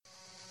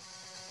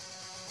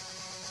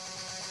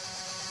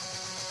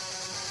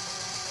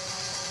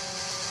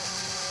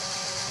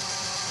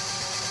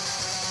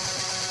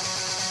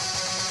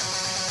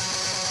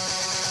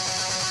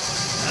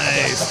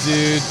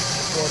dude.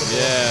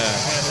 Yeah.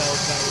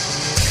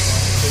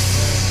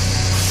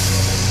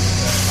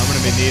 I'm going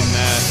to be needing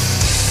that.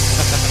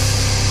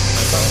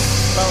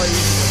 Probably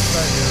easy to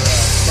start your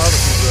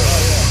barbecue grill.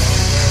 Oh, yeah.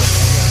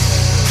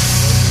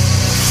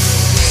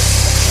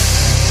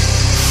 We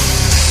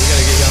got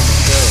to get you on the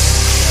show.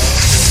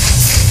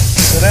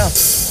 Sit down.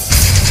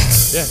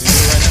 Yeah, you do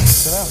it right now.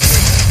 Sit down.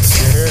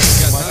 You're here.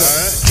 All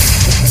right.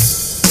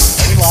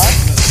 Are we live?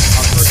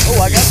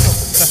 Oh, I got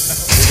something.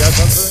 You got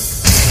something?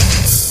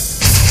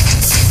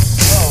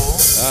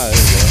 Ah, there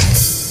you go.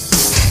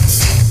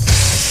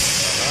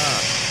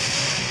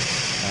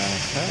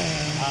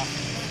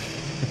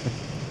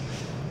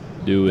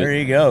 Do it. There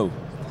you go.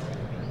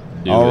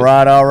 Do All it.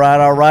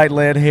 right,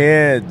 lead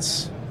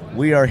heads.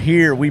 We are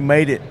here. We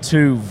made it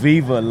to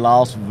Viva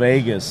Las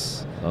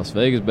Vegas. Las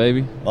Vegas,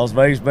 baby. Las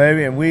Vegas,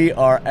 baby. And we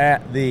are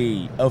at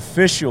the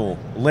official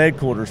lead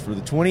quarters for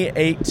the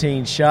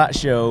 2018 SHOT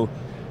Show.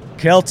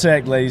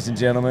 Kel-Tec, ladies and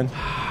gentlemen.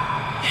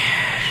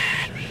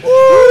 Woo!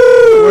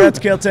 We're at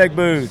the Kel-Tec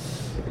booth.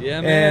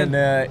 Yeah, man.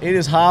 And it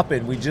is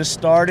hopping. We just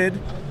started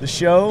the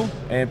show,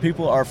 and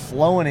people are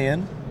flowing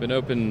in. Been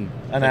open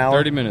An like hour.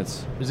 30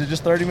 minutes. Is it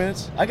just 30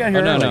 minutes? I got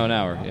here No, early. an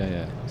hour.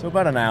 Yeah. So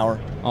about an hour.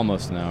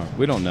 Almost an hour.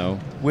 We don't know.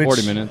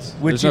 40 minutes.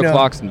 which, There's no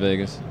clocks in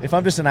Vegas. If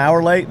I'm just an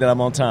hour late, then I'm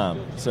on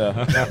time. So,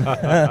 That's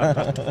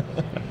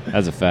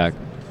a fact.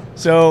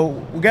 so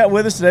we got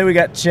with us today. We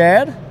got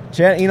Chad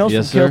Enos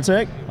Yes, from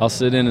sir. Kel-Tec. I'll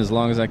sit in as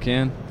long as I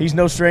can. He's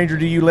no stranger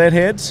to you lead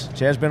heads.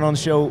 Chad's been on the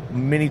show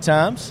many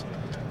times.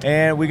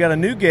 And we got a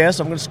new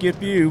guest. I'm going to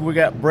skip you. We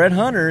got Brett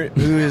Hunter,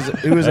 who is a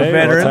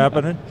veteran. What's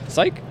happening?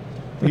 Psych.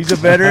 He's a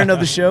veteran of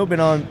the show. Been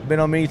on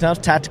many times.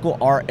 Tactical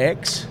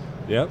RX.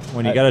 Yep.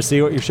 When you got to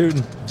see what you're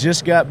shooting.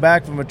 Just got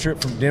back from a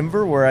trip from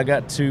Denver where I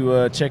got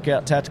to check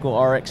out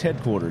Tactical RX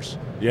headquarters.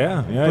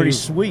 Yeah. Pretty you've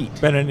sweet.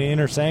 Been in the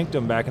inner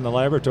sanctum back in the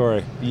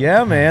laboratory.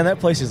 Yeah, man, that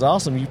place is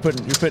awesome. You're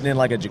putting in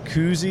like a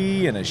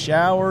jacuzzi and a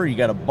shower. You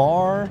got a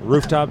bar.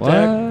 Rooftop What?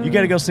 deck. You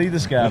got to go see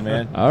this guy,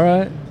 man. All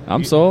right.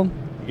 I'm sold.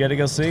 You got to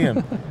go see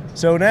him.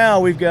 So now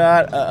we've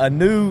got a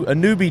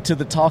newbie to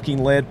the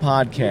Talking Lead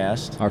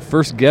podcast, Our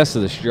first guest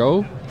of the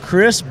show.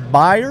 Chris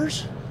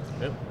Byers.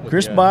 Yep.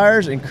 Chris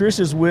Byers, and Chris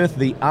is with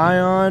the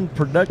Ion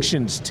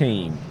Productions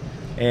team.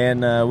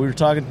 And we were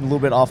talking a little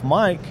bit off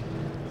mic,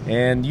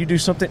 and you do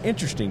something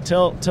interesting.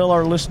 Tell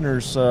our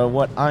listeners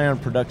what Ion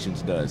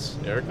Productions does.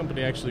 Yeah, our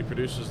company actually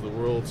produces the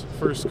world's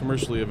first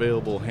commercially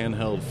available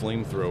handheld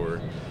flamethrower,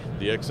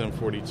 the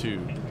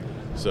XM42.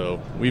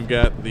 So we've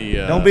got the...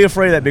 Don't be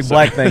afraid of that big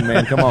black thing,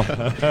 man. Come on.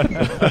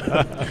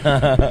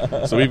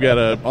 So we've got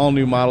an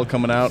all-new model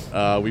coming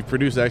out. We've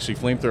produced actually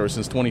flamethrowers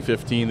since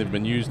 2015. They've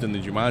been used in the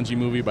Jumanji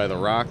movie by The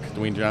Rock.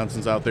 Dwayne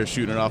Johnson's out there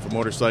shooting it off a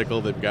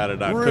motorcycle. They've got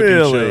it on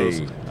Really?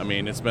 cooking shows. I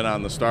mean, it's been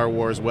on the Star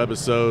Wars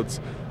webisodes.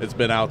 It's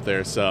been out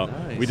there. So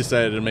we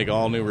decided to make an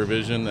all-new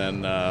revision,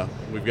 and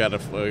we've got a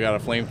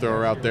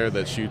flamethrower out there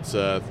that shoots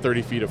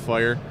 30 feet of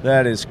fire.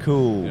 That is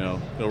cool. You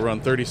know, it'll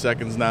run 30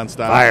 seconds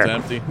nonstop. Fire.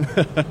 It's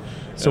empty.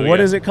 So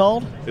what is it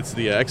called? It's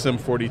the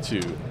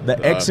XM42. The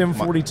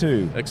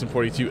XM42.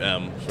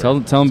 XM42M. Tell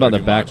them about the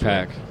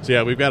backpack. So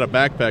yeah, we've got a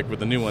backpack with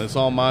the new one. It's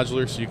all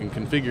modular, so you can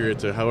configure it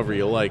to however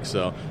you like.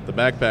 So the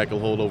backpack will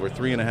hold over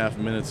 3.5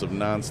 minutes of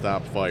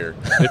nonstop fire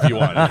if you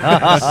want it.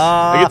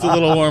 It gets a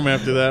little warm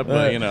after that,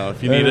 but you know,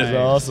 if you need That is it.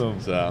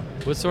 awesome. So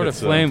What sort of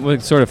it's, flame?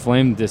 What sort of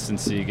flame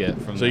distance do you get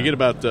from? So you get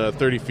about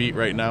 30 feet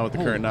right now with the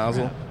current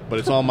nozzle. But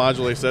it's all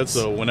modular set,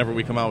 so whenever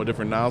we come out with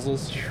different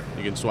nozzles,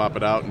 you can swap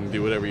it out and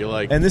do whatever you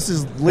like. And this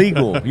is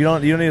legal. You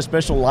don't need a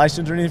special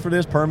license or anything for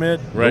this permit.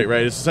 Right.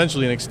 It's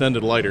essentially an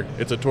extended lighter.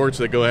 It's a torch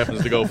that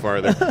happens to go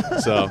farther.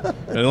 So,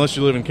 and unless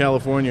you live in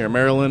California or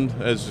Maryland,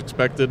 as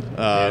expected,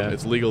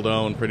 it's legal to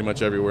own pretty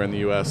much everywhere in the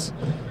U.S.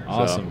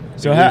 Awesome.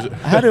 So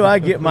how do I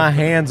get my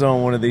hands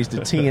on one of these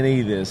to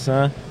T&E this,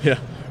 huh? Yeah,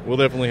 we'll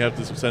definitely have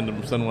to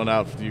send one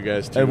out for you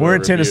guys to And we're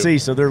in review. Tennessee,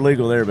 so they're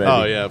legal there, baby.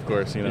 Oh yeah, of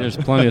course. You know, There's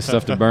plenty of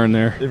stuff to burn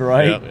there.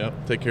 Right?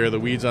 Yep. Take care of the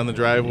weeds on the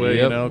driveway.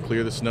 Yep. You know,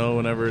 clear the snow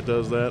whenever it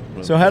does that.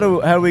 But, So how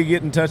do we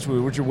get in touch with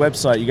you? What's your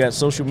website? You got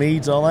social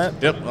medias, all that?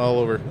 Yep, all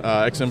over.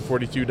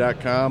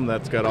 XM42.com.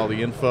 That's got all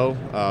the info.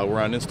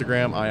 We're on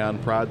Instagram, Ion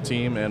Prod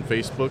Team, and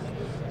Facebook.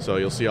 So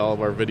you'll see all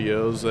of our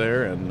videos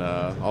there and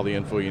all the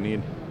info you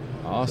need.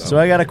 Awesome. So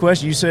I got a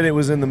question. You said it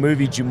was in the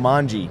movie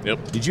Jumanji.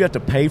 Yep. Did you have to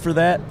pay for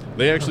that?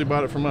 They actually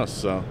bought it from us,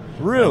 so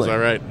Really? that was all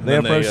right. They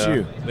Then approached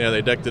you? Yeah,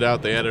 they decked it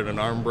out. They added an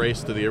arm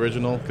brace to the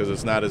original because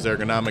it's not as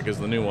ergonomic as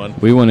the new one.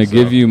 We want to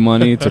give you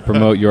money to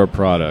promote your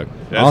product.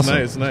 Yeah, awesome.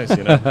 It's nice,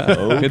 you know.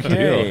 Good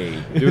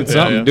Okay.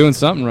 deal. Doing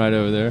something right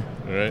over there.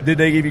 Right. Did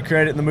they give you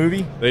credit in the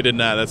movie? They did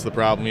not. That's the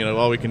problem. You know,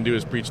 all we can do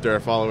is preach to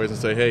our followers and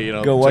say, hey, you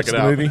know, Go watch check it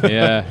the out. movie?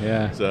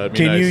 Yeah. So it'd be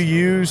Can nice. you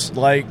use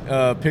like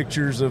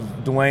pictures of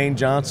Dwayne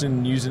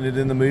Johnson using it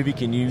in the movie?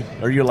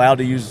 Are you allowed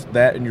to use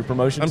that in your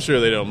promotions? I'm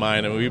sure they don't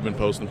mind. I mean, we've been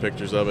posting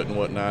pictures of it and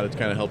whatnot. It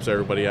kind of helps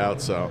everybody out.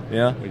 So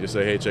Yeah. we just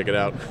say, hey, check it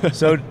out.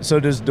 So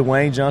does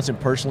Dwayne Johnson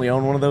personally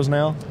own one of those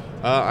now?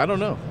 I don't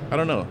know. I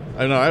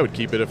know I would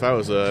keep it if I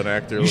was an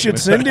actor. You should looking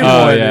send at him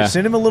one. yeah.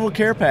 Send him a little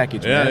care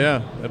package. Yeah, man.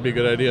 yeah. That'd be a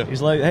good idea.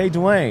 He's like, hey,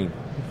 Dwayne,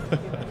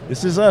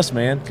 This is us,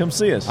 man. Come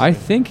see us. I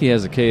think he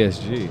has a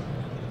KSG.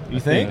 You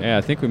think? Yeah,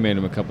 I think we made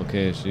him a couple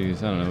KSGs.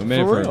 I don't know. We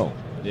made For it real?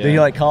 Yeah. Did he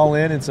like call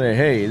in and say,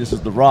 "Hey, this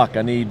is the Rock.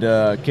 I need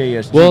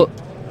KSG"? Well,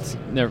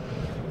 never.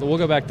 We'll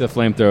go back to the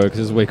flamethrower because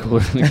it's way cooler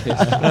than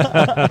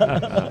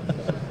KSG.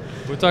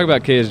 We'll talk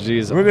about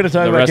KSGs. We're going to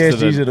talk about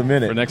KSGs in a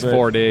minute. For the next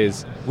 4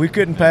 days. We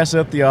couldn't pass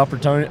up the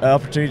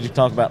opportunity to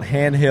talk about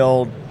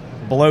handheld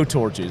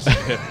blowtorches.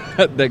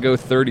 That go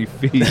 30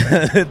 feet.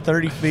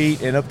 30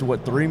 feet and up to,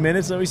 3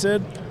 minutes, that we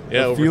said?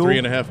 Yeah, of over fuel?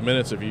 3.5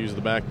 minutes if you use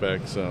the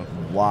backpack. So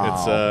wow.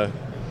 It's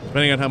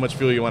depending on how much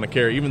fuel you want to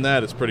carry. Even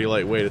that, it's pretty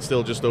lightweight. It's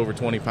still just over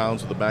 20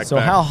 pounds with the backpack. So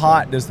how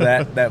hot does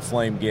that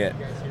flame get?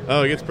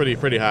 Oh, it gets pretty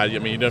hot. I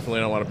mean, you definitely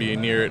don't want to be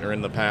near it or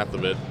in the path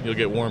of it. You'll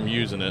get warm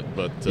using it,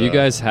 but you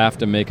guys have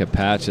to make a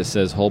patch that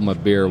says "Hold my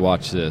beer,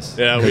 watch this."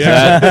 Yeah, we did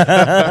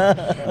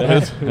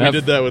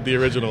that with the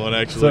original one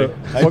actually. So,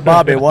 Hey,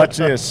 Bobby, watch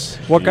this.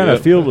 what kind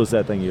of fuel was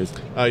that thing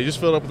used? You just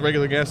fill it up with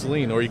regular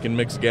gasoline, or you can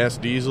mix gas,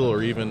 diesel,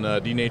 or even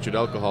denatured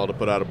alcohol to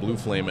put out a blue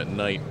flame at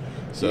night.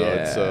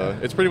 So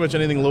it's pretty much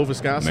anything low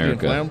viscosity and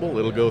flammable.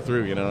 It'll go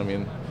through. You know, I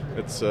mean.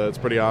 It's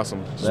pretty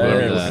awesome.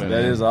 That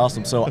is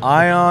awesome. So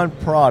Ion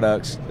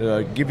Products,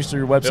 give us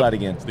your website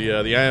again. It's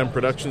the Ion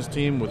Productions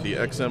team with the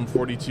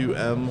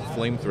XM42M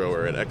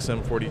flamethrower at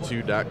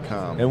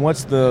xm42.com. And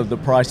what's the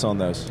price on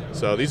those?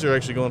 So these are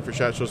actually going for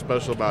SHOT Show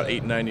special about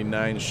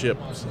 $8.99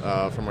 shipped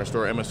from our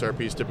store.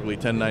 MSRP is typically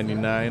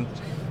 $10.99.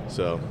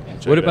 So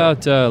what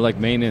about like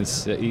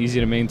maintenance? Easy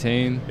to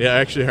maintain? Yeah,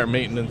 actually our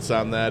maintenance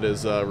on that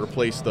is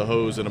replace the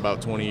hose in about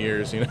 20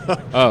 years. You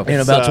know, in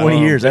about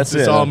 20 years. That's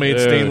it's it. all made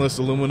stainless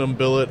aluminum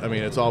billet. I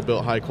mean, it's all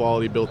built high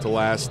quality, built to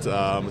last.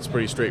 It's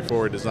pretty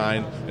straightforward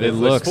design. And it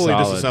looks fully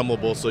solid.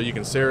 Disassemblable, so you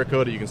can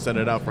Cerakote it. You can send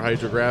it out for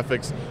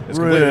hydrographics. It's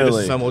Really? completely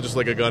disassemblable, just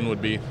like a gun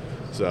would be.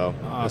 So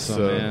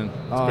awesome, man!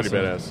 It's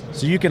pretty badass.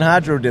 So you can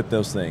hydro dip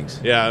those things.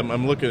 Yeah,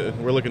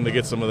 we're looking to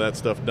get some of that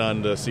stuff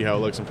done to see how it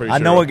looks. I'm pretty sure. I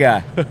know a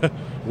guy.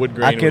 Wood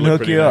grain. I can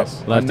hook you up.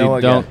 Nice. Lefty, I know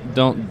a guy.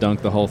 don't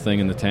dunk the whole thing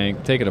in the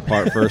tank. Take it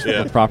apart first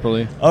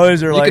properly. Oh,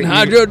 is there You can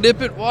hydro dip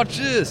it. Watch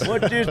this.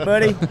 Watch this,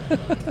 buddy.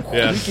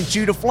 Yeah. You can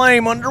shoot a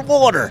flame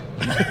underwater.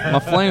 My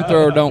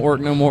flamethrower don't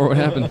work no more. What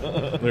happened?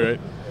 All right.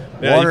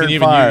 Yeah, Water you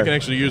and fire. can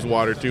actually use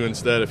water too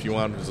instead if you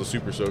want as a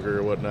super soaker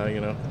or whatnot.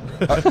 You know,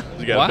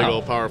 you got a big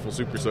old powerful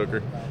super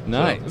soaker.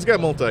 Nice. So it's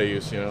got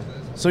multi-use. You know,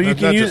 So you Not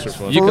can just use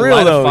for fun. You for can real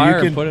light though. a fire You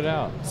can and put it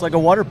out. It's like a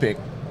water pick.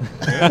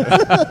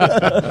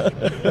 I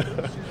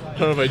don't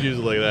know if I'd use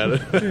it like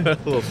that. A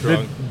little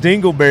strong.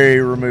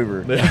 Dingleberry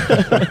remover.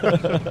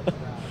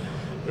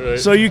 Right.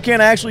 So you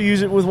can actually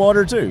use it with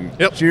water too.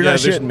 Yep. So you're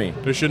not there's- shitting me.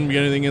 There shouldn't be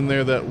anything in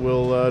there that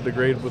will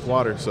degrade with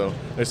water. So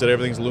like I said,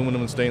 everything's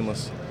aluminum and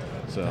stainless.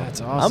 So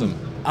That's awesome.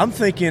 I'm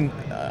thinking,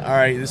 all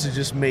right, this is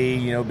just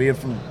me, being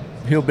from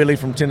hillbilly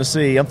from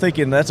Tennessee. I'm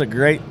thinking that's a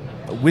great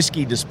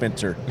whiskey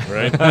dispenser.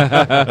 right.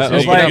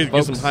 It's you like- can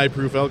get some high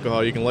proof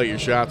alcohol. You can light your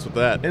shots with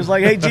that. It's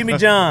like, hey, Jimmy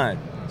John,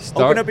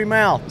 open up your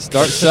mouth.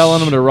 Start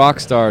selling them to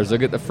rock stars. They'll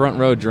get the front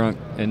row drunk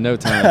in no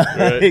time.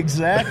 Right.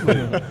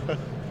 Exactly.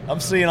 I'm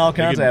seeing all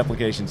kinds of can-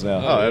 applications now.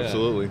 Oh, yeah.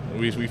 absolutely.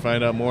 We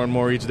find out more and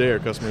more each day. Our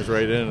customers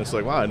write in, and it's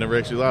like, wow, I never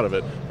actually thought of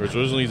it. It was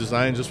originally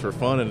designed just for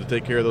fun and to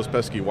take care of those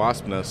pesky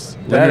wasp nests.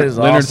 That is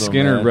Leonard awesome,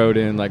 Skinner man. wrote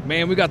in like,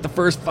 man, we got the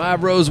first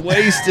 5 rows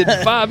wasted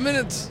in 5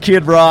 minutes.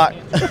 Kid Rock.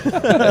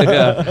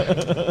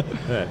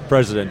 Yeah.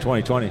 President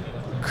 2020.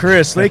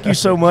 Chris, thank you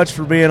so much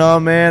for being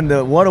on, man.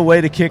 What a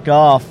way to kick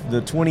off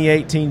the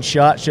 2018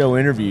 SHOT Show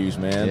interviews,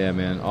 man. Yeah,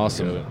 man,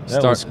 awesome.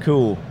 That was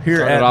cool. Here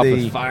Started at off the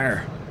with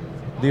fire.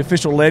 the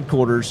official lead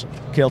quarters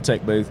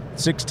Kel-Tec booth,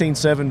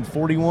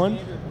 16741.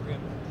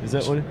 Is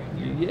that what it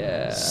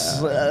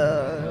is?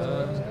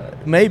 Yeah.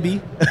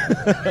 Maybe.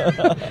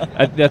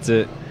 That's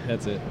it.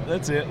 That's it.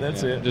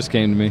 That's it. Just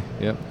came to me.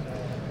 Yep.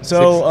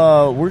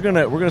 So we're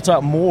gonna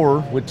talk more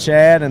with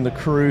Chad and the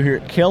crew here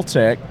at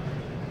Kel-Tec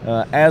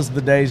as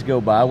the days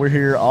go by. We're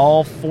here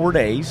all 4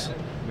 days.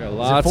 We got Is it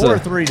lots 4 or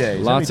of 3 days?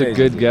 Lots How of many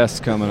good days guests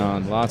coming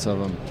on. Lots of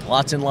them.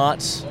 Lots and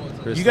lots.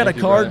 Chris, You got a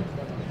thank card? brother.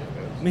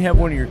 Let me have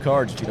one of your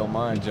cards if you don't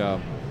mind. Good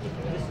job.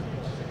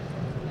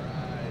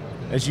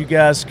 As you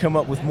guys come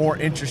up with more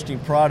interesting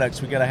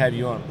products, we got to have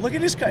you on. Look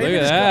at his card. Look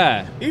at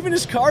that. Even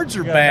his cards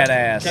are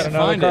badass. Got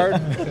another Find card?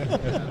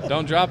 it.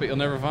 Don't drop it. You'll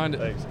never find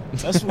it.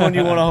 That's the one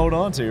you want to hold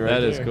on to, right?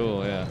 That is there.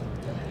 cool. Yeah.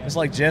 It's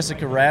like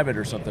Jessica Rabbit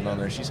or something on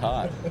there. She's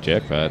hot.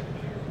 Jackpot.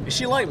 Is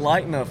she like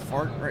lighting a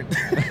fart right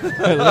there?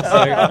 It looks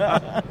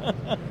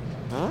like.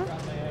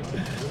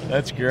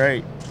 That's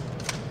great.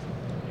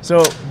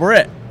 So,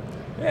 Brett,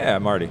 Yeah,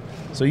 Marty.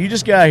 so you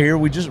just got here.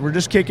 We're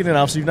just kicking it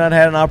off. So you've not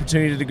had an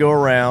opportunity to go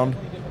around,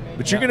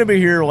 but you're going to be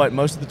here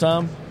most of the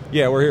time.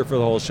 Yeah, we're here for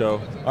the whole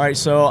show. All right.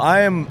 So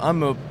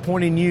I'm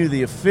appointing you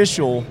the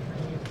official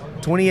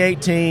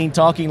 2018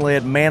 Talking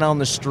Lead Man on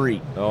the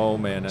Street. Oh,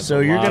 man. That's So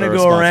a you're lot going of to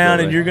go around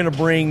and responsibility. you're going to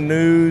bring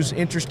news,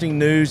 interesting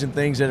news and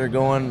things that are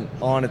going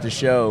on at the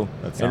show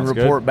That and sounds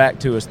report good. back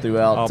to us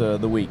throughout I'll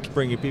the week.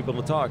 Bring you people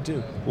to talk,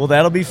 too. Well,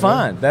 that'll be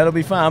fine. That'll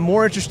be fine. I'm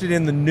more interested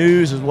in the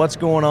news of what's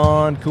going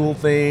on, cool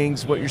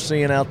things, what you're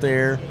seeing out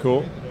there.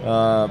 Cool.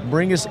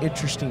 Bring us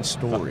interesting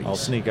stories. I'll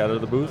sneak out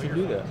of the booth and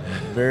do that.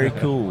 Very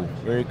cool.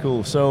 Very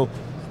cool. So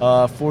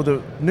for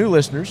the new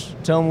listeners,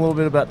 tell them a little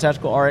bit about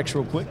Tactical RX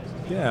real quick.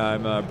 Yeah,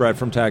 I'm Brett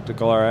from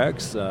Tactical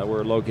RX.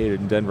 We're located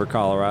in Denver,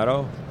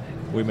 Colorado.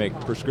 We make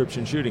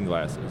prescription shooting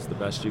glasses, the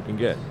best you can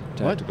get.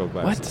 Tactical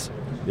glasses.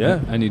 What? Yeah.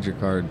 I need your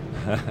card.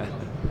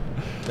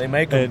 They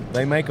make them. And-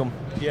 They make them.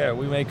 Yeah,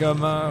 we make them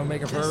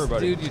for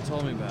everybody. Dude, you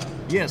told me about.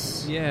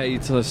 Yes. Yeah, you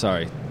told.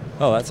 Sorry.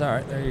 Oh, that's all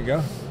right. There you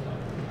go.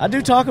 I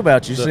do talk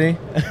about you, So- see?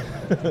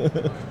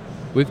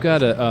 We've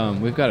got a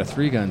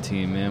 3-gun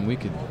team, man. We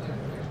could.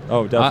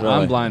 Oh, definitely.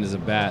 I'm blind as a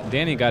bat.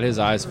 Danny got his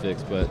eyes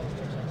fixed, but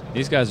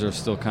these guys are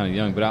still kind of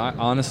young. But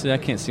honestly, I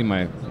can't see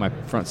my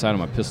front side of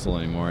my pistol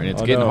anymore, and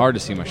it's Oh, getting no. hard to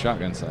see my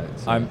shotgun side.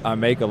 So. I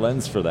make a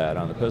lens for that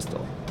on the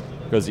pistol.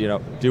 Because, do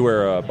you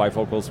wear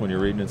bifocals when you're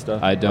reading and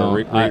stuff? I Or don't.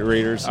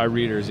 readers?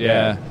 Readers,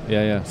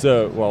 yeah.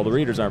 So, well, the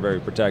readers aren't very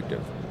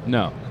protective.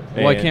 No.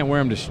 Well, I And- can't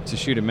wear them to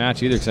shoot a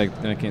match either because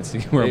I can't see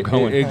where I'm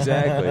going.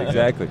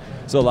 Exactly.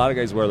 So a lot of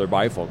guys wear their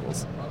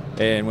bifocals.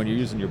 And when you're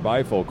using your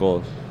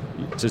bifocal,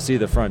 to see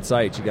the front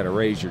sight, you got to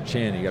raise your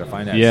chin. You got to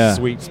find that Yeah.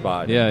 sweet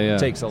spot. Yeah. It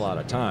takes a lot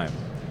of time.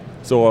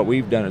 So what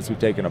we've done is we've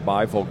taken a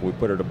bifocal, we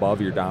put it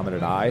above your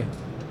dominant eye,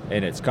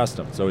 and it's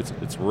custom. So it's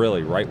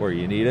really right where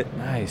you need it.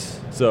 Nice.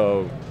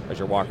 So as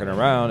you're walking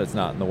around, it's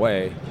not in the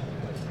way.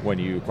 When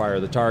you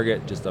acquire the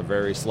target, just a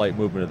very slight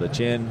movement of the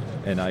chin,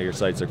 and now your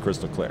sights are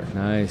crystal clear.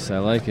 Nice. I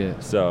like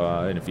it. So,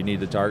 and if you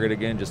need the target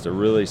again, just a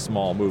really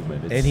small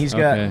movement. And he's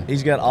Okay.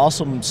 got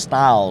awesome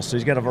styles. So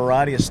he's got a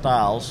variety of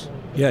styles.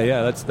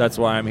 Yeah. That's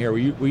why I'm here.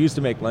 We used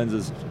to make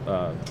lenses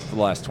for the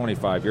last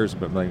 25 years.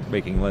 We've been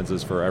making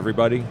lenses for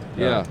everybody.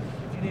 Yeah.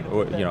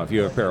 If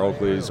you have a pair of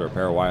Oakleys or a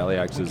pair of Wiley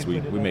X's,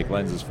 we make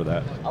lenses for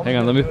that. Hang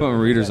on. Let me put my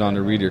readers on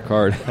to read your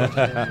card.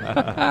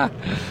 I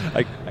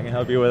can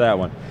help you with that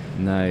one.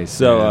 Nice.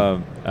 So,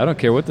 man. I don't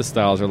care what the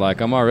styles are like.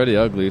 I'm already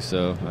ugly,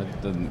 so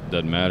it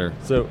doesn't matter.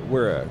 So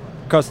we're a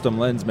custom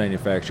lens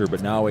manufacturer,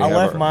 but now we I have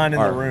left our- mine in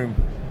our- the room.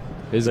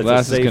 His That's a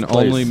glasses safe can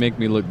place. only make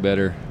me look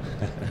better.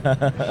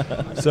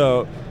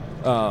 So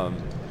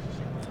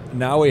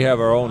now we have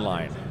our own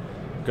line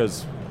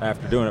because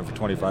after doing it for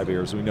 25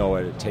 years, we know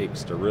what it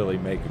takes to really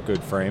make a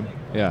good frame.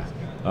 Yeah.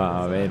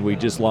 And we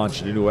just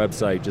launched a new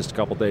website just a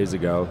couple days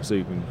ago, so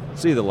you can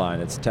see the line.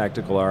 It's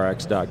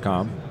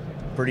tacticalrx.com.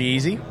 Pretty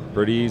easy.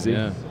 Pretty easy.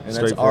 Yeah. And that's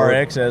straightforward.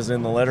 RX as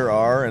in the letter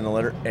R and the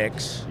letter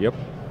X. Yep.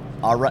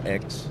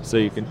 RX. So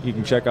you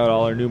can check out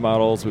all our new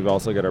models. We've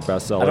also got our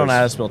best sellers. I don't know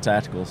how to spell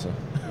tactical, so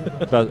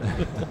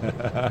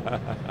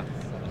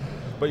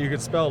But you can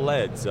spell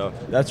lead, so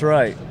that's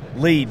right.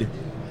 Lead.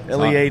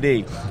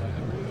 Lead.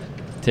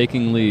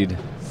 Taking lead.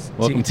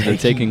 Welcome to the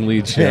Taking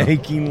Lead show.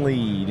 Taking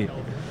lead.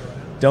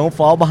 Don't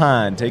fall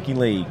behind. Taking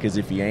lead, because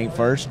if you ain't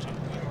first,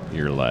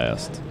 You're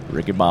last.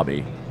 Ricky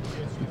Bobby.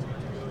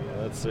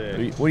 let's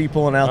see. What are you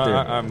pulling out there?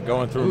 I'm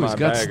going through Ooh, my he's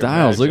got bag of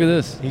styles. Look at magic.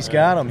 this. He's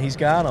got him. He's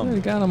got Oh, him. he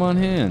got him on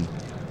hand.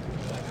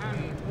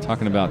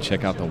 Talking about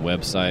check out the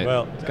website.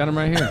 Well- He's got him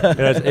right here.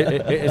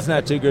 Yeah, it's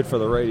not too good for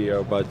the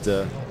radio, but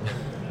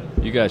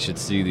You guys should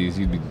see these.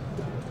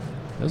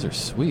 Those are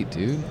sweet,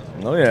 dude.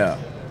 Oh yeah,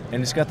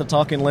 and it's got the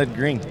talking lead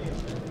green.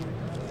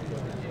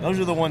 Those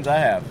are the ones I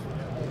have.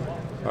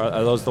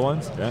 are those the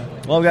ones? Yeah.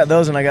 Well, I've got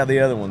those, and I got the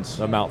other ones.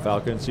 The Mount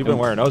Falcons. You've been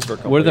wearing those for a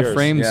couple What are the years.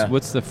 frames? Yeah.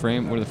 What's the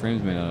frame? What are the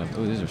frames made out of?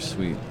 Oh, these are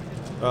sweet.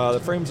 The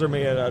frames are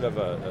made out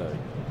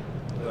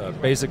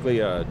of basically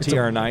a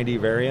TR90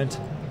 variant.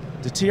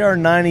 The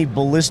TR90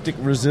 ballistic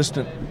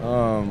resistant,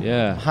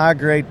 Yeah. high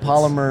grade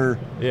polymer.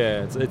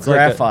 Yeah, it's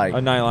Graphite. like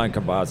a nylon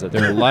composite.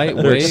 They're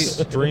lightweight. They're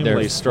extremely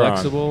they're strong.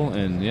 flexible,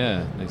 and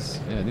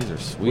these are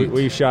sweet.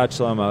 We shot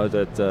some out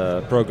at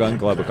Pro Gun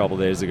Club a couple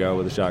days ago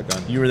with a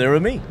shotgun. You were there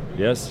with me.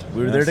 Yes,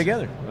 We were there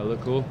together. I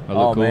look cool. I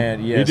Oh look cool.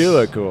 man, yes. You do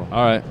look cool.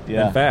 All right.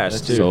 Yeah, and fast,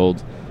 that's too. it.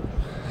 Sold.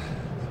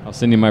 I'll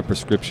send you my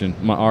prescription,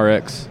 my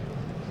RX.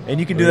 And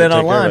you can We're do that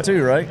gonna take care of online it.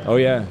 too, right? Oh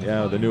yeah.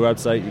 The new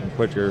website. You can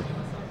put your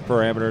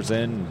parameters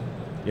in.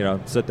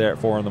 Sit there at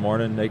 4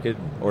 a.m. naked,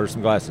 order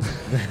some glasses.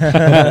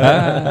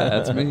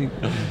 That's me.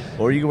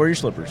 Or you can wear your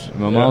slippers.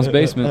 In my mom's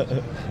basement.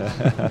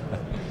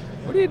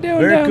 What are you doing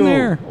Very down cool.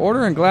 there?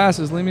 Ordering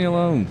glasses. Leave me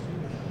alone.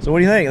 So what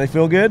do you think? They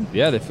feel good?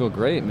 Yeah, they feel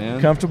great,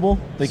 man. Comfortable?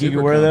 Think you Super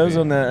can wear those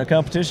comfy. on the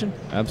competition?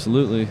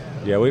 Absolutely.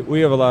 Yeah,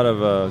 we have a lot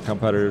of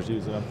competitors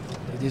using them.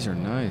 These are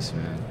nice,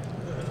 man.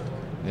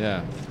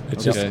 Yeah.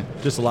 It's okay.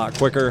 just a lot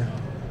quicker,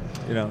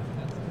 a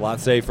lot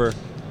safer.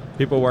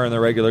 People wearing their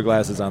regular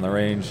glasses on the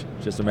range.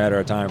 Just a matter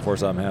of time before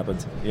something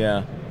happens.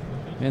 Yeah.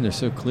 Man, they're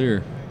so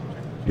clear.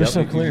 They're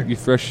so You- clear. You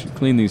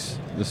cleaned these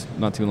just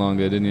not too long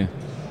ago, didn't you?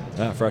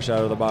 Yeah, fresh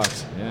out of the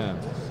box. Yeah.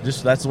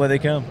 Just that's the way they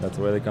come. That's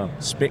the way they come.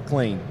 Spit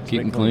clean.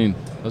 Keep them Spit clean.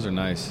 Those are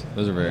nice.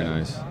 Those are very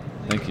nice.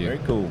 Thank you. Very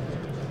cool.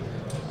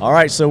 All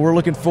right, so we're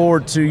looking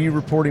forward to you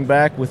reporting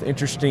back with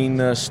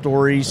interesting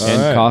stories.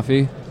 And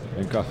coffee.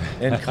 And coffee.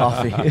 And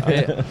coffee.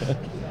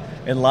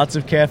 And lots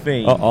of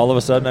caffeine. All of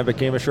a sudden, I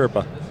became a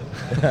Sherpa.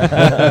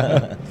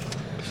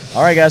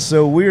 All right, guys,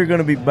 so we are going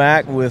to be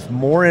back with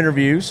more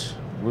interviews.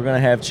 We're going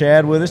to have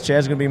Chad with us.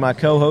 Chad's going to be my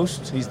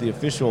co-host. He's the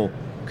official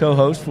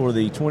co-host for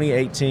the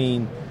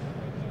 2018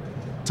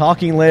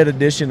 Talking Lead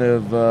edition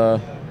of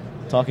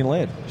Talking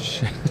Lead.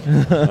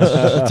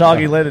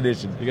 Talking Lead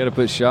edition. You got to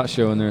put SHOT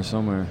Show in there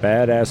somewhere. SHOT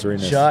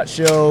Badassery.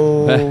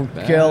 Show,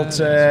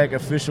 Kel-Tec,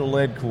 official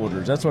lead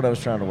quarters. That's what I was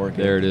trying to work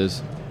There in. it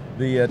is.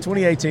 The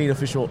 2018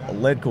 official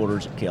lead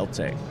quarters at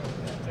Kel-Tec.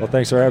 Well,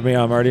 thanks for having me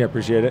on, Marty. I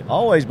appreciate it.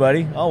 Always,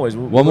 buddy. Always.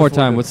 One more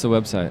time. What's the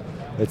website?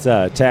 It's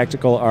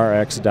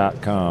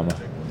tacticalrx.com.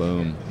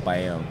 Boom.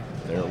 Bam.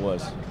 There it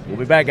was. We'll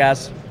be back,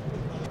 guys.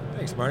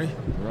 Thanks, Marty.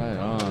 Right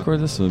on. Of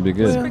course, this would be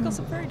good. Sprinkle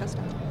some fairy dust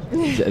on it.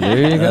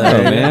 There you go,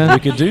 man. We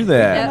could do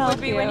that. That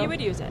would be when you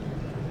would use it.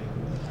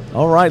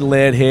 All right,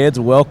 lead heads,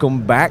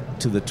 welcome back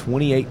to the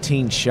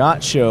 2018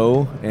 SHOT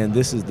Show, and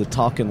this is the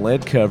Talking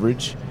Lead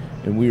coverage,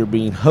 and we are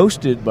being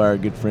hosted by our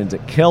good friends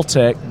at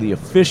Kel-Tec, the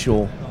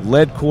official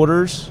lead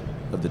quarters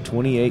of the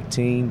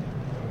 2018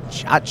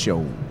 SHOT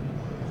Show.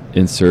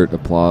 Insert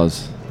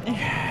applause.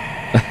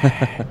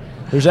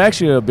 There's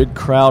actually a big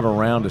crowd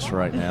around us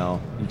right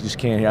now. You just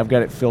can't hear. I've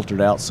got it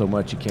filtered out so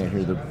much you can't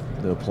hear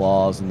the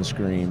applause and the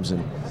screams.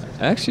 And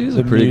Actually, it's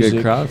the a pretty music.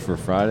 good crowd for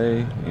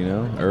Friday,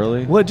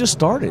 early. well, it just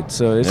started,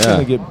 so it's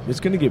Yeah.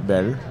 gonna get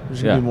better.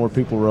 There's gonna Yeah. be more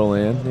people roll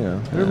in.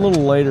 They're a Yeah.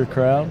 little later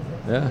crowd,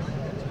 Yeah.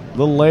 a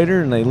little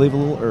later, and they leave a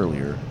little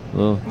earlier.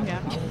 Well, Yeah.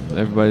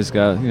 everybody's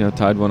got,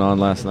 tied one on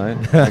last night.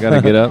 I got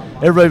to get up,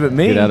 Everybody but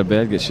me. get out of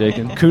bed, get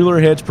shaken. Cooler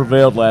heads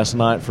prevailed last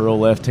night for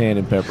old Left Hand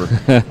and Pepper.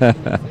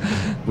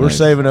 We're Nice.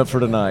 saving up for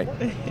tonight.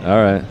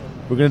 All right.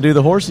 We're going to do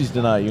the horsies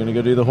tonight. You going to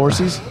go do the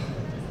horsies?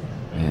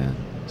 Man.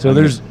 So I'm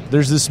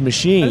there's this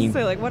machine.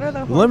 So, what are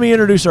the Let me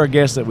introduce our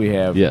guest that we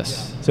have.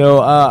 Yes.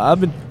 So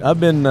I've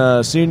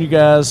been seeing you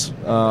guys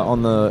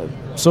on the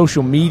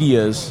social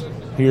medias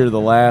here the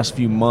last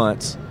few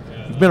months.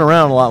 You've been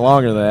around a lot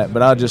longer than that,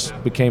 but I just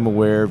became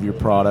aware of your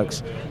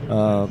products.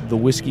 The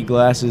whiskey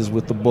glasses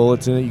with the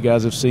bullets in it, you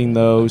guys have seen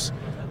those.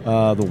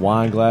 The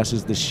wine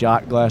glasses, the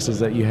shot glasses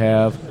that you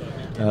have.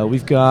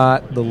 We've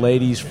got the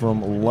ladies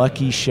from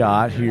Lucky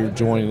Shot here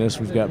joining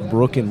us. We've got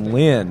Brooke and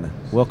Lynn.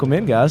 Welcome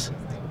in, guys.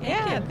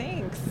 Yeah,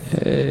 thanks.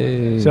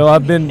 Hey. So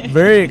I've been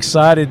very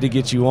excited to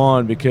get you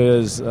on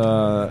because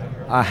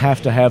I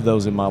have to have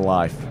those in my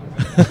life.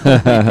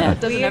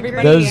 Doesn't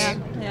everybody? Those-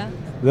 Yeah.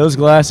 Those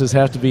glasses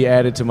have to be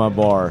added to my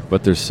bar.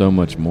 But there's so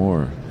much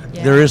more.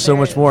 There is so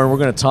much more, and we're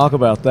going to talk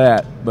about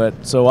that. But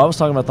so I was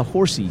talking about the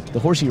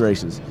horsey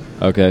races.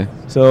 Okay.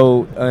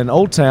 So in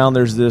Old Town,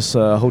 there's this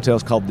hotel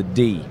it's called the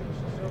D,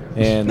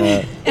 and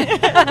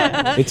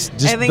it's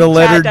just I think the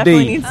letter Chad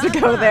definitely D. needs to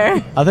go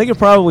there. I think it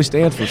probably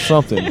stands for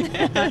something.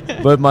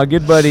 But my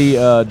good buddy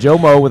Joe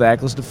Moe with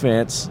Atlas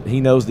Defense,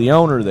 he knows the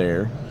owner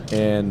there,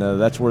 and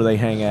that's where they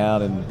hang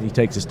out, and he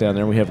takes us down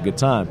there, and we have a good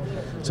time.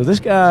 So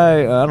this guy,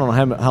 I don't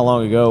know how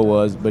long ago it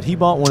was, but he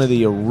bought one of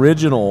the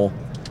original,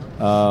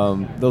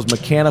 those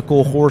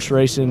mechanical horse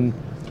racing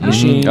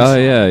machines. Oh,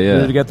 yeah,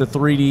 yeah. They got the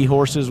 3D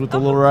horses with the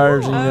little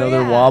riders, and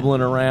they're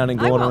wobbling around and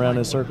going around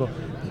in a circle.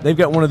 They've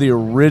got one of the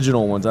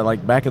original ones. I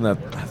like back in I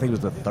think it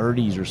was the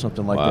 30s or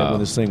something like that Wow. when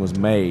this thing was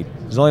made.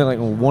 There's only like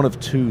one of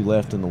two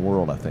left in the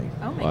world, I think.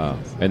 Oh my Wow.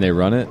 goodness. And they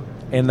run it?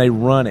 And they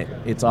run it.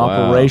 It's Wow.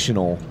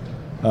 operational.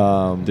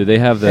 Did they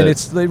have and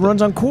the? it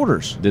runs on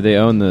quarters. Did they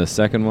own the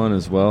second one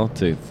as well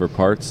for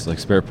parts, like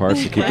spare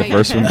parts to keep the Right.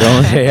 first one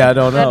going? Hey, I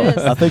don't know. That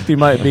is. I think they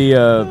might be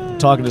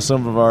talking to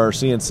some of our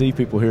CNC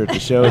people here at the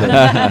show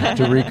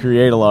to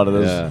recreate a lot of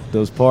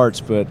those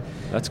parts. But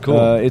That's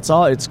cool.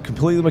 It's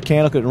completely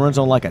mechanical. It runs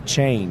on like a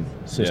chain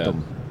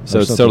system. Yeah. or So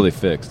it's something. totally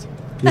fixed.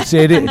 It's,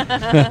 it is. It is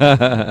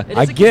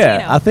I a get.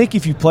 casino. I think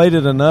if you played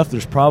it enough,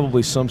 there's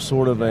probably some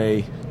sort of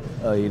a,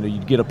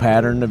 you'd get a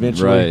pattern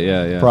eventually. Right,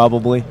 yeah.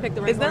 Probably. Pick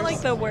the right Isn't that horse.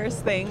 like the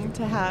worst thing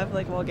to have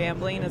like while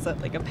gambling? Is that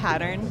like a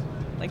pattern,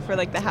 like for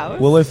like the house?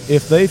 Well,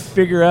 if they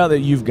figure out that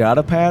you've got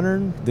a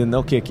pattern, then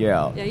they'll kick you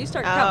out. Yeah, you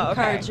start Oh, counting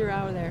okay. cards, you're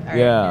out of there. All right,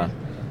 Yeah.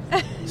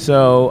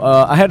 So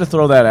I had to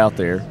throw that out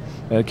there.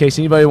 In case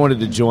anybody wanted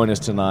to join us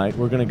tonight,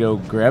 we're going to go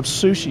grab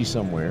sushi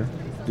somewhere,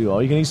 do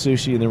all you can eat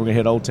sushi, and then we're going to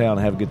hit Old Town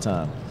and have a good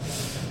time.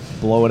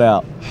 Blow it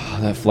out.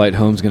 That flight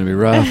home's going to be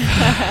rough.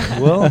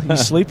 Well, you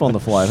sleep on the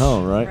flight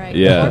home, right? Right.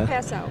 Yeah. Or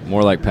pass out.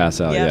 More like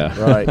pass out, Yeah.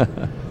 yeah.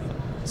 Right.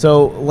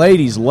 So,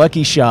 ladies,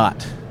 Lucky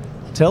Shot.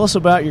 Tell us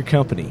about your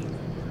company.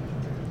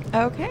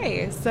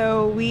 Okay,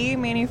 so we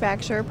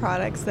manufacture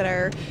products that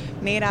are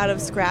made out of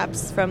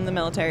scraps from the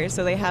military.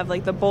 So they have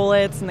like the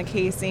bullets and the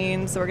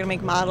casings. So we're gonna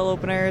make model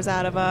openers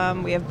out of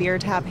them. We have beer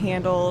tap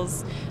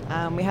handles.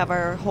 We have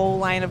our whole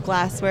line of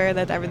glassware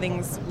that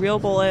everything's real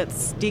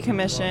bullets,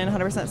 decommissioned,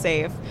 100%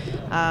 safe.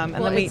 And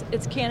Well, then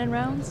it's cannon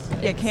rounds.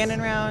 yeah, It's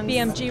cannon rounds.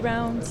 BMG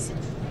rounds.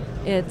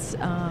 It's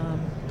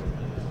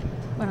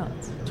what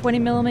else? 20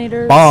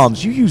 millimeters.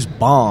 Bombs. You use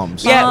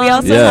bombs. Yeah, we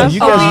also Yeah. have You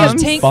Oh, we guys have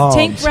use tank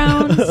bombs.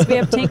 rounds. We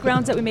have tank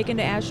rounds that we make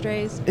into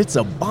ashtrays. It's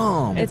a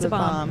bomb. It's a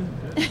bomb.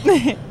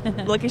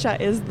 Lucky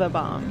Shot is the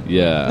bomb.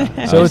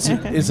 Yeah. So it's an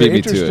Beat me to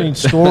interesting it.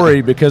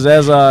 story because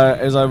as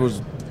I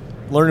was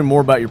learning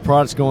more about your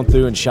products, going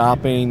through and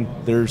shopping,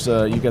 there's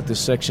you got this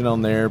section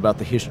on there about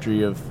the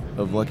history of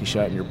Lucky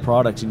Shot and your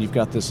products, and you've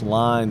got this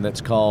line that's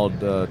called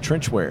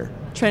trenchwear,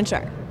 Trench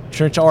art.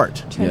 trench art,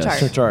 Trench Yes. art.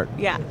 trench art.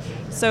 Yeah.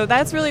 So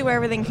that's really where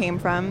everything came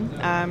from.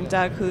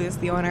 Doug, who is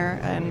the owner,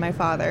 and my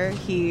father,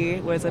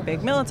 he was a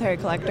big military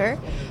collector.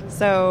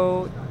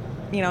 So,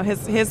 you know,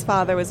 his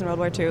father was in World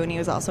War II, and he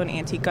was also an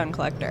antique gun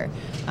collector.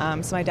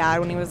 So my dad,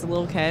 when he was a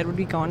little kid, would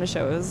be going to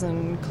shows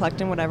and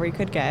collecting whatever he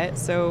could get.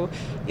 So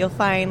you'll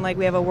find, like,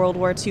 we have a World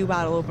War II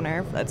bottle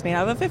opener that's made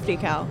out of a 50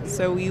 cal.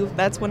 So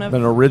that's one of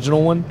An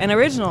original one an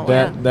original.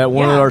 that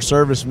one of our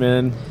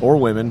servicemen or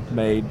women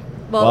made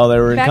while they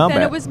were in back combat.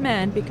 then it was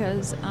men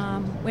because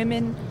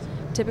women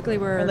typically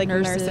were Or, like,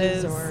 nurses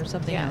nurses. or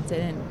something Yeah. else.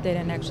 They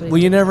didn't actually. Well,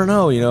 you never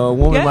know. You know, a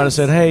woman Yes. might have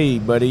said, "Hey,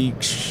 buddy."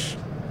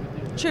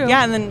 True.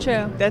 Yeah, and then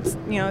True. that's,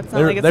 you know, it's not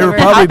They, like it's they were never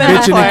probably happened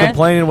bitching and before.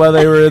 complaining while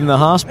they were in the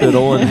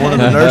hospital, and one of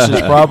the nurses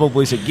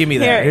probably said, "Give me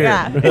that." Here.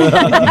 Yeah.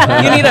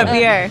 You need a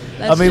beer.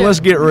 That's I mean, true. let's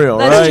get real,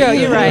 That's right? true.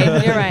 You're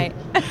right. You're right.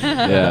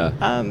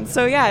 Yeah.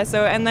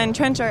 So and then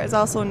trench art is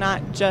also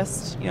not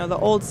just, you know, the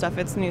old stuff,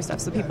 it's new stuff.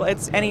 So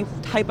it's any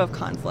type of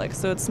conflict.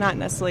 So it's not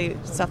necessarily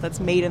stuff that's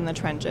made in the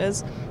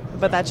trenches,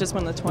 but that's just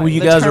when the Well, you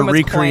the guys are term was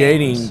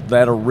recreating coined.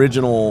 that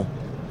original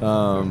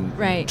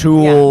Right.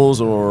 tools,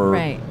 or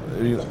Right.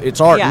 it's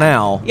art Yeah.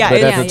 now. Yeah, but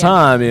it at is. the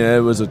time, you know,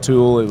 it was a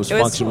tool. It was It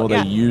was functional. tool,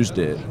 yeah. They used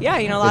it. Yeah,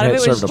 you know, a lot It of had it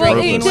was served a just Well, it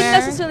purpose. didn't wear.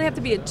 necessarily have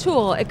to be a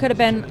tool. It could have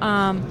been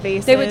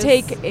they would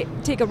Bases.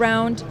 take a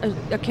round,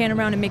 a can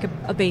around, and make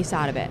a base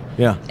out of it.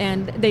 Yeah.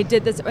 And they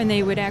did this, and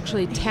they would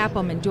actually tap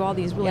them and do all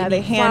these really Yeah, they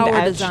neat hand flower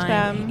etched design.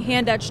 them.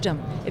 Hand etched them,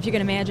 if you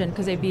can imagine,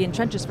 because they'd be in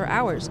trenches for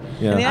hours.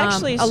 Yeah. And they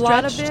actually a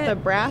lot of stretched it- the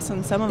brass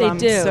on some of they them.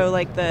 do. So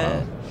like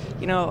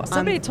you know,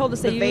 Somebody on told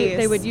us the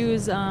they would vase.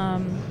 use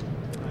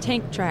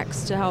tank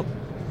tracks to help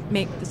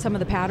make some of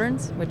the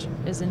patterns, which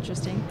is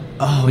interesting.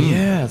 Oh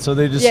yeah. So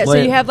they just Yeah, so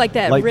let- you have, like,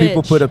 that like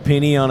people ridge. put a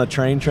penny on a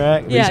train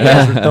track. Yeah, These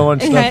guys yeah. are throwing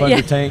stuff Yeah, under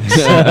yeah. tanks.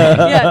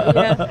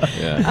 yeah.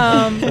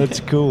 Yeah. That's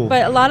cool.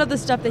 But a lot of the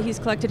stuff that he's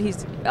collected,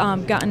 he's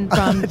gotten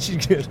from you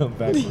get them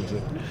backwards.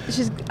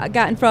 she's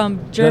gotten from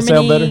that Germany.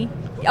 sound better?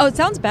 Oh, it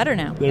sounds better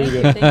now. There we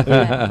go. Thank you for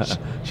that.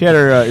 She had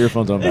her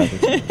earphones on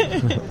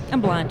backwards.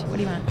 I'm blind. What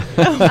do you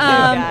want?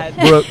 God.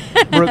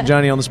 Brooke,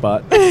 Johnny on the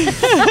spot.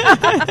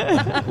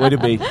 Way to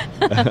be.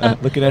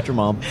 Looking at your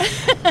mom.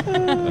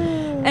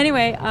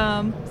 Anyway,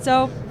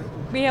 so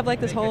we have like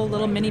this whole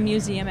little mini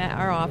museum at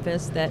our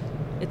office that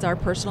it's our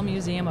personal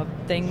museum of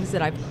things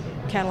that I've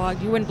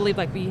cataloged. You wouldn't believe,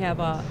 like, we have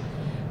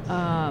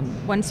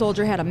one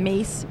soldier had a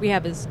mace. We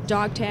have his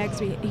dog tags.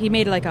 He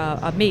made like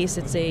a mace.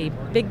 It's a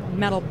big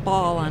metal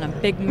ball on a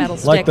big metal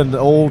Like stick. the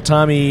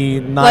old-timey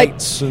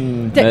knights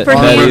and Th- for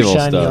armor medieval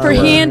shiny stuff. for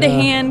armor.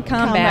 hand-to-hand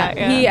combat. Combat,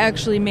 yeah. He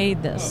actually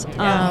made this.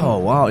 Oh,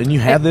 wow. And you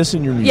have this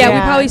in your museum? Yeah, we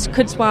Yeah. probably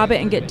could swab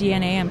it and get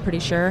DNA, I'm pretty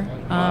sure.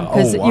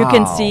 Because Oh, you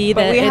can wow. see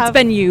But that we it's have-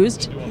 been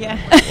used. Yeah.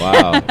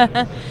 Wow.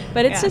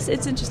 But it's Yeah.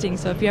 it's interesting.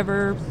 So if you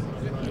ever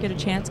get a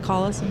chance,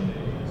 call us. And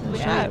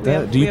Yeah,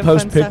 Do you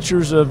post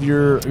pictures of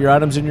your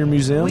items in your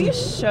museum? We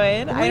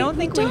should. I don't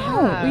think we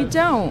have. We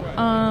don't.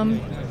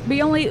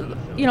 We only,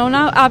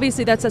 now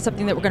obviously that's not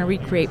something that we're going to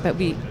recreate, but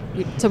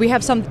so we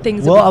have some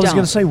things Well, that we I was don't.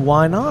 going to say,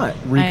 why not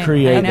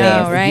recreate I know,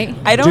 that? right?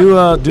 I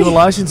don't. Do a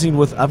licensing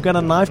with. I've got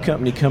a knife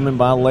company coming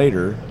by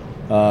later.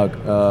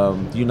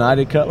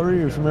 United Cutlery.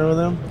 Are you familiar with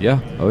them? Yeah.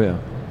 Oh yeah.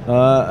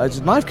 It's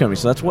a knife company,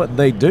 so that's what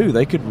they do.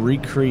 They could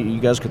recreate.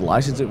 You guys could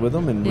license it with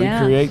them and Yeah.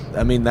 recreate.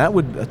 I mean,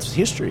 that's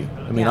history.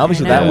 I mean, Yeah,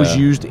 obviously I that know. was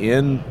Yeah. used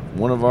in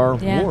one of our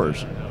Yeah.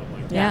 wars.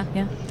 Yeah.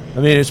 I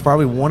mean, it's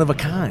probably one of a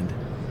kind.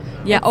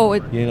 Yeah. Oh,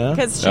 You know.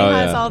 Because she Oh,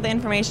 has yeah. all the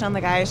information on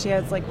the guy. She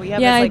has we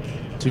have Yeah, this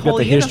So you've got whole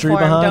the history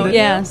uniform, behind don't it? you?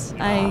 yes.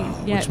 which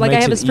I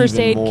makes have it his first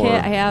even aid more-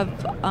 kit. I have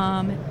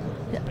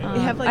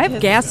have, I have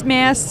his- gas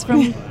masks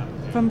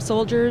from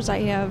soldiers. I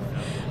have.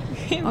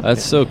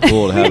 That's so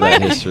cool to have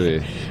that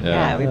history.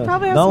 Yeah, Yeah. we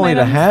probably have Not some only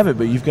to items. have it,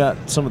 but you've got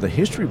some of the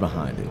history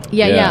behind it.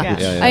 Yeah. Yeah,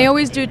 yeah. I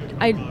always do.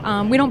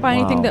 We don't buy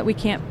anything Wow. that we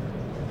can't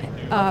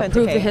prove the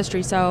Authenticate.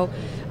 history. So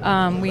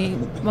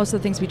most of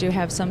the things we do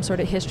have some sort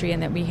of history,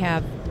 and that we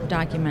have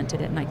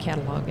documented it, and I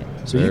catalog it.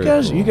 So Very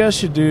you cool. guys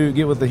should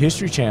get with the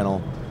History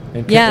Channel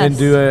and Yes.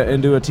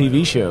 and do a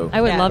TV show.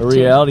 I would Yeah. love a to.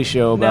 reality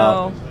show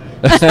about. No.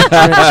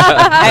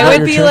 I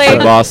would be like,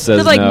 The boss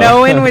says because no. no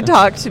one would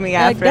talk to me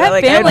Like, after.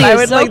 that family I is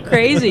would so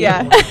crazy.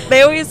 Yeah,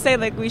 they always say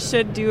we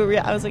should do a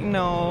I was like,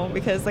 no,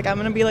 because I'm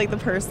gonna be the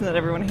person that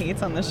everyone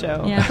hates on the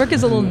show. Yeah, Brooke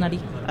is a little nutty.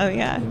 Oh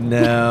yeah.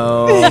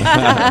 No.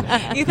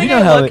 You think You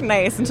know how I look they-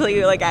 nice until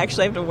you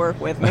actually have to work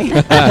with me.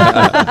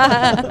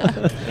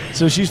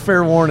 So she's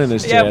fair warning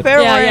us, Yeah, Chad.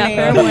 fair Yeah,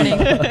 fair warning.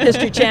 warning.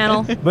 History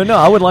Channel. But no,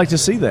 I would like to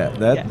see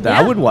that. I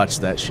Yeah. would watch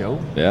that show.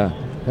 Yeah.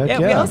 Heck Yeah,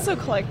 we also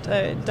collect.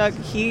 Doug,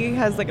 he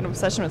has like an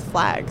obsession with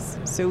flags,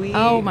 so we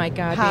Oh, my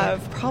God,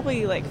 have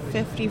probably like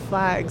 50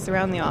 flags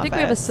around the office. I think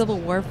we have a Civil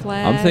War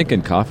flag. I'm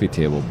thinking coffee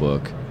table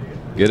book.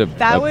 Get a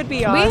That would be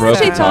We awesome.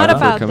 actually thought photographer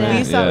about come that. in.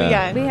 We saw-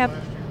 yeah.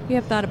 We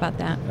have thought about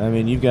that. I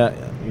mean, you've got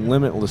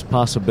limitless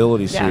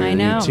possibilities Yeah, here. I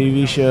know.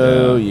 TV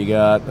show, you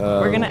got.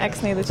 We're gonna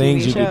X-nay the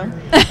things TV you show.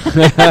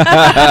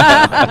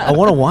 I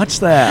want to watch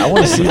that. I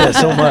want to see that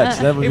so much.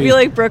 That would It'd be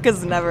like Brooke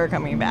is never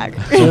coming back.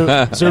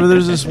 so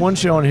there's this one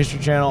show on History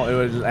Channel.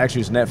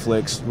 It's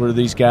Netflix, where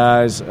these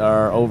guys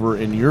are over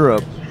in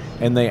Europe,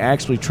 and they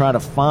actually try to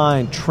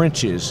find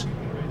trenches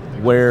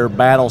where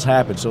battles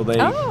happen. So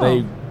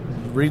they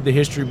read the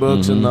history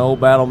books and the old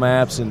battle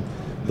maps, and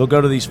they'll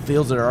go to these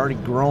fields that are already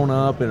grown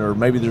up, or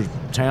maybe there's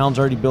towns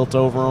already built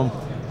over them.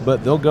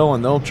 But they'll go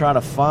and they'll try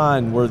to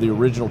find where the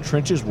original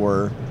trenches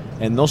were,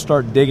 and they'll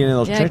start digging in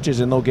those trenches,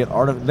 and they'll get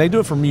They do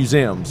it for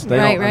museums. They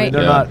Right, don't, I mean,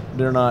 right.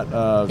 they're not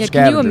Yeah, scavengers.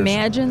 can you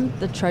imagine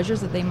the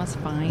treasures that they must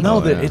find? No, Oh,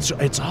 that yeah.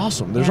 it's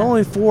awesome. There's Yeah.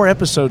 only 4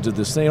 episodes of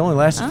this thing. It only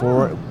lasted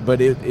 4, but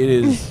it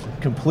is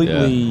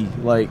completely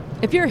like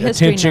If you're a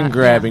history attention nut,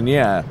 grabbing.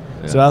 Yeah.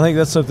 So I think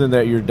that's something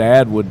that your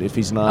dad would, if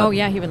he's not Oh,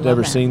 yeah, he would love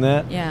ever that. seen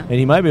that. Yeah. And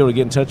he might be able to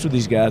get in touch with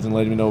these guys and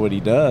let him know what he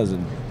does,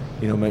 and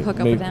Hook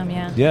up with them,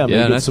 yeah. Yeah, maybe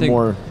and I get some think,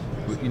 more.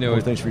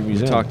 more things for your we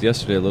museum. talked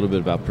yesterday a little bit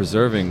about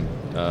preserving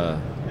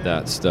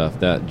that stuff,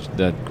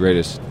 that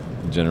greatest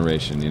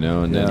generation,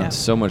 and Yeah. then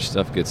so much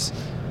stuff gets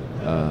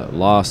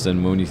lost,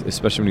 and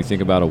especially when you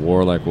think about a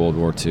war like World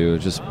War II,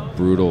 it's just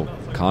brutal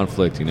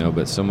conflict,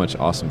 but so much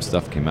awesome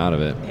stuff came out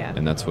of it, Yeah.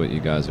 and that's what you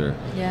guys are.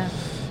 Yeah.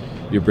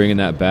 You're bringing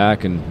that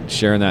back and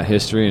sharing that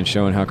history and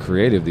showing how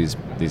creative these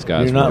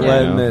guys You're not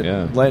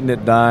were. letting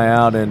it die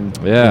out in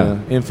Yeah.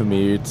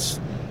 infamy. You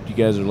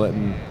guys are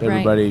letting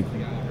everybody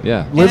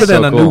Yeah, live it so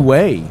in a cool. new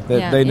way that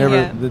Yeah. they never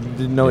Yeah. that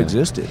didn't know Yeah.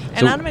 existed. And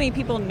So- not many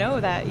people know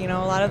that, a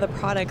lot of the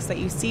products that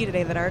you see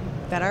today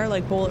that are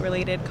like bullet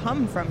related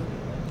come from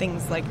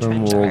things like From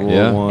trench World work. War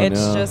Yeah. One,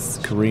 It's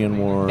just Korean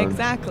War.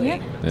 Exactly. Yeah.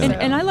 Yeah.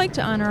 And I like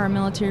to honor our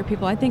military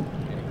people. I think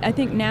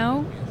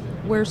now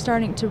we're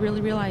starting to really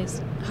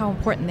realize how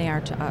important they are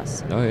to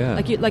us. Oh yeah.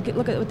 Like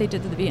look at what they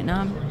did to the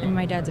Vietnam. I mean,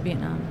 my dad's a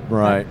Vietnam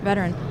Right.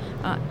 veteran.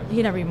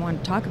 He never even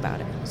wanted to talk about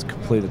it. It's a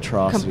complete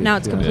atrocity. Now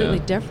it's Yeah. completely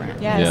Yeah.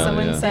 different. Yeah, Yeah,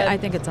 someone yeah. said. I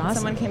think it's awesome.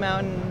 Someone came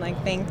out and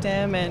thanked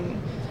him, and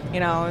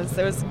it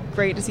was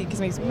great to see because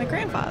he's my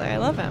grandfather. I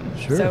love him.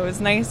 Sure. So it was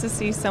nice to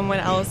see someone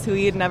else who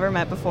he had never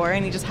met before,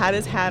 and he just had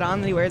his hat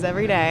on that he wears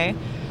every day.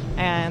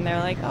 And they're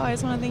like, "Oh, I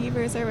just want to thank you for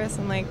your service,"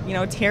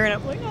 and tearing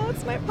up, like, "Oh,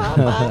 it's my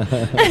papa."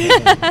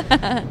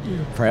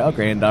 Proud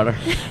granddaughter.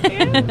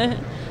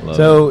 Love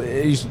So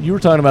it. you were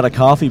talking about a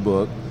coffee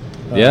book.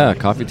 Yeah,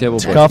 coffee table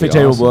book. Coffee would be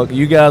table awesome. book.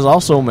 You guys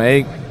also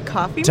make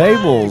Coffee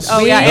tables. mugs. Oh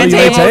yeah, Oh, and you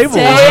make tables.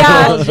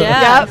 tables.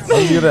 Yeah. Yes.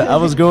 I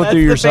was going That's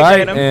through your the big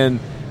site, item. and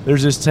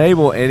there's this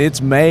table, and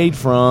it's made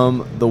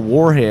from the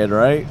warhead,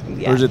 right?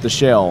 Yeah. Or is it the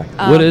shell?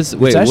 What is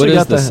what actually is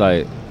got the the-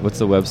 site? What's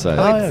the website?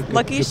 Oh, yeah, It's good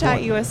point.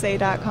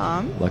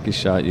 LuckyShotUSA.com.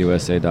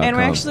 LuckyShotUSA.com. And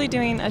we're actually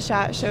doing a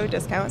SHOT Show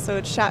discount, so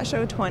it's SHOT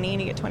Show 20,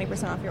 and you get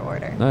 20% off your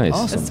order. Nice.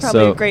 Awesome. This is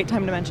probably So a great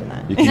time to mention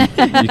that.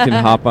 you can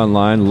hop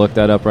online, look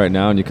that up right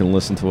now, and you can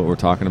listen to what we're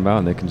talking about,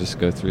 and they can just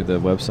go through the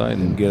website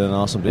And and get an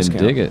awesome and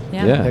discount. dig it.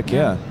 Yeah. Yeah. Heck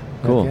yeah.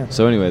 Cool. Heck yeah.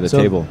 So anyway, the So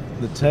table.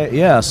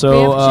 Yeah. So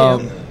We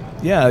have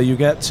two. yeah, you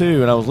got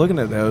 2, and I was looking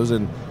at those,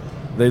 and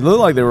they look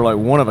like they were like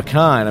one of a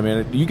kind. I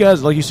mean, you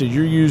guys, like you said,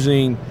 you're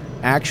using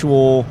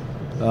actual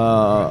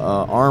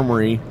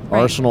armory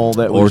arsenal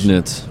that was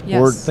Ordnance.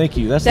 Yes. Thank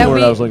you. That's that the word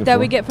we I was looking that for.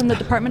 we get from the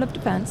Department of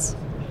Defense.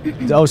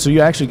 Oh, so you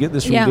actually get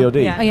this from Yeah. DoD?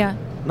 Yeah. Oh, yeah.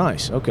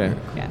 Nice. Okay.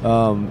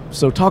 Yeah.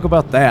 So talk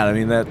about that. I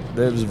mean, that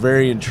was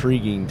very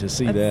intriguing to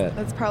see that.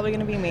 That's probably going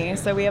to be me.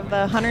 So we have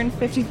the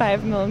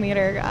 155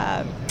 millimeter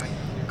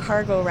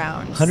cargo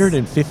rounds.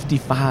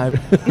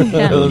 155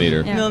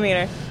 Millimeter. Yeah.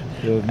 Millimeter.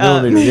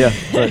 millimeter. Yeah.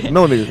 Right.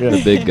 Millimeter. Yeah.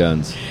 The big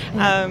guns.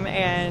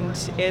 And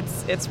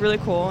it's really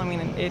cool. I mean,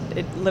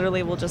 it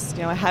literally will just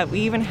we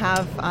even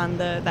have on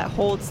that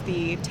holds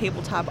the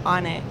tabletop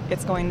on it.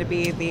 It's going to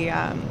be the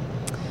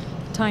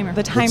Timer.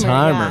 The timer.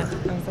 timer.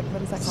 Yeah. I was like,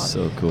 what is that called?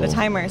 So cool. The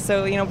timer.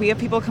 So, we have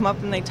people come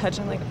up and they touch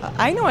and like,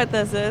 I know what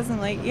this is. I'm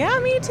like, yeah,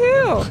 me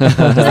too.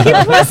 Just keep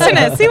twisting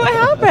it. See what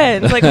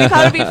happens. Like, we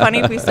thought it'd be funny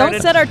if we started.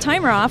 Don't set our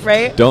timer off.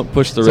 Right? Don't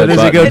push the So red does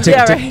it button. go tick,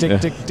 Yeah, tick,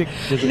 right. tick, tick, tick,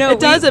 tick? No, It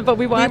does it, but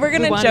we want. We were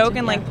gonna wanted joke to,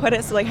 and yeah. like put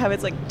it so like have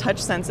it's like touch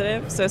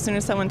sensitive. So as soon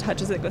as someone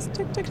touches it, it goes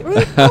tick tick. tick. We're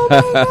like, oh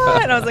my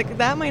god! And I was like,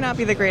 that might not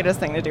be the greatest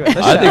thing to do at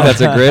the show. I think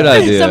that's a great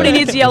idea. Somebody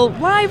needs to yell,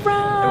 live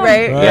run!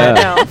 right. Yeah.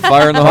 No.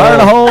 Fire in the Fire in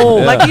the hole. hole.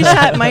 Yeah. Lucky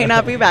Shot might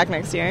not be back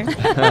next year.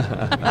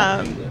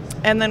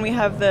 And then we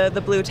have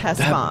the blue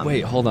test bomb.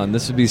 Wait, hold on.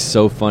 This would be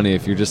so funny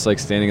if you're just like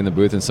standing in the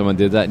booth and someone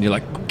did that and you're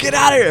like, get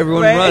out of here,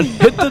 everyone Right. run.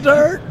 Hit the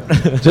dirt.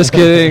 Just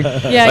kidding.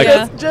 Yeah, Like,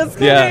 yeah. Just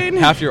Yeah, kidding.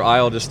 half your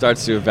aisle just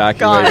starts to evacuate.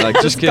 Gone. Like,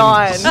 just Just kidding.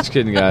 gone. Just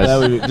kidding, guys. That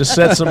would be, just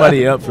set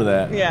somebody up for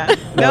that. Yeah.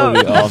 That No.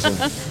 would be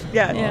awesome.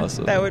 Yeah. Yeah.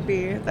 Awesome. That would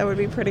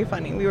be pretty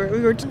funny. We were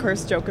of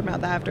course joking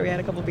about that after we had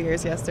a couple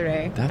beers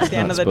yesterday That's at the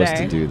end not of the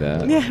supposed day. to do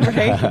that. Yeah,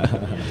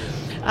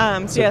 right.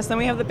 Yes, then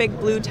we have the big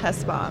blue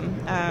test bomb.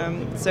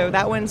 So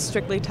that one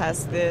strictly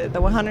tests. The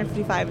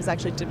 155 is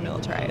actually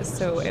demilitarized,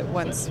 so it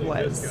once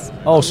was.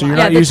 Oh, so you're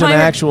Yeah, not the using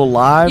timer- actual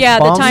live Yeah,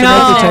 the bombs to timer make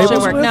doesn't the actually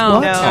tables work. with? No,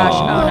 What? gosh,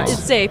 Oh. no. It's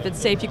safe. It's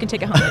safe. You can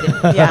take it home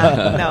with you.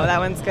 Yeah, no, that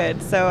one's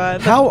good. So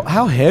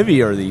How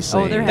heavy are these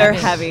things? Oh, they're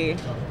heavy.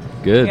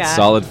 Good, Yeah.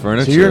 solid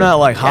furniture. So you're not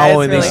like Yeah, it's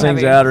hollowing really these things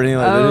heavy. out or anything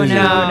like that? Oh, These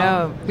no, are-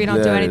 no. We don't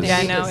do That anything. is-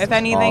 Yeah, We no. just- If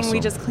anything, awesome. we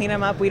just clean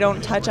them up. We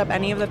don't touch up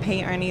any of the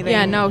paint or anything.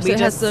 Yeah, no. So we it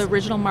has just the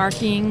original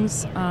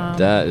markings.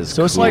 That is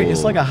So it's cool.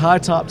 like a high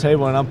top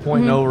table, and I'm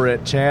pointing Mm-hmm. over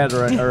at Chad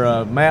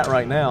or Matt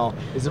right now.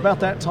 It's about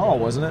that tall,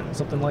 wasn't it?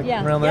 Something like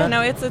Yeah. around Yeah, that.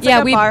 no, it's Yeah,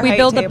 like a we bar height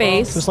build the table.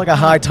 base. So it's like a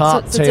high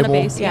top so it's in a table.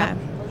 base, Yeah.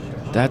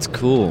 That's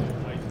cool.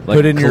 Like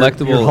Put in your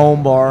collectible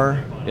home bar.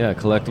 Yeah,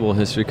 collectible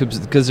history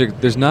because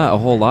there's not a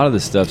whole lot of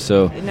this stuff.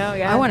 So No,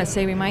 yeah. I want to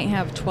say we might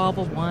have 12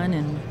 of one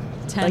and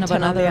 10 Like of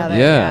 10 of the another. other.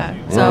 yeah,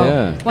 So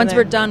yeah, once And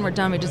we're then- done, we're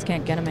done. We just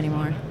can't get them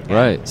anymore.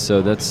 right.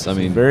 So that's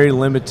Very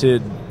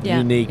limited, Yeah,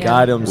 unique yeah.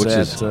 items which that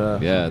is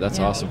that's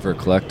Yeah. awesome for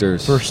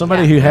collectors. for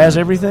somebody Yeah. who has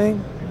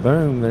everything.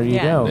 Boom! There you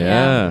Yeah. go.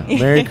 yeah.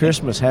 Merry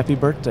Christmas, Happy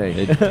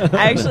Birthday.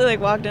 I actually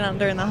walked in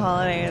during the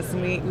holidays,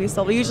 and we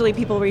sold. Usually,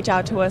 people reach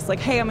out to us like,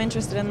 "Hey, I'm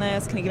interested in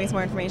this. Can you give me some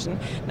more information?"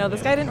 No,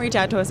 this guy didn't reach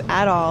out to us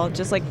at all.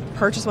 Just like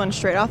purchase one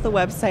straight off the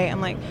website. I'm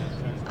like,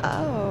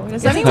 oh,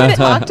 does anyone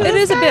talk to It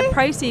this is a guy? bit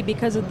pricey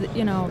because of the,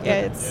 Yeah,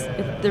 it's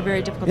they're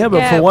very difficult. Yeah, to but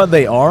get. for what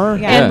they are,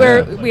 Yeah.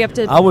 and we have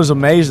to. I was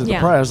amazed at the Yeah.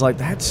 price. I was like,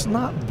 that's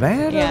not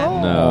bad at Yeah.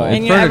 all. No, and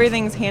furniture-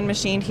 everything's hand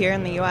machined here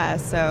in the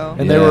U.S. So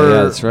And Yeah, they were.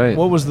 yeah, that's right.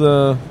 What was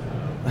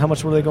how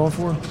much were they going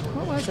for?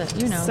 What was it?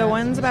 You know. so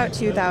one's about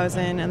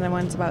 2,000, and then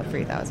one's about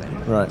 3,000.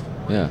 Right.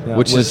 Yeah, Yeah,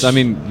 which is, which- I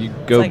mean, you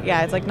go.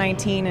 It's like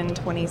 19 and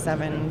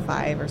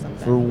 27.5 or something.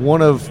 For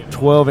one of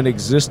 12 in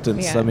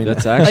existence, Yeah. I mean,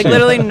 That's actually like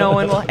literally no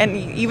one will, and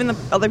even the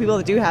other people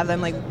that do have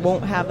them like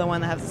won't have the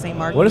one that has the same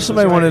marking. what if as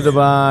somebody yours. wanted to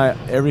buy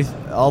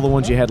all the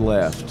ones you had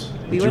left?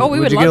 We you, would- Oh, we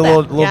would you love get a that.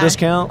 little Yeah.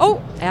 discount?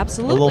 Oh,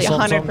 absolutely.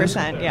 something,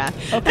 100%, yeah.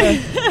 Okay.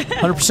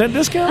 100%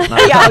 discount?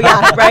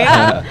 yeah,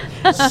 right?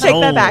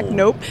 Take that back.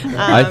 Nope.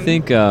 I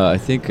think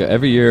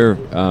every year,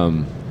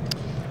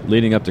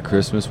 leading up to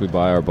Christmas, we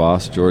buy our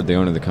boss George, the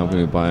owner of the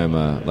company. We buy him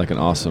like an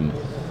awesome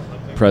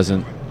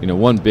present. You know,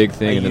 one big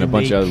thing and then a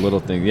bunch of unique- other little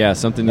things. Yeah,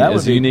 something That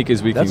as would be- unique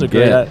as we that's can a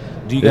great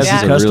get. Do you This guys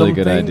is do a custom really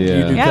good thing? Do you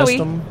idea. do yeah,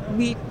 custom?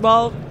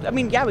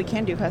 we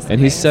can do custom.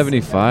 And he's things.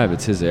 75.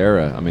 It's his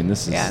era. I mean,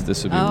 this Yeah. would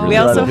be Oh. really We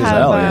also Right up his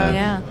have alley.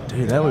 Yeah.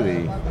 Dude, that would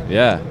be.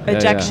 yeah.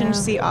 ejection Yeah.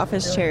 seat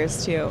office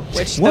chairs too,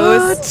 which What?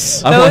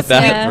 those I want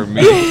that Yeah. for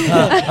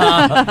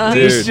me.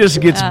 This Dude.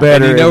 just gets And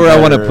better. you know and where I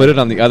want to better. put it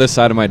on the other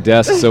side of my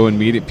desk, so when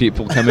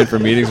people come in for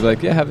meetings, be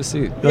like, yeah, have a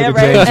seat. Like yeah, a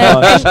right.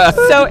 James Bond.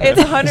 So it's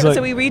 100. It's like,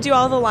 so we redo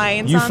all the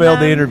lines. You on failed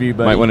the them, interview,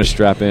 buddy. Might want to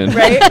strap in.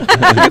 right? You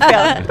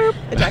failed. Boop,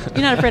 eject.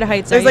 You're not afraid of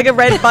heights, There's are like you? a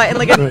red button,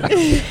 like a.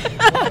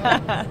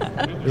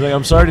 He's like,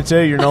 I'm sorry to tell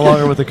you, you're no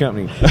longer with the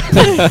company.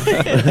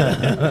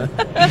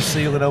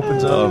 Seal it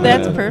opens up. Oh,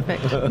 That's man.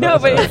 perfect. No,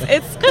 but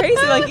it's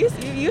crazy. Like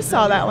you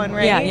saw that one,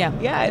 right? Yeah, yeah.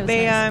 Yeah, It was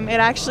they nice. it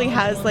actually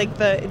has like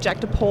the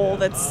ejector pole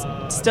that's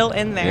still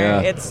in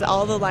there. Yeah. It's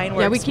all the line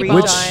Yeah, we works keep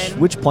redone.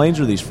 Which planes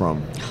are these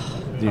from?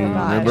 Do you Oh,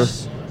 gosh. remember?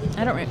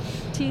 I don't remember.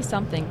 T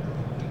something.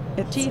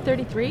 It's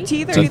T33?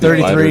 T33.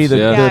 T-33, the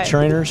Yeah.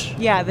 trainers?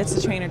 Yeah, that's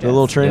the trainer. The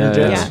little trainer Yeah,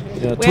 jets?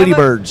 yeah. We Tweety have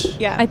a- birds.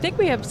 Yeah. I think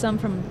we have some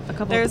from a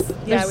couple. There's- There's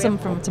yeah, we some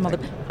have- from some other.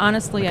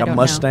 Honestly, Like I a don't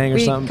Mustang know. or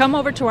we something? Come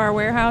over to our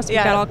warehouse. We've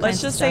got all let's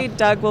kinds just of say stuff.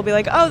 Doug will be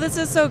like, "Oh, this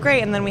is so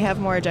great," and then we have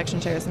more ejection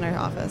chairs in our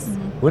office.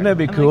 Wouldn't that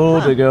be I'm cool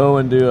like, huh. to go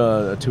and do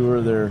a tour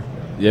of their,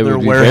 Yeah, it their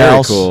would be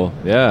warehouse? very cool.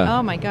 Yeah.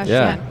 Oh my gosh,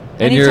 Yeah. yeah.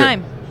 And you're-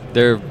 Anytime.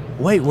 They're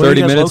Wait, where are 30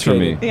 you guys minutes from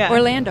located? me. Yeah.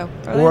 Orlando.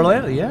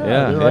 Orlando, yeah,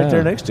 Yeah, they're right yeah.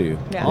 there next to you.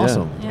 Yeah.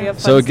 Awesome. Yeah. We have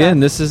So fun again, stuff.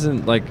 this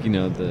isn't like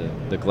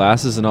the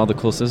glasses and all the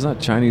cool stuff. It's not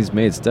Chinese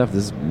made stuff.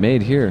 This is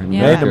made here, in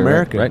Yeah. Made in right-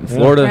 America. right in Yeah.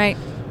 Florida, Right.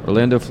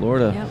 Orlando,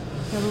 Florida. Yep.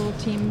 Got a little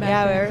team back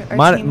Yeah, there. our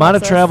Might team have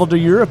loves us. traveled to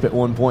Europe at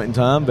one point in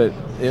time, but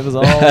it was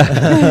all Right?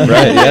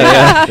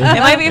 Yeah, yeah, It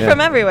might be Yeah. from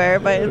everywhere,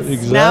 but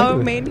it's now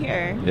Exactly. made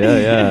here. yeah,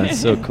 yeah.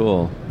 It's so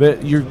cool.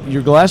 But your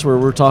glassware,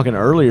 we were talking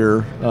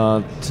earlier.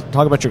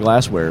 Talk about your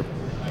glassware.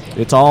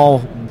 It's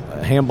all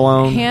hand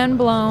blown. Hand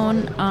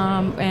blown,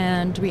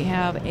 and we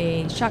have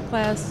a shot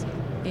glass,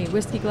 a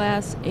whiskey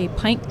glass, a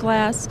pint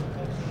glass,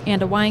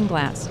 and a wine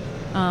glass.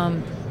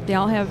 They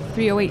all have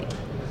 308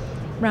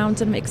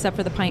 rounds in them, except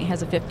for the pint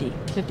has a 50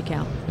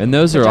 cal. And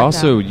those are Projectile.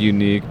 also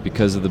unique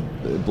because of the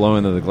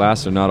blowing of the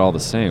glass. They're not all the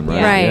same, right?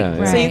 Yeah. Right, Yeah,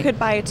 yeah. So right. you could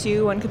buy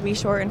two. One could be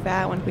short and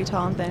fat. One could be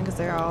tall and thin because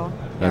they are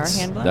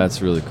hand blown.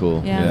 That's really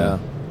cool. Yeah. Yeah.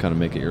 Kind of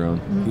make it your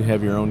own. You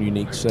have your own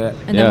unique set.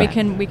 And then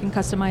Yeah. we can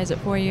customize it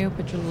for you.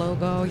 Put your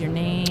logo, your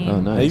name. Oh,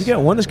 Now, nice. you've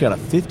got one that's got a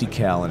 50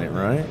 cal in it,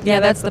 right? Yeah,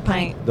 that's the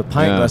pint. The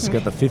pint Yeah. glass has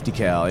got the 50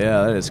 cal.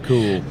 Yeah, that is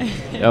cool.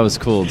 That was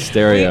cool.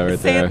 Stereo right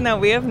say there. it, no,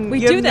 we have. We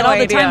you do have that no all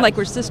the idea. time, like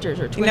we're sisters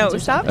or twins. No, or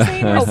stop something.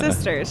 saying we're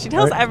sisters. She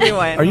tells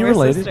everyone. Are you we're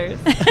related? Sisters.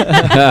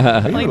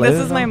 Are you Like related this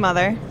is at my all?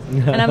 mother.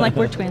 And I'm like,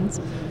 we're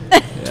twins.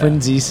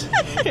 Twinsies.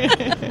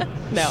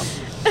 No,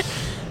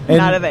 And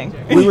not a thing.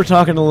 We were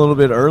talking a little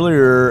bit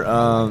earlier.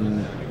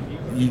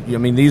 I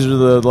mean, these are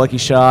the Lucky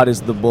Shot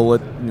is the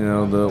bullet,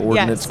 the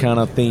ordnance Yes. kind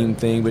of theme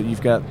thing, but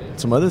you've got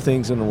some other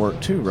things in the work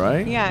too,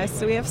 right? Yeah,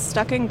 so we have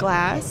Stuck in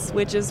Glass,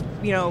 which is,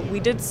 we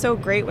did so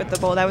great with the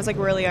bowl. That was like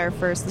really our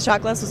first. The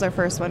shot glass was our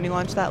first one. We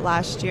launched that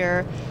last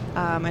year,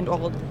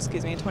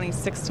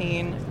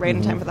 2016, right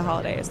in time for the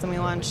holidays. Then we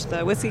launched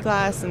the whiskey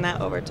glass, and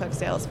that overtook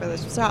sales for the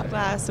shot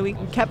glass. So we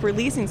kept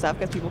releasing stuff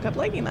because people kept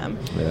liking them.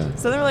 Yeah.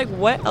 So they were like,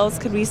 what else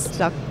could we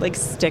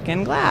stick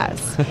in glass?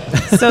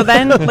 So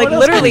then, like, What else can we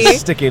literally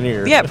stick in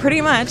here. Yeah,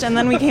 pretty much. And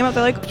then we came up,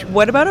 they're like,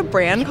 what about a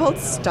brand called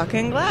Stuck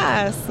in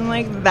Glass? I'm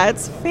like,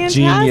 that's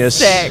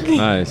Genius. fantastic.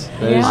 Nice.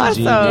 That is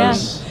Awesome.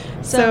 genius.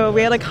 So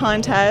we had a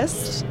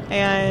contest,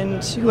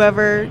 and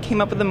whoever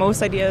came up with the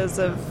most ideas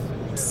of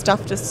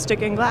stuff to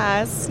stick in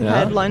glass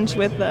had lunch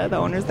with the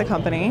owners of the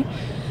company.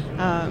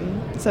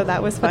 So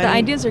that was fun. But the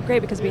ideas are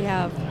great because we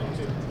have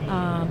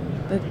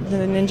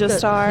the Ninja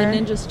Star. The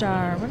Ninja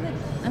Star. What are they?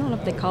 I don't know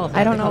if they call it that.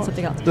 I don't They call know. it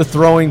something else. The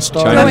throwing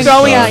star. Chinese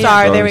Throwing star.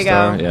 star. There we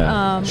Throwing go. star,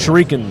 Yeah.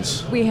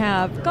 Shurikens. We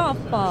have golf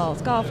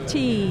balls, golf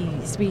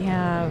tees. We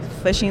have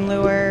Fishing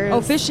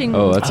lures. fishing.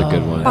 Oh, that's a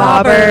good one.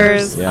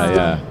 bobbers.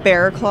 Yeah.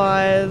 Bear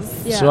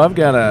claws. Yeah. So I've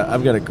got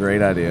a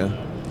great idea.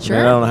 Sure.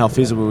 And I don't know how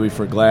feasible it would be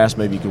for glass.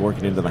 Maybe you could work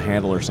it into the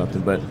handle or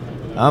something. But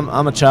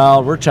I'm a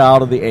child. We're a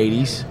child of the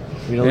 '80s.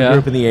 We Yeah. grew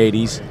up in the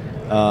 '80s,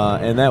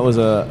 and that was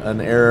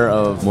an era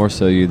of More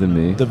so you than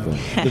me. the but-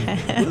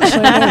 we're the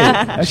same age.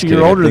 Actually, kidding.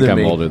 you're older I think than I'm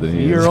me. older than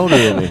he You're is. older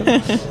than me.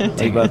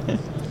 Like about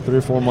 3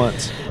 or 4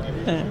 months.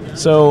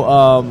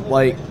 So,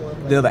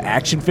 the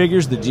action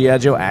figures, the G.I.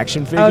 Joe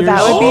action figures. Oh,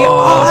 that would be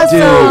awesome.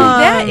 dude.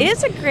 That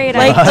is a great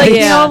Like,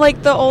 idea.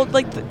 like the old,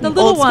 like the little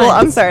old school. ones.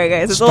 I'm sorry,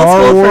 guys. It's Star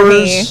old school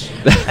Wars.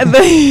 for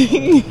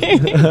me.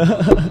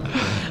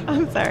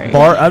 I'm sorry.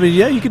 I mean,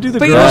 yeah, you could do the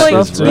But girl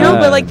like, stuff too. right.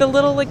 but like the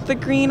little, like the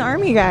green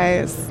army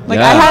guys. Like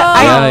Yeah.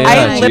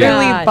 I Yeah.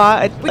 literally God.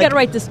 bought. We got to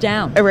write this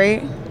down.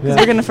 Right? 'Cause Yeah.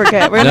 we're gonna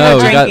forget. We're No, gonna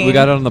we drinking.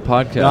 got it on the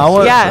podcast. No, I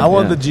want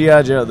Yeah. the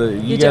GI Joe.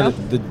 You Joe?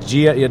 got the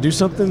GI. Yeah, do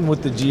something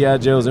with the GI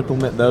Joes.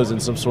 Implement those in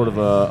some sort of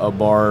a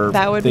bar.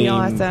 That would be theme.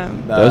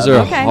 awesome. Those are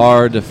Okay.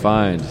 hard to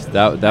find.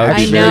 That would I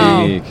be very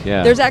know. unique.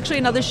 Yeah. There's actually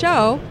another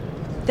show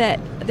that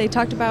they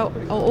talked about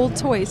old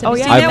toys. Have Oh you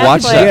yeah, seen I've that?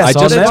 watched Netflix. that. Yes, I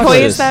on just the Netflix.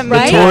 toys that The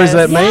made toys us.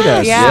 that made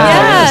us.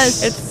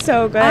 Yes. It's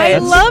so good. I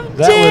loved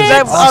That was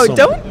it. awesome. Oh,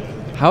 don't.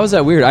 How is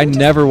that weird? I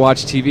never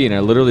watched TV, and I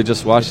literally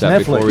just watched that Netflix.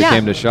 before we Yeah.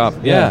 came to shop.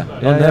 Yeah,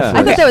 Yeah, on yeah. Netflix.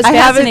 I thought that was I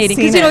haven't fascinating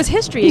seen because it. it's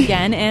history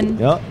again, and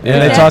Yep. Yeah.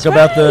 And they talk That's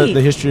about right.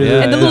 the history of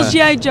Yeah. and the little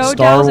Yeah. GI Joe Star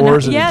dolls.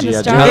 Wars and and yeah, the the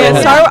G.I. Star Joe. Yeah, Yeah,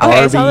 Wars. had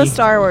I saw the Barbie.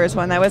 Star Wars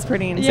one. That was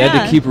pretty insane. They had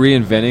Yeah. to keep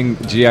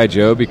reinventing GI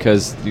Joe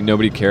because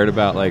nobody cared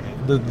about like.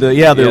 the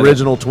Yeah,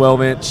 original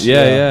 12-inch.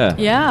 Yeah.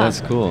 Yeah. That's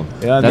cool.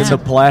 Yeah, and then That's the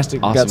plastic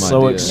awesome got so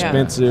idea.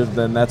 expensive,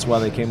 then that's why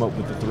they came up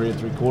with the 3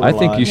 3/4. I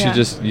think you line.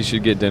 should you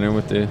should get dinner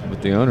with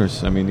the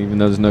owners. I mean, even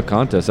though there's no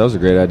contest, that was a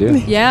great idea.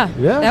 Yeah.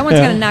 Yeah. That one's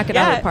going to knock it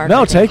out of Yeah. the park.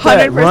 No, I think. take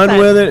that, run 100%.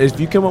 with it. If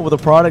you come up with a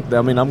product,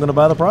 I mean, I'm going to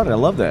buy the product. I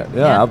love that.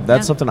 Yeah, Yeah,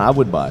 that's yeah. something I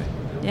would buy.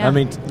 Yeah. I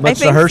mean, much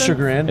to think her so.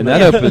 chagrin. And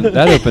but-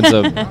 that opens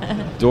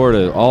a door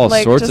to all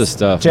Like, sorts of just-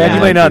 stuff. Chad, man.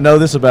 you may not know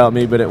this about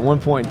me, but at one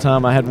point in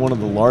time, I had one of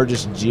the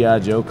largest GI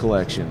Joe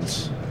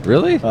collections.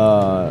 Really?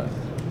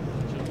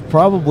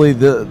 Probably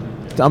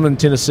I'm in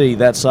Tennessee,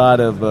 that side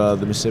of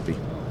the Mississippi.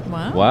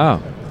 Wow.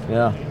 Wow.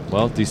 Yeah,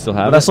 Well, do you still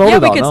have but I it? sold Yeah,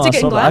 it we all. could No, I stick it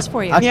in sold glass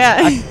for you.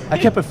 Yeah. I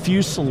kept a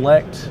few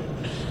select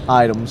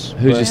items.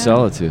 Who'd but, you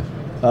sell it to?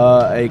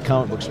 A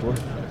comic book store,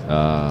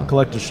 Uh,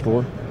 collector's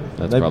store.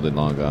 that's They- probably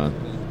long gone.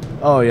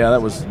 Oh yeah,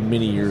 that was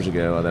many years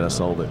ago that I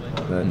sold it.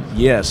 But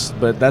yes,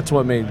 but that's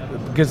what made,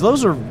 because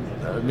those are,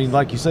 I mean,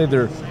 like you say,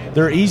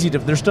 they're easy to.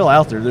 They're still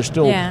out there. They're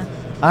still. Yeah.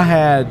 I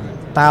had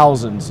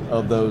thousands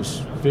of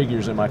those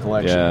figures in my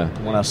collection Yeah.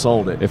 when I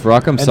sold it. If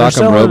Rock'em And they're Sock'em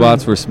selling-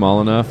 robots were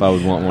small enough, I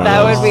would want one That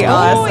of would those. be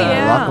awesome.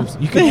 yeah.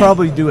 Rock'em, you could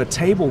probably do a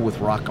table with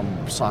Rock'em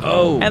Sock'em.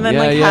 Oh. And then Yeah,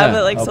 like yeah. have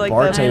it like A so like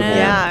bar the table.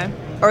 yeah,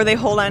 or they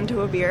hold on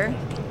to a beer.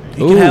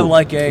 You could Ooh. have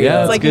like a Yeah, It's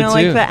that's like good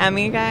like too. the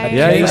Emmy guy.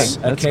 Yeah, case,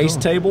 yeah. a That's case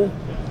cool. table,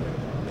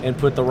 and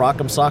put the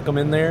Rock'em Sock'em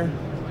in there,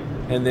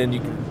 and then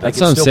you. That's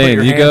can what I'm still put saying.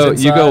 your You go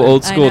hands you go inside.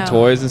 old I school know.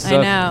 toys and I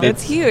stuff. know.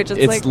 It's huge. It's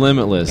It's like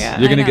limitless. Yeah.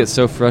 You're I gonna know. get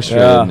so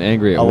frustrated Yeah, and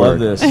angry at I work. love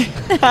this.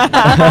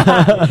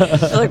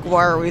 You're like,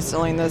 why are we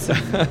selling this?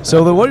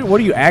 So then,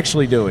 what are you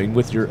actually doing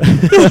with your?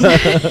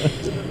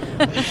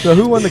 So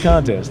who won the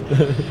contest?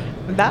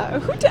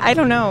 I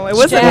don't know. It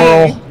wasn't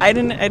Jack. me. I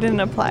didn't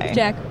apply.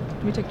 Jack.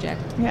 We took Jack.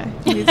 Yeah.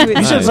 You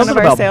said something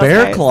about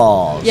bear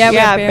claws. Yeah, we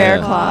Yeah, have bear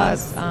bear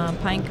claws. claws,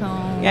 pine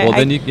cone. Yeah, Well,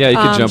 then you could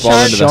jump all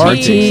into the shark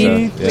hunting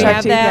teeth. stuff. We Yeah. Shark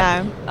have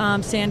teeth,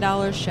 that. Sand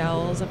dollar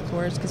shells, of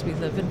course, because we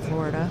live in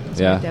Florida.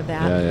 So Yeah. we have to have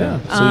that. Yeah,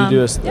 yeah. So you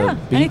do a Yeah,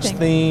 beach anything.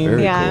 theme.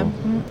 Very Yeah. cool.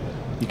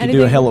 You can do a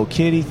Anything. Hello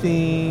Kitty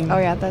theme. Oh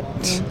yeah, that.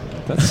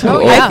 That's so Oh,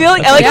 old. yeah. I feel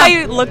like I like Yeah. how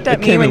you looked at It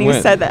me came when and you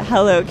went. said that.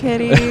 Hello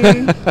Kitty.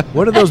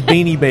 What are those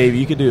Beanie Baby?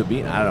 You could do a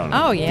beanie. I don't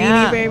know. Oh,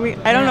 yeah. Beanie Baby.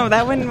 I don't know.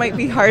 That one might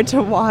be hard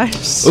to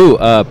watch. Ooh,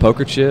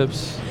 poker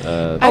chips.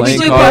 Playing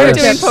Actually, cards.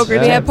 we're doing poker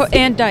We have chips.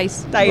 and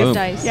dice. Dice. Boom.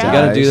 Dice. Yeah. You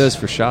got to do Nice. those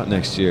for shot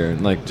next year,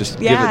 and like just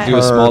Yeah. do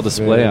a small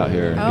display Perfect. out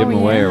here, and Oh, give them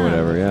away or yeah.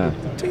 whatever. Yeah.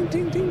 Ting,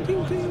 ting, ting,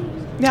 ting, ting.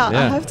 Yeah,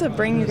 Yeah. I'll have to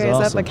bring you That's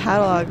guys awesome. up a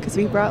catalog because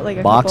we brought like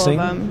a Boxing?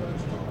 couple of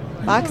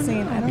them.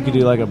 Boxing, I don't You could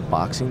do like a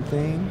boxing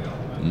thing.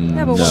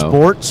 Yeah, but no.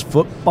 Sports,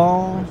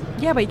 football.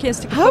 Yeah, but you can't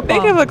stick a How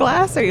football. big of a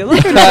glass are you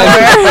looking for?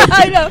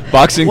 I know.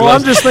 Boxing Well,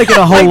 gloves. I'm just thinking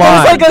a whole There's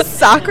lot. like a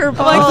soccer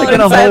ball thinking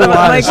a inside whole of it.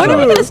 lot of Like, stuff. When are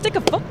we what going to stick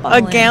a football a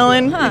in?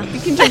 gallon? Huh. You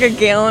can drink a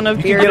gallon of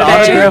You beer could get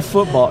today. autographed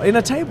football in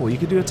a table. You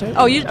could do a table.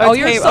 Oh, you're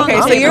selling okay,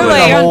 the so you're tables.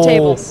 like- You're on whole,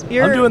 tables.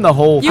 I'm doing the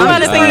whole. You thing.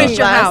 want to furnish furnish your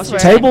glass, house.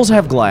 right? Tables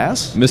have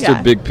glass. Mr.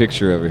 Yeah. Big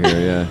Picture over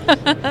here,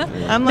 yeah.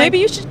 I'm like, Maybe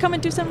you should come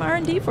and do some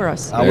R&D for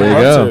us. I There would you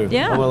love go. to.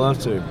 Yeah. I would love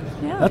to.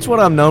 Yeah. That's what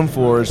I'm known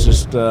for is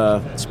just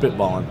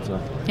spitballing. So.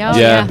 Oh,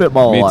 yeah,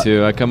 Spitball a me lot.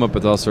 too. I come up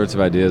with all sorts of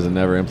ideas and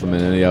never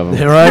implement any of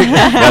them. Right?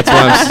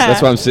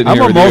 That's why I'm sitting I'm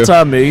here a with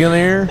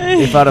multi-millionaire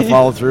if I'd have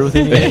followed through with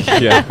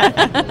it. you.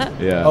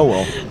 Yeah. Oh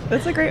well.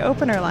 that's a great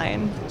opener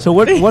line. So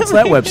what's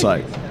that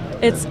website?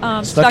 It's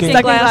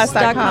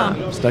Stuckinglass.com.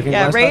 stuckinglass.com.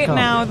 Yeah, right Stuckinglass.com.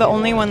 now the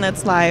only one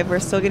that's live, we're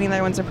still getting the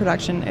other ones in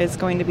production, is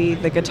going to be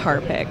the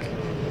guitar pick.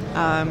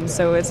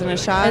 So it's in a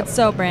shop. It's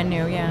so brand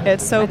new, yeah.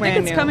 It's so I brand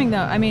think it's new. coming though.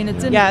 I mean,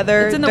 it's in. yeah,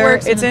 it's in the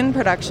works. It's in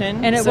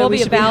production, and it so will we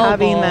be should be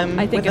having available, them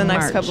I think, within the in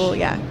next March. couple.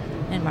 Yeah,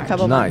 in March.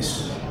 couple Nice.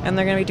 months. And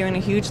they're going to be doing a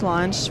huge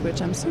launch,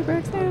 which I'm super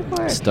excited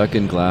for.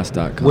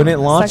 Stuckinglass.com. When it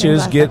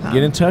launches, get Stuckinglass.com.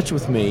 in touch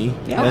with me,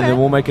 Yeah. and Okay. then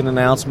we'll make an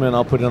announcement.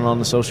 I'll put it on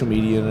the social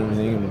media and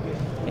everything, and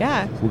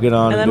Yeah, we'll get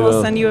on. and then do we'll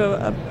a- send you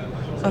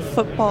a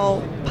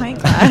football pint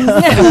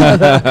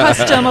glass.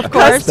 Custom, of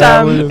course.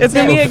 That would- It's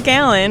going to be a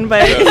gallon,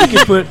 but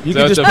You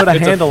can just put a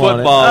handle on it.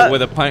 football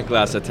with a pint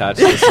glass attached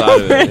to the side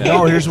of it.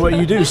 No, here's what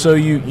you do. So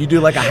you do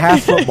like a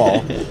half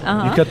football.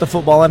 Uh-huh. You cut the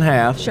football in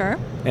half. Sure.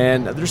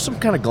 And there's some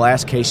kind of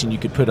glass casing you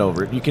could put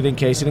over it. You could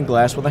encase it in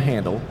glass with a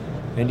handle,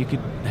 and you could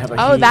have a.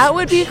 oh, huge, that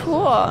would be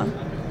cool.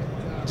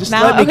 Just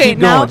now- let me okay, keep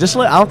now- going. Just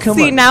let. I'll come.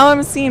 See, up. now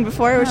I'm seeing.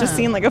 Before I was just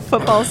seeing like a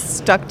football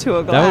stuck to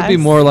a glass. That would be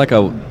more like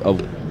a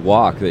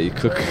wok that you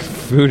cook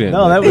food in.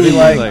 No, that would be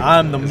like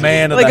I'm the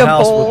man of Like the a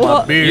house bowl. with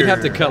my beer. You'd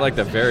have to cut like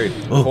the very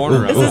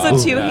corner of This it.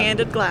 is a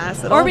two-handed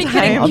glass. At Or all we could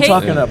times. I'm encase-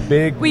 talking a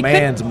big We could-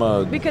 man's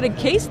mug. We could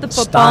encase the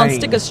football and Stein.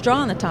 stick a straw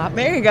on the top.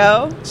 There you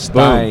go.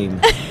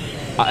 Stein.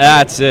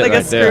 That's it Like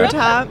right a screw there.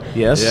 top.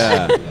 Yes.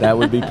 Yeah. That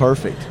would be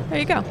perfect. There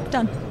you go.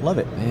 Done. Love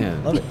it.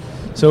 Man. Love it.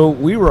 So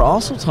we were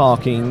also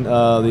talking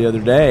the other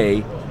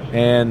day,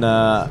 and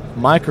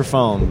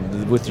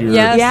microphone with your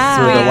Yes. Yeah.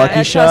 for the Yeah, Lucky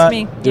trust Shot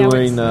me. Yeah,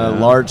 doing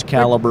large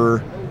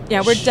caliber.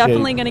 Yeah, we're shape.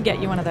 definitely going to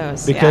get you one of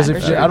those. Because yeah,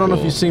 if for you, sure. I don't know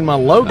if you've seen my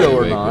logo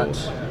or Very not.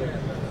 cool.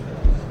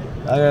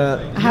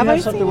 Have I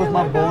something seen with your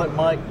my logo? bullet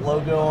mic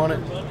logo on it?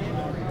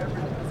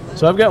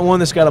 So I've got one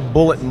that's got a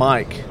bullet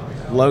mic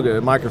logo,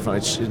 a microphone.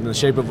 It's in the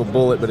shape of a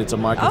bullet, but it's a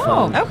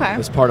microphone. Oh, okay.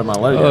 It's part of my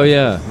logo. Oh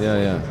yeah.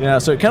 Yeah,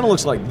 so it kind of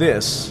looks like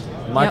this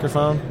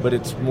microphone, but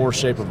it's more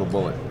shape of a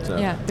bullet. So.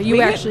 Yeah, but you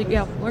We actually,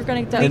 we're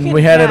going to. And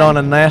we had it on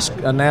a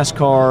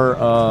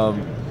NASCAR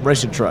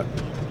racing truck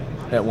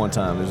at one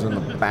time. It was in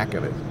the back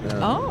of it.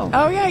 Oh.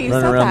 Oh yeah, you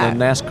running said around that.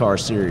 the NASCAR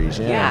series.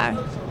 Yeah.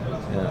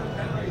 Yeah.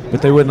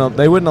 But they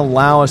wouldn't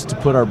allow us to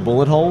put our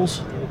bullet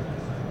holes.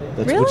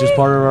 Which is Really?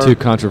 part of our Too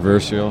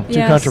controversial. too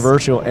Yes.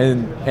 controversial,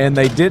 and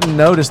they didn't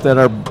notice that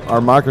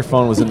our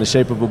microphone was in the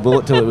shape of a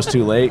bullet till it was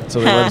too late.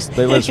 So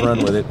they let us run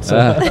with it.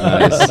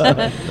 Nice.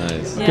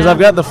 Nice. Because Yeah. I've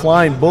got the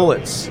Flying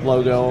Bullets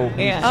logo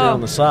you Yeah. see on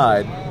Oh. the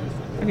side.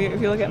 If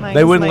you look at mine,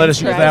 They wouldn't let mine's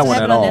us use correct. that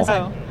one at all.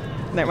 Oh,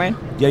 never mind.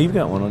 Yeah, you've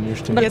got one on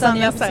yours too. But It's it's on on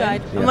this the side.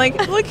 side. Yeah. I'm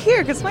like, look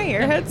here, because my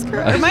ear head's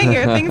correct. My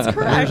ear thing's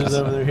correct. Yours is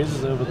over there. His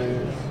is over there.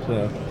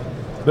 So.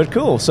 But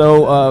cool.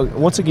 So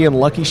once again,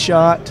 Lucky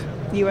Shot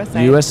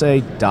USA.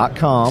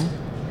 USA.com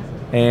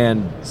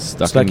and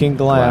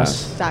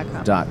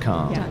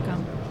stuckingglass.com. Yeah.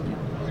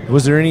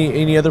 Was there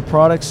any other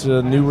products,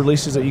 new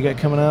releases that you got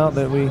coming out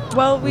that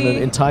Well, that we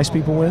entice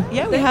people with?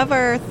 yeah we have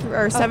our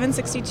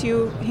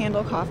 762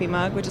 handle coffee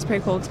mug, which is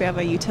pretty cool because we have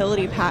a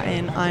utility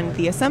patent on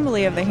the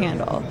assembly of the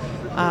handle.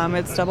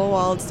 It's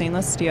double-walled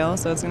stainless steel,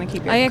 so it's going to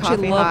keep your I actually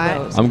coffee love hot.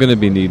 those. I'm gonna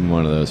be needing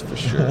one of those for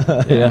sure.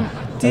 Yeah.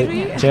 Did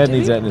Chad we-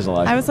 needs that in his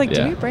life. I was like,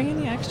 Yeah. did we bring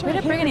any extra? We I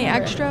didn't can't bring any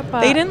remember. extra,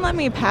 but They didn't let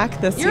me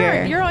pack this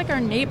year. You're like our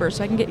neighbor,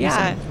 so I can get you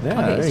Yeah. some. Yeah,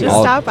 Okay, there so you Just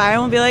go. stop by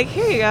and we'll be like,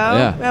 here you go.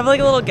 Yeah. We have like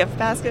a little gift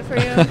basket for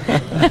you.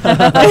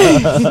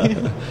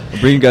 I'll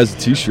bring you guys a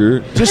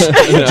T-shirt. just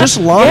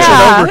launch it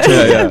over to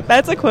Yeah, him. yeah.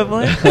 That's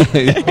equivalent.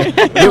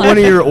 Get one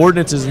of your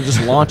ordinances and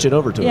just launch it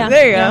over to Yeah. him.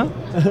 There you go.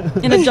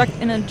 in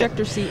an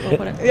ejector seat, we'll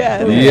put it.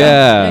 Yeah. There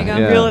Yeah, you go.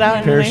 yeah. Reel it out.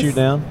 in a Parachute nice,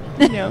 down.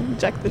 You know,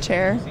 eject the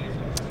chair.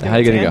 How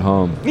you gonna get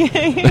home?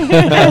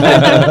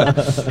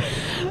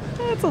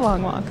 It's a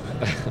long walk.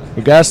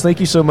 Well, guys, thank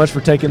you so much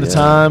for taking the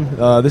time.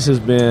 This has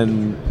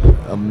been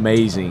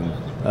amazing.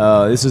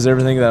 This is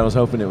everything that I was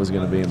hoping it was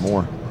going to be and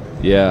more.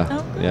 Yeah,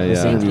 Oh, good. yeah,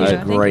 This yeah. interview Thank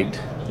was you. great. You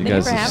Thank you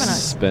guys for have having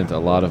us. spent a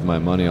lot of my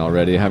money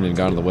already. I haven't even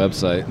gone to the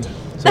website.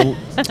 So,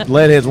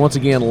 Leadheads, once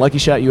again,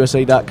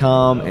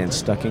 LuckyShotUSA.com and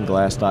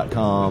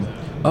StuckInGlass.com.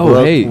 Oh,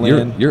 Brooke, hey,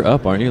 Lynn. you're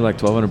up, aren't you? Like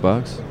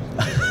 $1,200?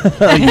 Yeah.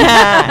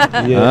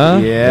 Huh?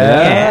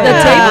 Yeah. The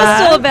table's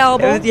still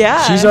available.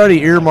 Yeah. She's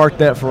already earmarked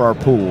that for our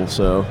pool,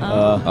 so.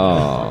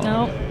 Oh,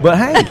 No. But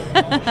hey,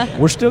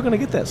 we're still going to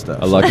get that stuff.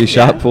 a lucky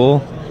shot pool.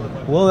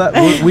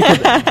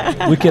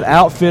 Well, we could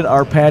outfit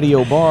our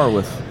patio bar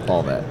with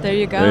all that. There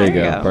you go. There you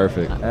go. go.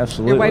 Perfect.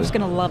 Absolutely. Your wife's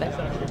gonna love it.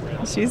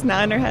 She's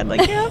nodding her head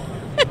like, yeah.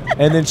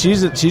 And then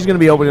she's going to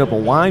be opening up a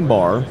wine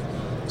bar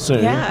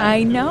soon. Yeah.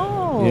 I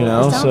know. You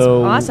know, That sounds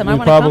so awesome. I we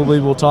wanna probably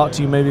come. will talk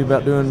to you maybe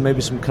about doing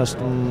maybe some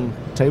custom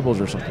tables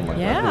or something like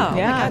Yeah. that. Oh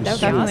Yeah, my God, that would be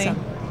definitely.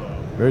 awesome.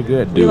 Very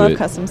good. We Do love it.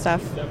 custom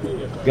stuff.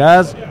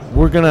 Guys,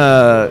 we're going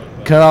to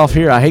cut off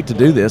here. I hate to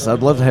do this.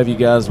 I'd love to have you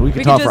guys. We could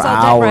We talk could do for this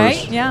all hours.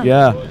 day, right? Yeah.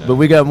 Yeah. But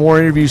we got more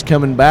interviews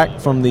coming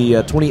back from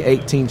the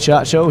 2018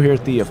 SHOT Show here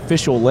at the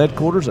official lead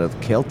quarters of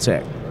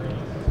Kel-Tec.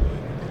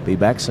 Be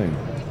back soon.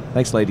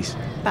 Thanks, ladies.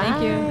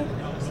 Thank you.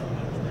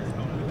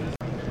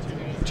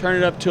 Turn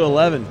it up to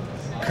 11.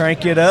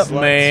 Crank it up, Sluts.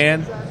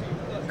 man.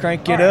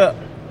 Crank it up.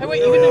 Hey,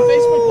 wait, you can do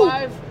Facebook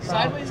Live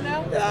sideways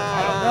now?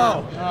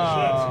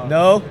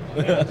 No.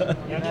 You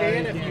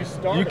can if you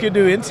start. You could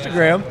do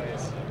Instagram.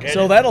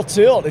 So that'll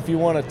tilt if you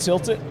want to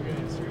tilt it.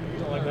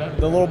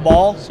 The little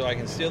ball. So I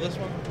can steal this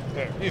one?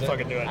 You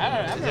fucking do it.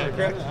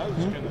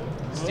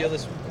 Steal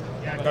this one.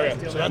 Okay,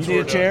 so that's You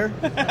need a chair?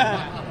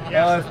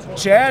 If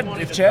Chad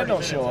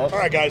don't show up. All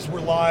right, guys, we're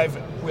live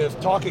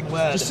with Talking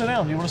Lead Just sit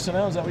down. You want to sit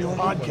down? Is that what you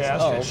want to do? podcast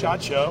Oh, at okay.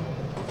 SHOT Show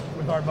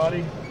with our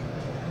buddy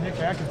Nick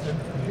Atkinson,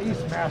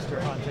 Beast Master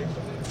Hunting,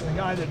 the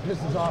guy that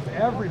pisses off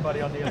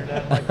everybody on the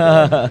internet, like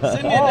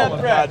all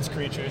of God's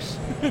creatures.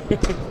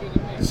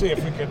 See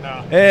if we can.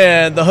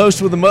 And the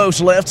host with the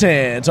most left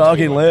hand,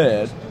 Talking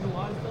Lead.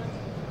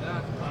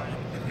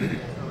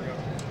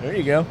 There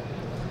you go.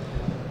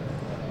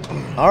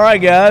 All right,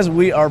 guys,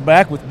 we are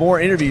back with more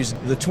interviews.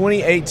 The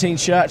 2018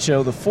 SHOT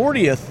Show, the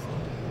 40th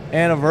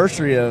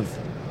anniversary of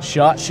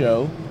SHOT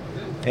Show,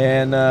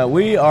 and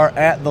we are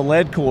at the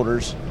lead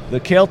quarters, the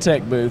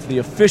Kel-Tec booth, the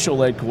official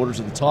lead quarters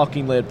of the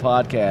Talking Lead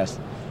podcast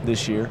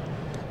this year.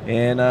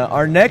 And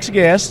our next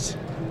guest,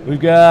 we've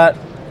got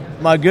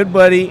my good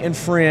buddy and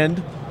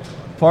friend,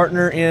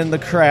 partner in the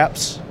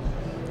craps,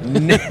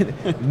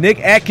 Nick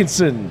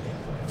Atkinson.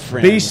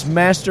 Friends.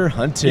 Beastmaster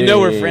Hunting. You know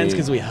we're friends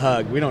because we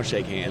hug. We don't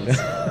shake hands.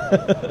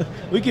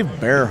 We give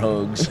bear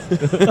hugs.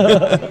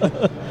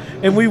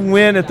 And we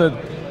win at the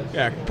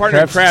partner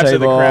in craps craps at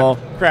table.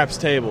 the craps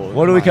table.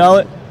 What do we call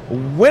it?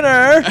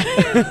 Winner.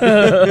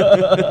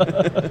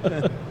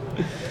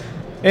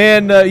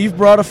 And you've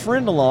brought a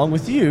friend along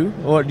with you.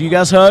 Or do you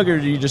guys hug or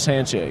do you just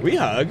handshake? We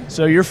hug.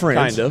 So you're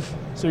friends. Kind of.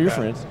 So you're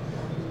friends.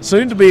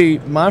 Soon to be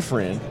my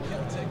friend.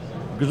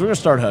 Because we're going to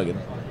start hugging.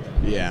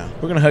 Yeah.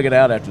 We're going to hug it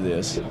out after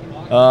this.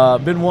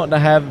 Been wanting to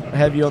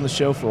have you on the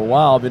show for a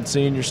while. I've been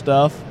seeing your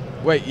stuff.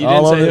 Wait, you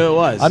didn't say who it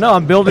was. I know.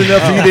 I'm building it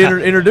up for you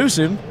to introduce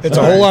him. It's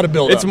a whole lot of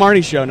build-up. It's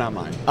Marty's show, not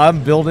mine.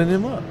 I'm building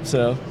him up.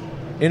 So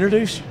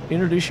introduce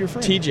your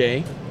friend.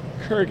 TJ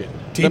Kurgan.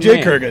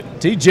 TJ Kurgan.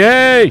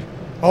 TJ.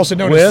 Also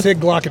known With? as Sig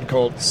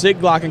Glockencolt. Sig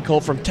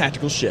Glockencolt from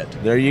Tactical Shit.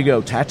 There you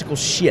go. Tactical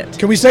shit.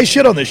 Can we say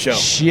shit on this show?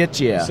 Shit,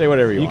 yeah. Say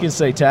whatever you You want. can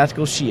say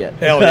tactical shit.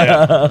 Hell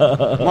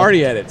yeah.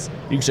 Marty edits.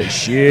 You can say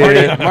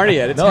shit. Marty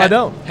edits. No, I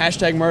don't.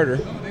 Hashtag murder.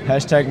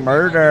 Hashtag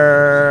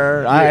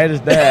murder. I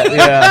edited that.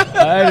 Yeah,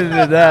 I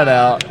edited that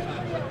out.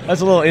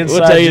 That's a little inside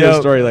We'll tell you joke.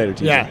 the story later,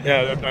 TJ.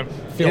 Yeah. I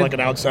feel like an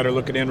outsider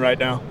looking in right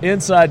now.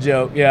 Inside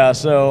joke. Yeah.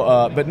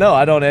 So, but no,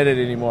 I don't edit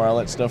anymore. I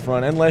let stuff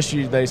run unless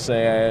they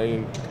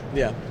say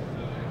Yeah.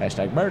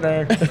 hashtag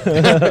murder.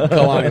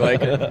 Kalani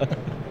like it.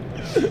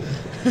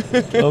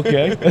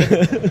 Okay.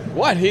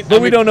 What?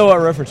 But we don't know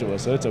what reference it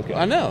was, so it's okay.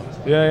 I know.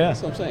 Yeah.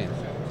 That's what I'm saying.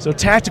 So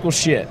tactical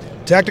shit.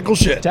 Tactical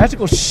shit.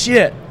 Tactical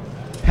shit.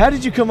 How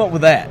did you come up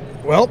with that?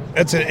 Well,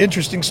 it's an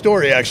interesting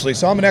story, actually.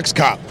 So I'm an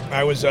ex-cop.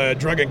 I was a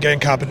drug and gang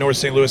cop in North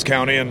St. Louis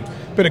County and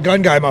been a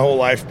gun guy my whole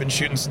life. Been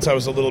shooting since I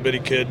was a little bitty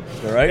kid.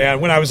 All right.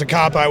 And when I was a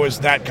cop, I was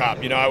that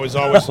cop. You know, I was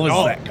always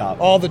that cop.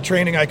 all the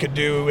training I could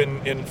do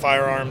in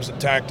firearms and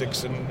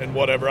tactics and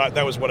whatever.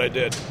 That was what I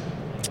did.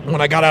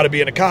 When I got out of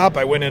being a cop,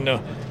 I went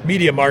into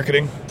media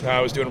marketing.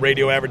 I was doing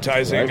radio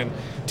advertising and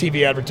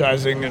TV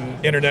advertising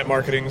and internet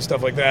marketing and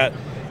stuff like that.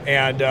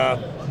 And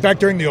back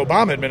during the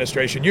Obama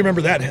administration, you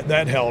remember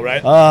that hell,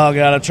 right? Oh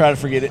God, I try to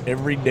forget it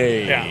every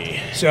day.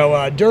 Yeah.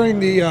 So during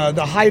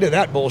the height of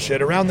that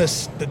bullshit, around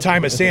the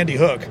time of Sandy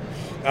Hook,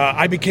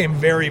 I became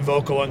very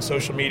vocal on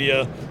social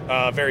media,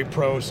 very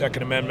pro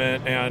Second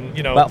Amendment, and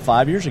about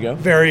 5 years ago.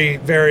 Very,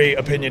 very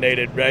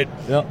opinionated, right?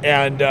 Yep.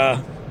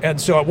 And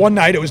so one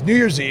night, it was New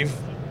Year's Eve,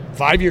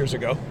 5 years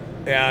ago,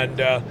 and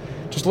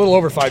just a little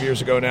over 5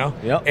 years ago now.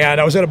 Yep. And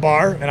I was at a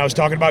bar and I was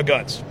talking about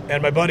guns.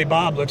 And my buddy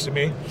Bob looks at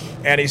me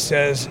and he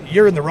says,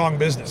 "You're in the wrong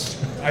business."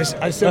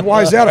 I said,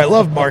 "Why is that? I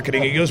love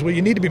marketing." He goes, "Well,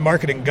 you need to be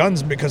marketing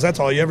guns because that's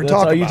all you ever That's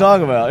talk all about." you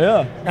talk about,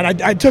 yeah.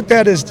 And I took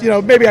that as,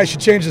 maybe I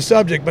should change the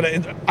subject, but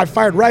I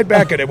fired right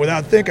back at him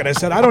without thinking. I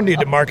said, "I don't need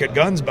to market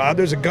guns, Bob.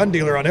 There's a gun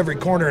dealer on every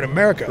corner in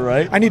America.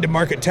 Right. I need to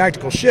market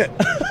tactical shit."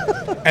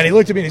 And he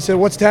looked at me and he said,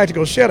 "What's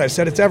tactical shit?" I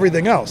said, "It's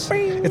everything else.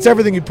 It's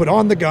everything you put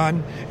on the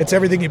gun. It's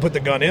everything you put the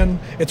gun in.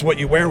 It's what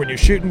you wear when you're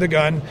shooting the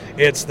gun.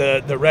 It's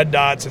the red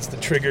dots. It's the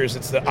triggers.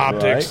 It's the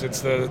optics. Right.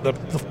 It's the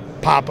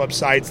pop-up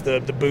sights, the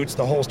boots,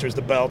 the holsters,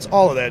 the belts,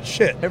 all of that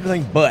shit."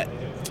 Everything but.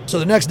 So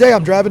the next day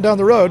I'm driving down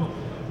the road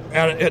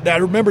And I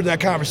remembered that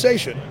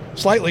conversation,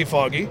 slightly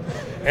foggy,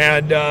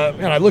 and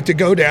I looked at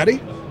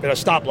GoDaddy at a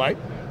stoplight.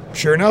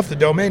 Sure enough, the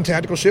domain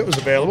Tactical Shit was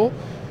available.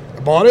 I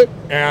bought it,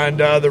 and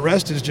the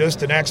rest is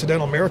just an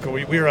accidental miracle.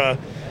 We were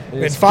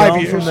in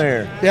 5 years from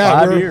there. Yeah,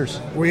 5 years.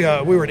 We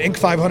were an Inc.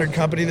 500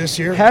 company this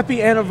year.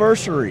 Happy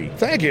anniversary!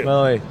 Thank you. By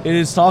the way, it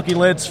is Talking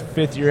Lead's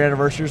 5th year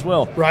anniversary as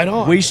well. Right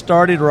on. We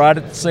started right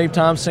at the same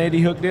time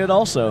Sandy Hook did.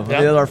 Also,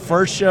 Yep. our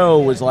first show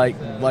was like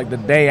the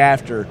day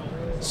after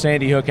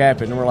Sandy Hook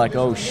happened, and we're like,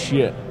 oh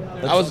shit.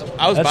 I was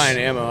buying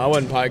ammo. I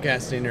wasn't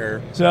podcasting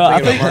or So I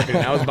think about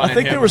marketing. I was buying I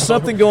think ammo. there was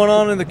something going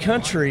on in the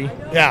country.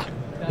 Yeah.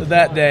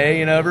 That day,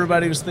 you know,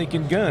 everybody was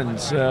thinking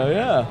guns. So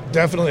yeah,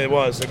 Definitely it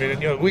was. I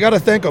mean, you know, we got to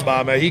thank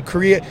Obama.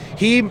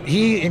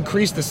 He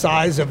increased the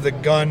size of the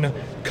gun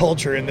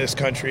culture in this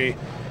country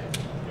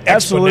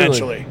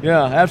exponentially.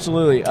 Yeah,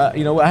 absolutely.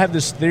 You know, I have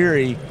this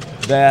theory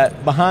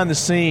that behind the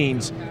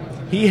scenes,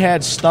 he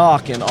had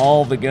stock in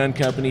all the gun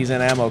companies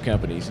and ammo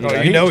companies.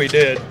 He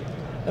did.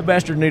 That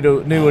bastard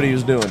knew what he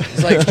was doing.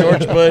 It's like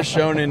George Bush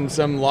owning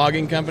some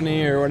logging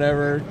company or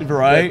whatever,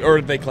 right? Or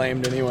they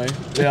claimed anyway.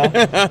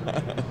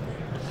 Yeah.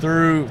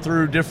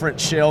 through different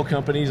shell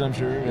companies, I'm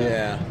sure.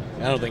 Yeah,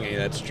 I don't think any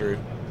of that's true.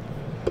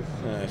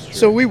 No, that's true.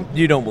 So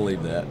you don't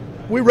believe that?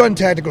 We run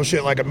Tactical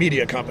Shit like a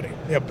media company.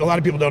 Yeah, a lot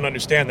of people don't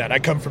understand that. I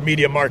come from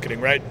media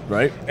marketing, right?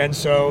 Right. And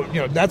so,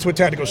 you know, that's what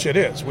Tactical Shit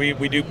is. We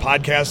do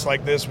podcasts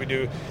like this. We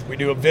do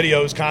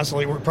videos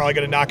constantly. We're probably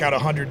going to knock out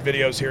 100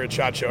 videos here at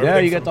SHOT Show. Yeah,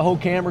 you got the whole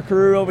camera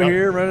crew over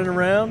here running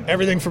around.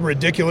 Everything from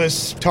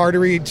ridiculous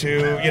tartary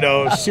to, you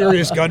know,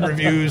 serious gun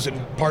reviews and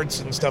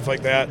parts and stuff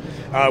like that.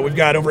 We've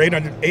got over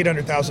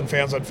 800,000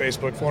 fans on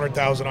Facebook,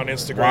 400,000 on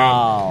Instagram.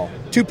 Wow.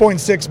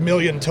 2.6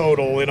 million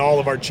total in all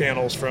of our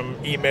channels, from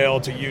email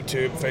to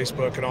YouTube,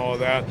 Facebook, and all of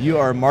that. You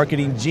are a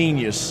marketing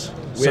genius,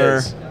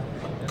 sir.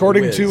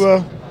 According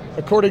to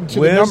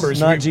the numbers,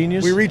 not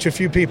genius. We reach a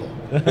few people.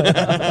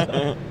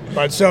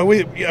 But so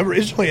we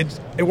originally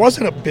it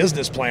wasn't a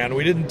business plan.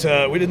 We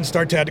didn't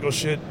start Tactical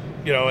Shit,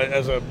 you know,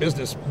 as a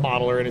business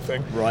model or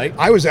anything. Right.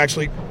 I was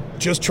actually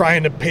just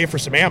trying to pay for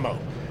some ammo.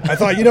 I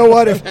thought, you know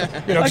what, if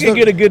you know, I could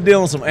get a good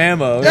deal on some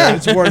ammo, yeah,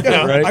 it's worth it,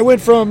 right? I went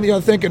from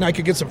thinking I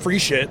could get some free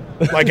shit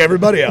like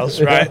everybody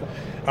else, right,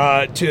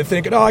 to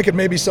thinking, I could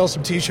maybe sell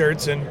some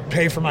T-shirts and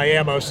pay for my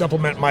ammo,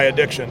 supplement my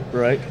addiction,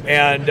 right.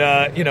 And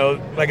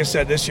like I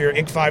said, this year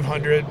Inc.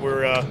 500,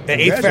 we're the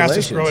 8th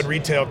fastest growing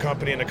retail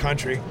company in the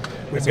country.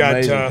 We've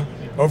got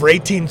over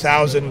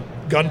 18,000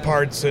 gun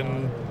parts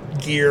and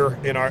gear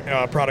in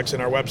our products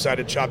in our website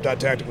at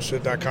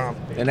shop.tacticalshit.com.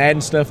 And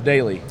adding stuff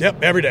daily.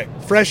 Yep, every day.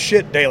 Fresh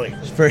shit daily.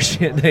 Fresh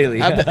shit daily.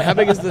 How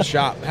big is the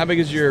shop? How big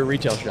is your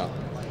retail shop?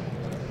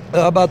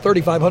 About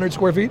 3,500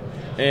 square feet.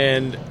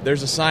 And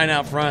there's a sign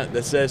out front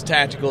that says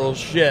Tactical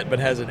Shit, but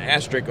has an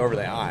asterisk over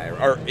the I,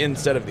 or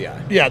instead of the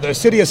I. Yeah, the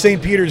city of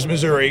St. Peters,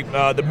 Missouri.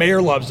 The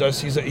mayor loves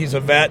us. He's a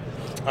vet.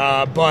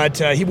 But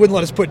he wouldn't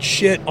let us put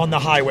shit on the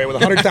highway with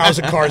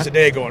 100,000 cars a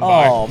day going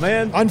by. Oh,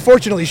 man.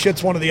 Unfortunately,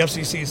 shit's one of the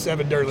FCC's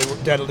 7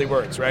 deadly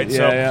words, right?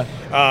 Yeah,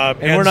 so,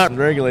 and we're not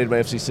regulated by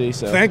FCC,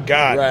 so. Thank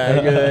God.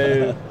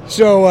 Right.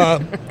 So,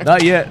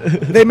 not yet.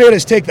 They made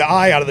us take the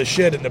I out of the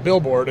shit in the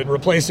billboard and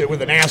replace it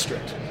with an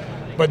asterisk.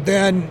 But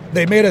then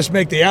they made us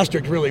make the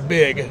asterisk really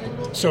big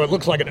so it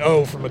looks like an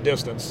O from a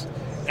distance.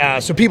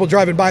 So people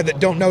driving by that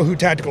don't know who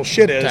Tactical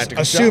Shit is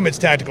assume it's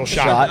Tactical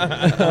Shot.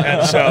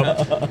 And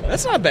so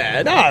that's not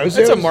bad. No, it's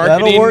a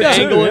marketing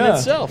angle in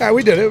itself. Yeah,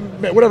 we did it.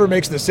 Whatever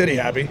makes the city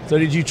happy. So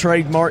did you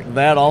trademark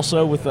that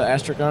also with the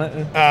asterisk on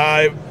it?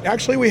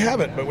 Actually, we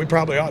haven't, but we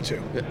probably ought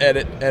to.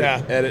 Edit.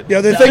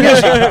 Yeah, the thing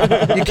is,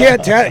 you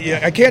can't.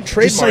 I can't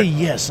trademark. Just say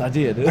yes, I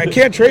did. I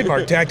can't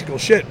trademark Tactical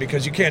Shit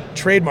because you can't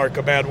trademark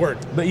a bad word.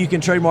 But you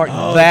can trademark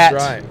that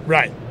that's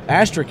right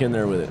asterisk in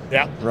there with it.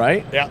 Yeah.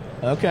 Right. Yeah.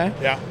 Okay.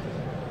 Yeah.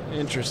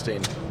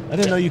 Interesting. I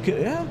didn't know you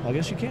could. Yeah, I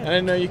guess you can. I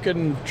didn't know you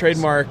couldn't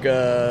trademark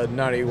a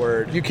naughty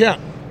word. You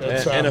can.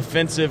 An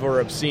offensive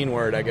or obscene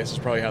word, I guess, is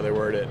probably how they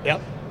word it.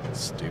 Yep.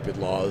 Stupid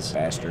laws.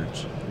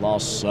 Bastards.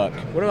 Laws suck.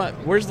 What about?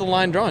 Where's the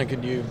line drawn?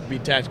 Could you be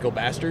tactical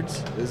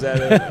bastards? Is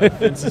that an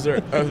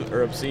offensive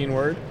or obscene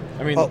word?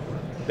 I mean,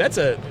 that's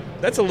a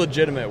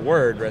legitimate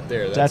word right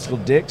there. That's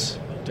tactical dicks.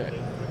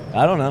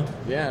 I don't know.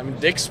 Yeah, I mean,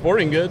 Dick's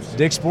Sporting Goods.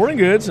 Dick's Sporting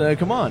Goods.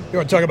 Come on. You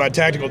want to talk about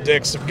tactical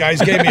dicks? Some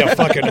guys gave me a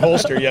fucking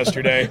holster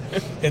yesterday.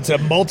 It's a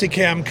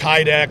multicam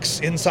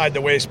Kydex inside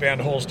the waistband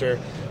holster.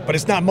 But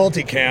it's not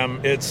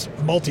multicam, it's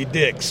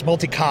multi-dicks,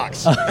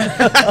 multi-cocks. You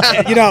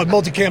know,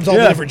 multicam's all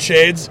the different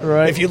shades.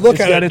 Right. If you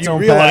look at it, you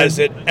realize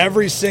that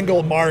every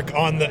single mark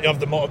on the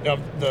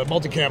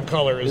multicam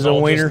color is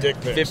all just dick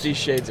pics. 50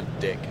 Shades of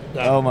Dick.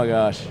 Oh my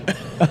gosh.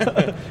 So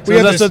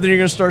is that something you're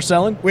going to start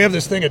selling? We have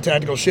this thing at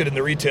Tactical Shit in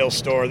the retail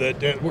store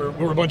that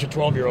we're a bunch of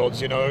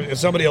 12-year-olds, you know. If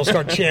somebody will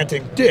start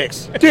chanting,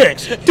 dicks,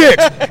 dicks,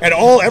 dicks, and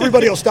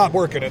everybody will stop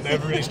working and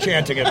everybody's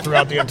chanting it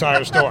throughout the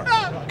entire store.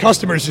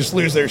 Customers just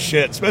lose their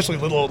shit, especially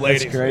little old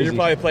ladies. That's crazy. You're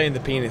probably playing the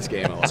penis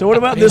game a lot. So what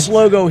about this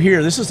logo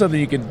here? This is something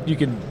you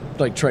can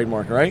like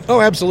trademark, right? Oh,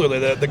 absolutely.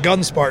 The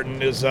Gun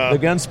Spartan is The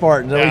Gun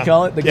Spartan. Is that what you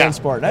call it? The Gun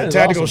Spartan. That is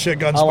tactical awesome. shit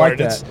Gun I like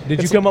Spartan. that.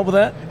 Did you come up with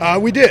that?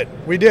 We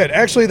did.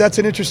 Actually, that's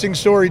an interesting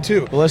story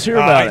too. Well, let's hear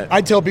about it.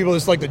 I tell people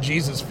it's like the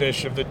Jesus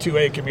fish of the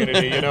 2A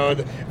community.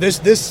 This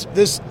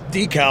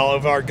decal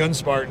of our Gun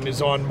Spartan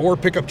is on more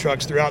pickup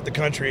trucks throughout the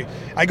country.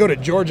 I go to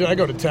Georgia, I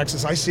go to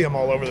Texas, I see them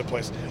all over the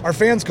place. Our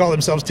fans call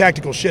themselves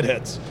tactical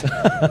shitheads,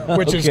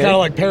 which is kind of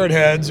like parrot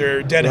heads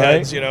or dead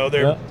heads.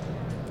 They're.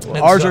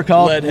 Ours are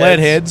called lead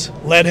heads.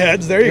 Lead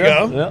heads. There you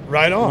go. Yep.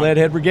 Right on.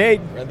 Leadhead Brigade.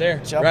 Right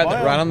there.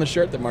 Right on the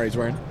shirt that Marty's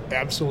wearing.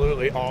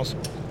 Absolutely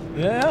awesome.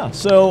 Yeah.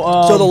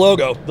 So the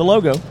logo. The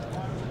logo.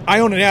 I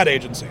own an ad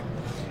agency,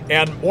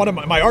 and one of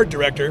my art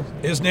director,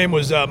 his name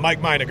was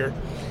Mike Meininger,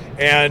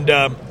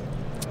 and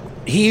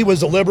he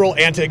was a liberal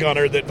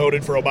anti-gunner that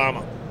voted for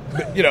Obama.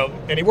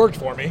 And he worked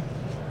for me.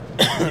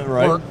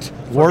 Right.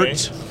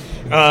 Worked.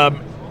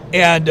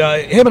 And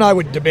him and I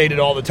would debate it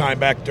all the time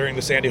back during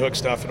the Sandy Hook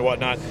stuff and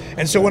whatnot.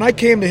 And so when I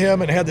came to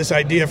him and had this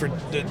idea for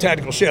the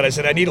tactical shit, I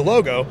said, I need a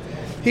logo.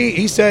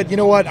 He said, you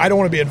know what? I don't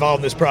want to be involved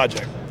in this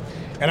project.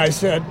 And I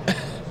said,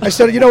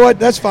 you know what?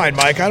 That's fine,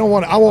 Mike. I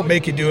won't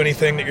make you do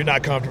anything that you're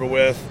not comfortable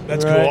with.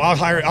 That's cool.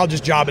 I'll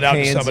just job it out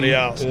to somebody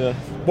else. Yeah.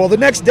 Well, the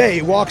next day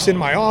he walks in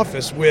my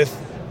office with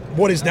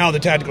what is now the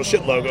tactical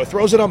shit logo,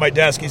 throws it on my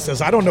desk. He says,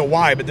 I don't know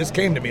why, but this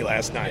came to me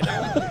last night.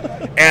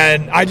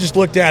 And I just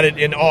looked at it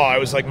in awe. I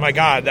was like, my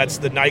God, that's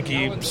the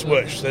Nike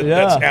swoosh.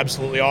 That's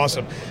absolutely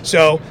awesome.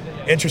 So,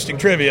 interesting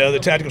trivia, the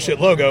tactical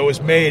shit logo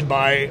was made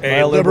by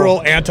a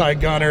liberal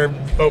anti-gunner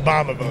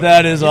Obama voter.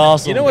 That is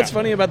awesome. You know what's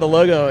funny about the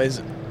logo is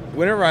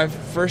whenever I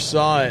first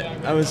saw it,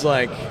 I was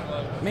like,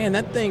 man,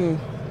 that thing,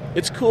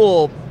 it's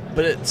cool,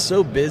 but it's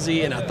so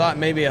busy, and I thought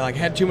maybe I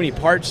had too many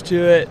parts to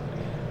it.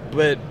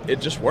 But it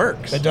just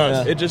works. It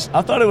does.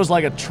 I thought it was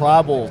like a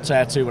tribal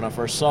tattoo when I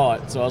first saw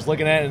it. So I was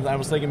looking at it and I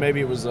was thinking maybe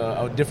it was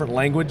a different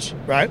language.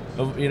 Right.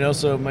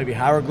 So maybe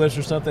hieroglyphs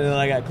or something. And then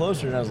I got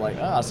closer and I was like,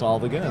 I saw all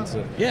the guns.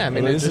 So, yeah, I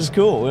mean, this is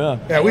cool. Yeah.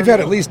 Yeah, we've had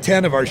at least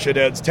 10 of our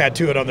shitheads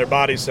tattoo it on their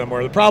bodies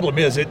somewhere. The problem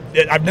is,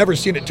 I've never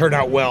seen it turn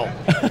out well.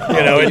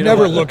 It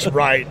never looks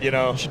right.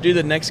 You should do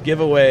the next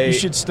giveaway. You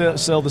should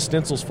sell the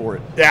stencils for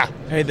it. Yeah.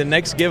 Hey, the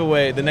next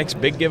giveaway, the next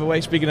big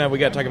giveaway. Speaking of, we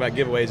got to talk about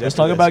giveaways. Let's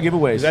talk about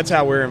giveaways. That's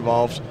how we're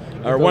involved.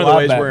 Or one of the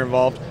ways we're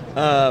involved.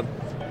 But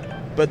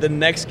the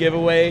next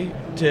giveaway,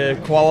 to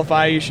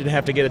qualify, you should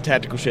have to get a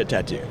tactical shit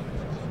tattoo.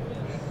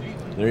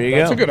 There you go.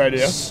 That's a good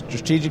idea.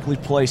 Strategically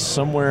placed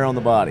somewhere on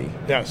the body.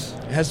 Yes.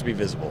 It has to be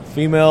visible.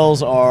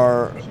 Females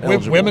are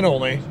eligible. Women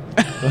only.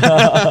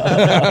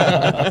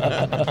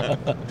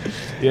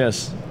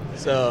 Yes.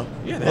 So,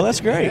 yeah. That's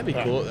great. That'd be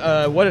cool.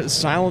 What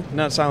is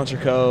not Silencer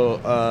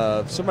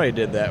Co. Somebody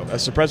did that. A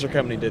suppressor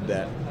company did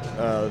that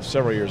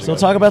several years ago. So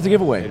talk about the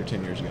giveaway. 8 or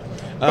 10 years ago.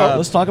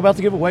 Let's talk about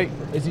the giveaway.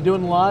 Is he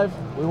doing live?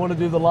 We want to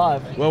do the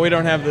live. Well, we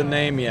don't have the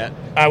name yet.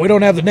 We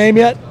don't have the name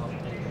yet?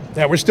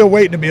 Yeah, we're still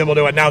waiting to be able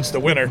to announce the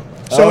winner.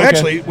 So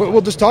actually,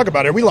 we'll just talk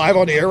about it. Are we live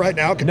on the air right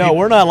now?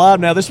 We're not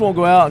live now. This won't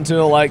go out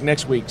until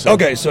next week. So.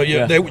 Okay, so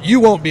you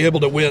won't be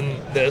able to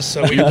win this,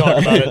 so we can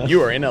talk about it.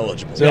 You are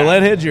ineligible. So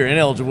Leadheads, you're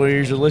ineligible. You're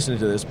usually listening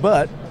to this,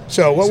 but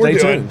so what we're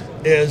doing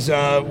tuned. is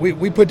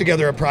we put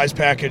together a prize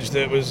package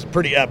that was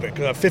pretty epic,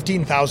 a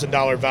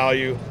 $15,000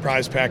 value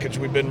prize package.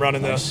 We've been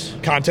running the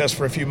contest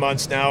for a few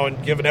months now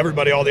and giving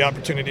everybody all the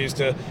opportunities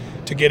to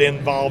get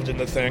involved in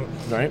the thing.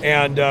 Right.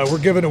 And we're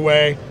giving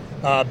away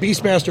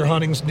Beastmaster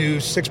Hunting's new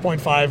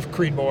 6.5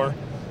 Creedmoor.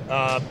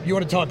 You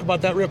want to talk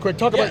about that real quick?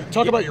 Talk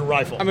about your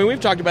rifle. I mean,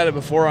 we've talked about it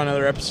before on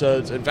other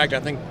episodes. In fact, I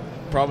think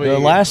probably the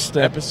last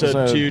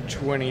episode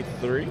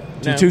 223.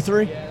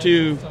 223?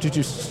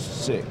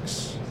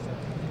 226.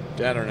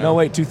 I don't know. No,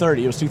 wait,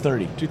 230. It was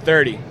 230.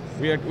 230.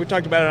 We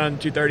talked about it on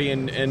 230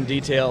 in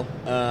detail.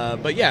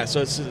 But yeah,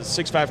 so it's a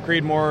 6.5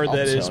 Creedmoor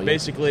that is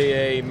basically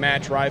a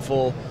match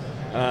rifle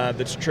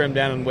that's trimmed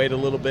down in weight a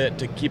little bit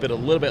to keep it a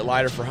little bit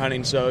lighter for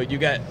hunting. So you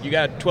got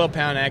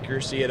 12-pound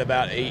accuracy at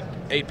about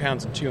 8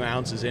 pounds and 2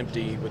 ounces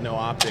empty with no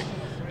optic.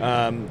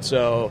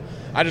 So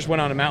I just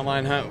went on a mountain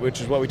lion hunt,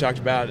 which is what we talked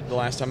about the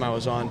last time I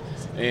was on,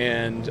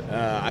 and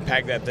I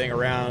packed that thing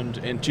around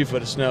in 2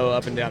 foot of snow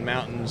up and down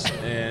mountains,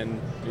 and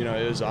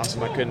it was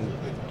awesome. I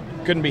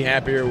couldn't be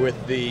happier with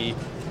the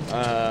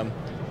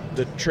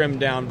trimmed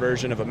down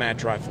version of a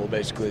match rifle,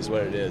 basically, is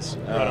what it is.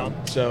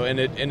 So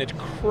it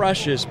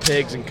crushes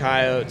pigs and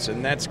coyotes,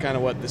 and that's kind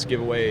of what this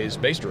giveaway is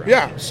based around.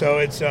 Yeah, so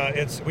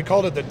it's we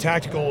called it the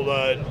tactical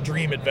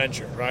dream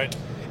adventure, right?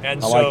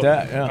 And I like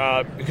that,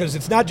 yeah. Because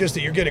it's not just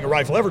that you're getting a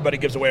rifle. Everybody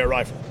gives away a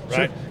rifle,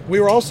 right? Sure.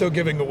 We were also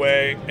giving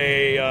away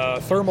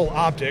a thermal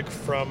optic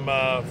from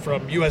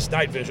U.S.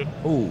 Night Vision.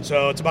 Ooh.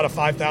 So it's about a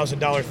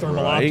 $5,000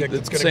 thermal optic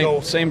that's going to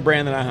go... Same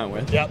brand that I hunt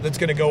with. Yeah, that's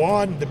going to go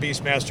on the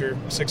Beastmaster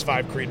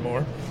 6.5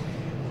 Creedmoor.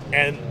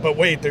 But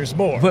wait, there's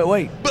more. But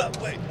wait.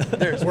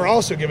 We're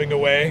also giving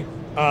away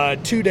a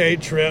 2-day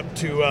trip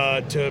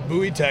to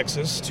Bowie,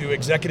 Texas, to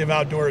Executive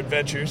Outdoor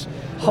Adventures.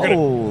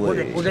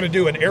 We're going to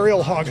do an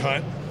aerial hog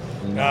hunt.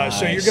 Nice.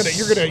 So you're gonna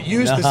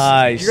use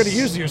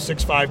your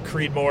 6.5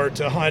 Creedmoor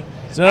to hunt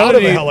so out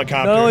of a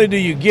helicopter. Not only do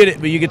you get it,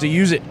 but you get to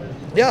use it.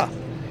 Yeah.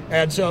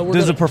 And so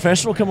Does a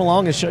professional come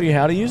along and show you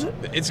how to use it?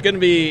 It's gonna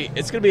be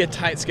a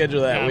tight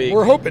schedule that week.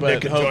 We're hoping but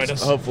Nick can join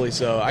us. Hopefully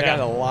so. I got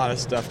a lot of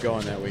stuff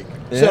going that week.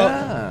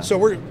 So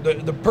we're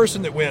the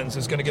person that wins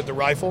is going to get the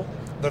rifle,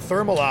 the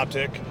thermal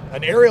optic,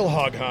 an aerial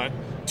hog hunt,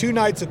 2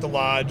 nights at the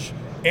lodge,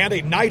 and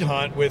a night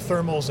hunt with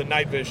thermals and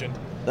night vision.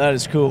 That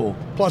is cool.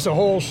 Plus a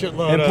whole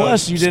shitload. And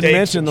plus, you didn't steaks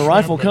mention and the shrimp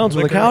rifle and comes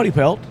with a liquor. coyote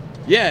pelt.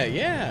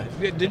 Yeah.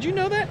 Did you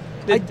know that?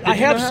 I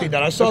have seen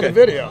that. I saw the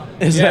video.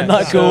 Is that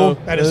not cool?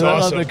 That is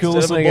awesome. Not the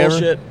coolest Instead of thing a ever?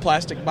 bullshit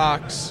plastic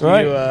box,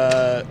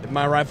 Right.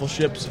 my rifle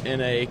ships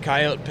in a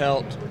coyote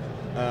pelt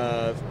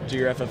to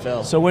your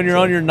FFL. So when you're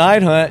on your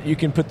night hunt, you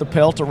can put the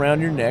pelt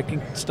around your neck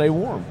and stay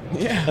warm.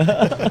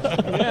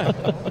 Yeah.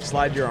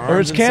 Slide your arms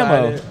Or it's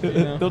camo. inside it,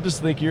 you know. They'll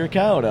just think you're a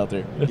coyote out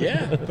there.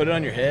 Yeah, put it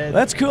on your head.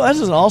 That's cool. This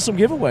is an awesome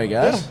giveaway,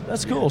 guys.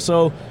 That's cool.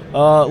 So,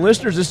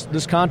 listeners,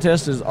 this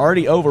contest is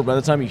already over by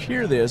the time you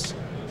hear this.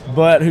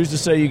 But who's to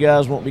say you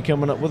guys won't be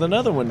coming up with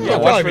another one? Yeah,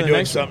 we'll probably be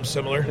doing something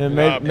similar. And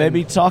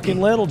maybe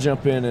Talking Lead will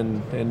jump in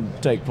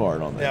and take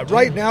part on that. Yeah,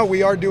 right now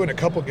we are doing a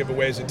couple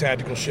giveaways at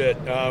Tactical Shit.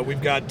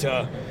 We've got,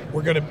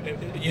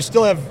 you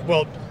still have,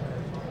 well,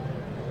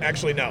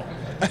 actually no.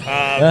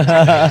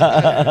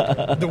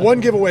 The one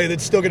giveaway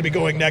that's still going to be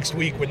going next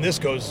week when the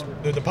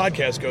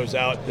podcast goes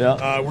out,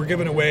 we're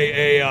giving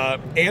away a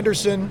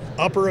Anderson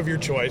upper of your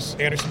choice,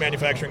 Anderson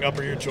Manufacturing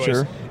upper of your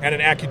choice, and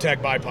an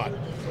Accutech bipod.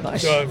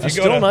 Nice. So if That's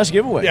you still a nice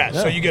giveaway. Yeah,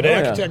 so you get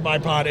an Accutech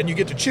bipod, and you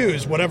get to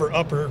choose whatever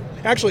upper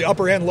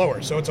and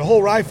lower. So it's a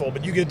whole rifle,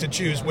 but you get to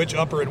choose which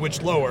upper and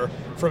which lower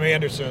from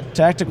Anderson.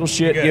 Tactical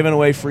Shit giving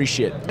away free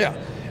shit. Yeah.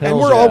 And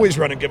we're always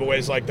running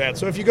giveaways like that.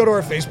 So if you go to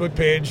our Facebook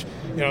page,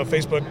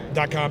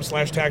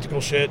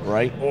 facebook.com/tacticalshit,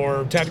 right,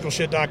 or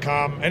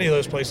tacticalshit.com, any of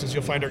those places,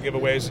 you'll find our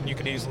giveaways, and you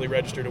can easily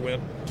register to win.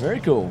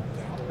 Very cool.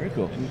 Very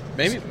cool.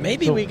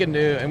 Maybe we can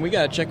do, and we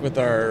got to check with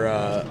our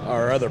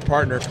other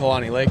partner,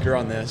 Kalani Laker,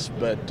 on this.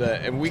 But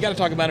and we got to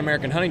talk about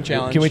American Hunting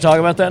Challenge. Can we talk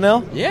about that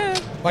now? Yeah.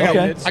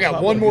 I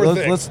got one more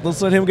thing.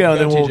 Let's let him go,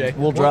 and then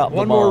we'll drop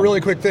one more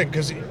really quick thing,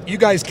 because you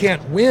guys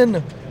can't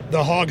win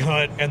the hog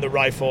hunt and the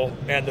rifle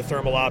and the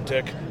thermal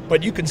optic,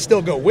 but you can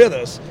still go with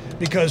us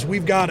because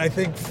we've got, I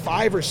think,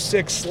 5 or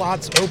 6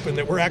 slots open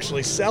that we're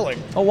actually selling.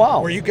 Oh,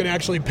 wow. Where you can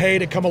actually pay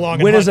to come along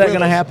and When hunt is that with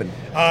going to us. happen?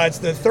 It's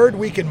the 3rd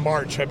week in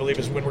March, I believe,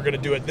 is when we're going to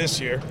do it this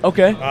year.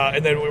 Okay.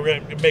 And then we're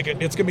going to make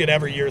it, it's going to be an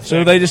every year thing.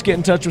 So they just get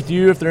in touch with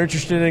you if they're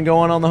interested in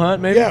going on the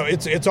hunt, maybe? Yeah,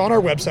 it's on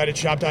our website at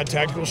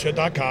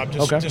shop.tacticalshit.com.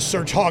 Just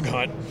search hog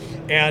hunt.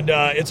 And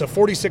it's a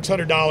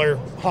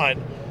 $4,600 hunt.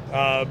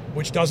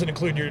 Which doesn't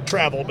include your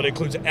travel, but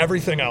includes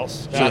everything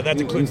else.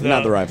 That includes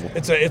not the rifle.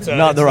 It's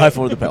not the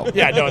rifle or the pelt.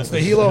 Yeah, no, it's the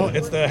helo.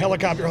 It's the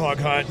helicopter hog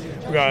hunt.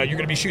 You're going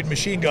to be shooting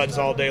machine guns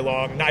all day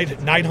long.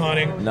 Night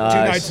hunting. Nice. 2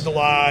 nights at the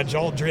lodge.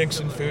 All drinks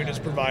and food is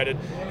provided.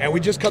 And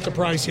we just cut the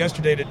price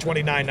yesterday to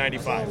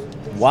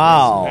 $29.95.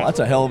 Wow, that's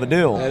a hell of a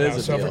deal. That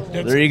is a deal.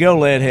 There you go,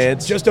 lead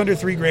heads. Just under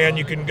 $3,000.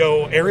 You can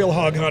go aerial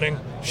hog hunting,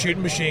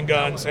 shooting machine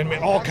guns, and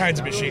all kinds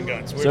of machine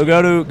guns. So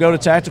go to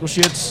Tactical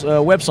Shit's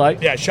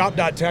website. Yeah,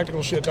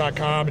 shop.tacticalshit.com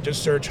and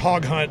just search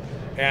hog hunt,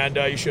 and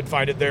you should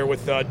find it there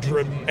with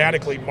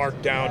dramatically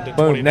marked down to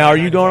 $29.95. Now, are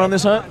you going on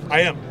this hunt?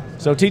 I am.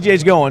 So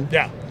TJ's going.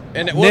 Yeah.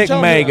 And Nick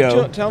may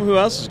go. Tell them who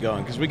else is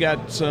going, because we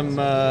got some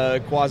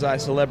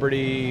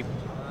quasi-celebrity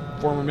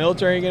former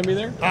military going to be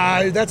there.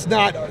 That's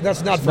not for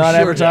not sure.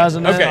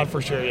 advertising That's that? not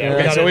for sure.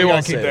 Okay, so we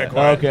won't keep say that that.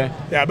 quiet. Okay.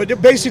 Yeah,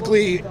 but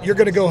basically, you're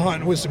going to go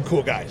hunting with some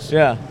cool guys.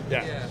 Yeah.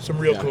 Yeah, some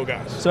real cool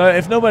guys. So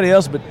if nobody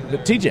else but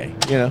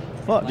TJ,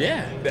 fuck.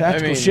 Yeah.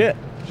 Tactical Shit.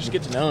 Just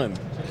get to know him.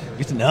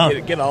 Get to know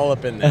him. Get all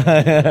up in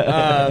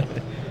there.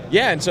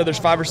 Yeah, and so there's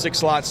 5 or 6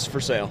 slots for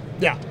sale.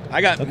 Yeah.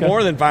 I got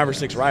more than 5 or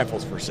 6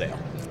 rifles for sale.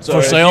 So For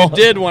if sale? you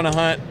did want to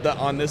hunt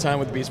on this hunt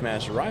with the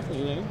Beastmaster rifle,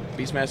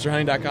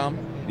 beastmasterhunting.com.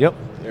 Yep.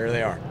 There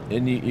they are.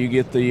 And you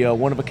get the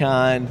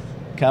one-of-a-kind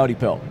coyote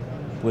pelt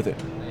with it.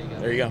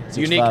 There you go. 6'5".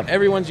 Unique.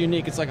 Everyone's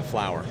unique. It's like a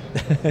flower.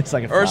 It's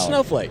like a Or flower. a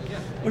snowflake.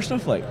 Or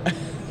snowflake.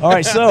 All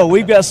right, so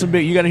we've got some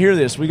big, you got to hear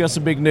this. We got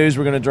some big news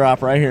we're going to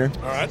drop right here.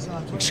 All right.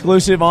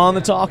 Exclusive on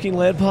the Talking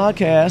Lead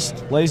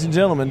podcast. Ladies and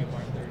gentlemen,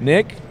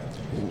 Nick,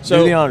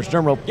 do the honors.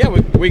 Drum roll. Yeah,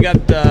 we got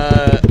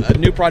a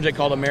new project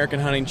called American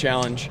Hunting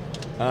Challenge.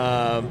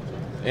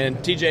 And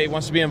TJ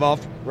wants to be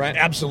involved, right?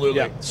 Absolutely.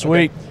 Yeah.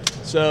 Sweet. Okay.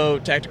 So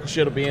Tactical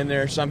Shit will be in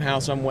there somehow,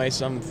 some way,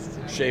 some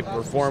shape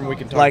or form. We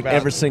can talk Like about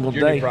every single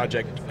your new day.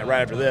 project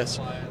right after this.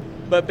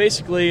 But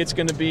basically, it's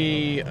going to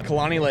be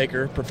Kalani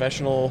Laker,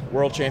 professional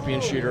world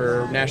champion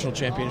shooter, national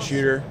champion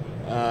shooter,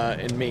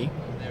 and me.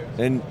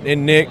 And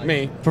Nick,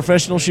 Me.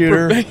 professional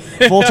shooter,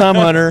 full-time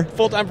hunter.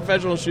 Full-time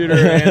professional shooter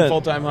and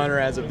full-time hunter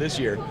as of this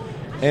year.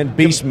 And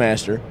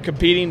Beastmaster.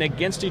 Competing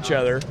against each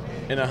other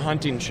in a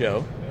hunting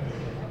show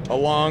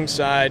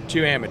alongside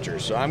 2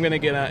 amateurs. So I'm going to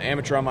get an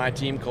amateur on my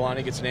team.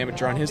 Kalani gets an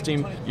amateur on his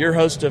team. Your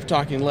host of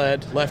Talking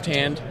Lead, Left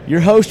Hand.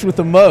 Your host with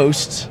the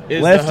most,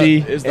 Is Lefty,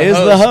 is is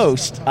the the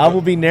host. host. I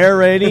will be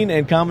narrating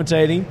and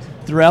commentating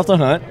throughout the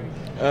hunt.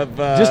 Of,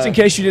 just in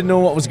case you didn't know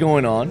what was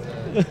going on.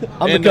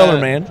 I'm the and,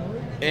 color man.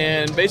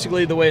 And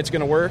basically the way it's going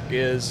to work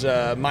is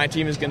my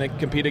team is going to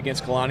compete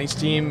against Kalani's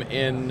team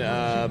in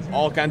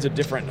all kinds of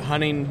different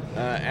hunting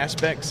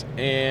aspects,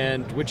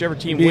 and whichever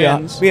team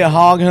wins. Be a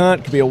hog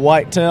hunt, could be a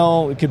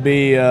whitetail, it could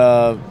be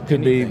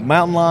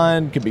mountain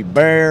lion, could be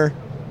bear,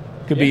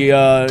 could be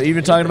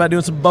even talking about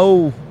doing some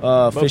bow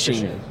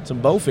fishing, some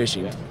bow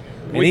fishing. Yeah.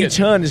 And each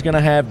hunt is going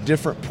to have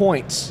different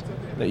points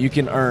that you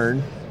can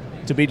earn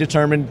to be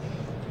determined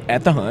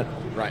at the hunt.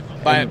 Right.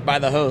 By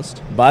the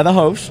host. By the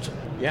host.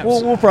 Yeah,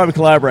 we'll probably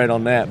collaborate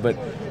on that.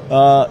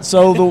 But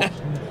so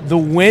the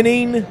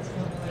winning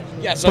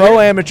pro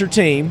amateur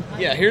team.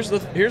 Yeah, here's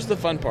the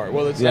fun part.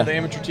 Well, it's not the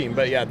amateur team,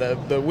 but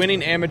the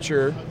winning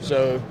amateur.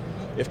 So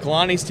if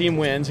Kalani's team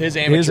wins, his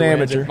amateur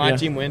wins. If my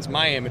team wins,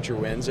 my amateur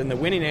wins, and the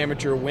winning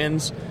amateur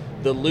wins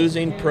the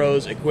losing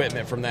pro's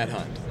equipment from that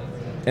hunt.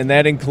 And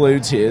that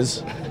includes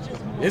his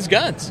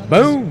guns.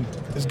 Boom.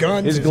 His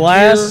guns, his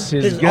glass,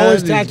 gear, his all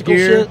his tactical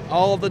gear, shit,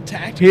 all the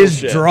tactical his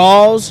shit.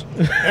 draws,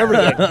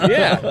 everything.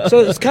 Yeah. So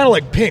it's kind of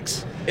like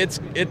pinks.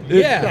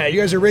 Yeah. You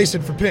guys are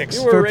racing for pinks.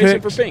 We're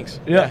racing for pinks.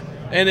 Yeah.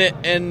 And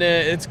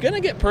it's gonna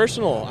get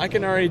personal. I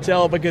can already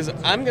tell because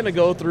I'm gonna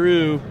go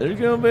through. There's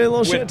gonna be a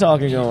little shit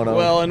talking going on.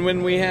 Well, and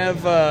when we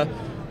have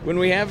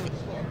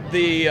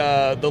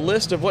the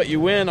list of what you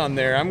win on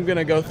there, I'm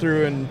gonna go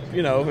through and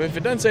if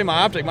it doesn't say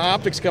my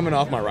optic's coming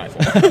off my rifle.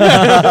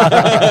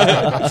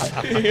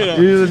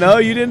 No,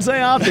 you didn't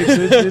say optics.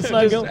 It's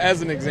not just going.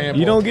 As an example,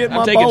 you don't get my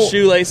I'm taking bolt.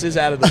 shoelaces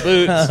out of the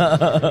boots.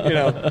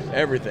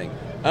 Everything.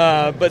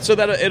 But so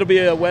that it'll be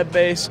a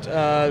web-based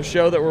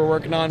show that we're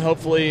working on.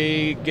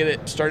 Hopefully, get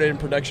it started in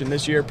production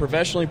this year,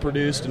 professionally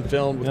produced and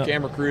filmed with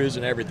camera crews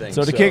and everything.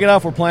 So to kick it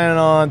off, we're planning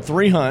on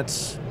 3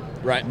 hunts.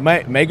 Right.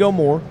 May go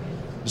more.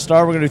 To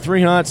start, we're going to do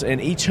 3 hunts, and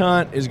each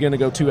hunt is going to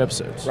go 2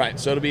 episodes. Right.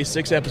 So it'll be a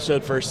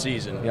 6-episode first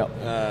season. Yep.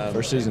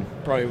 First season.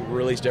 Probably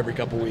released every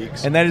couple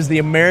weeks. And that is the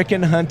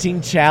American Hunting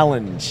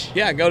Challenge.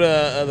 Yeah. Go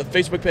to the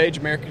Facebook page,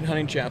 American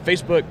Hunting Challenge,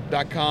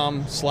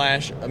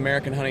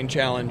 Facebook.com/American Hunting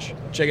Challenge.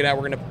 Check it out.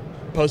 We're going to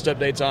post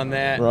updates on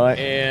that. Right.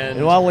 And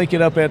I'll link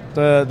it up at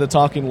the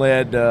Talking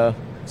Lead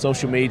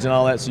social medias and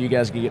all that, so you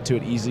guys can get to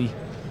it easy.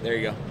 There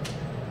you go.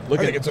 I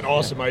think it's an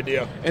awesome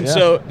idea. And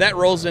so that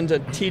rolls into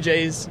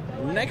TJ's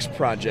next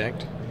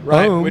project,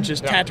 right? Boom. Which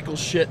is Tactical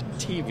Shit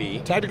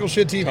TV. Tactical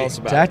Shit TV. Tell us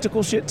about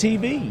Tactical Shit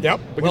TV. Yep.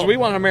 Because we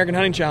want American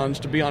Hunting Challenge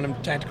to be on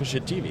Tactical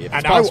Shit TV. If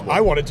and it's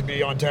I want it to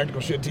be on Tactical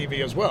Shit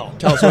TV as well.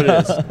 Tell us what it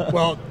is.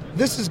 Well,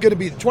 this is going to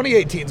be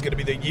 2018 is going to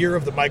be the year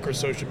of the micro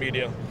social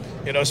media.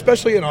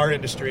 Especially in our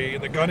industry,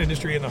 in the gun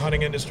industry, in the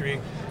hunting industry,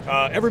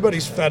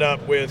 everybody's fed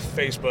up with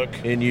Facebook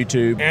and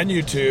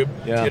YouTube.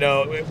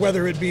 Yeah.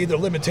 Whether it be the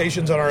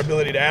limitations on our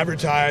ability to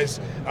advertise,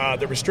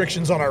 the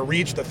restrictions on our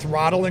reach, the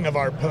throttling of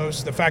our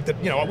posts, the fact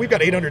that we've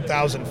got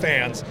 800,000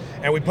 fans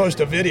and we post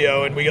a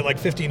video and we get like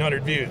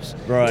 1,500 views,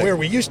 right? Where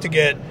we used to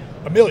get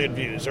 1 million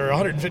views or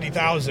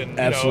 150,000, in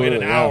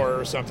an hour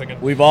or something.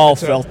 And we've all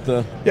felt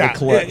the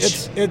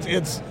clutch.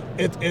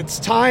 It's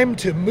time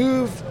to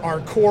move our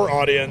core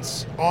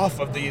audience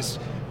off of these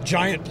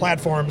giant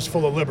platforms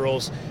full of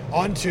liberals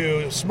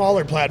onto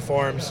smaller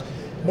platforms,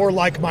 more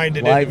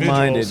like-minded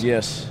individuals.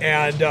 Yes.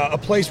 And a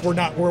place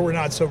where we're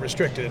not so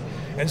restricted.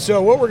 And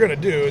so what we're going to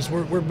do is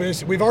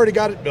we've already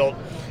got it built.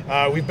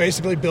 We've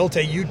basically built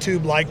a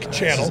YouTube-like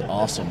channel. This is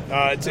awesome.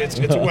 It's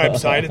a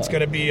website. It's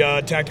going to be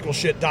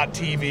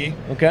tacticalshit.tv.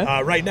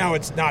 Okay. Right now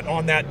it's not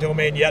on that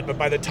domain yet, but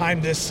by the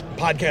time this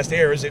podcast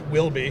airs, it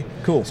will be.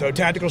 Cool. So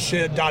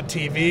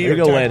tacticalshit.tv. There you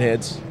go,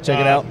 leadheads. Check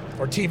it out.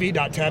 Or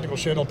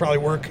tv.tacticalshit. It'll probably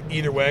work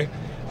either way.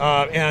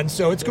 And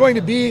so it's going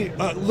to be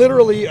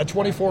literally a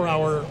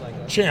 24-hour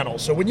channel.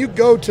 So when you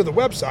go to the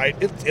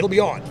website, it'll be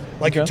on,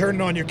 like you're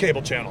turning on your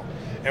cable channel.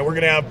 And we're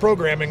going to have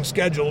programming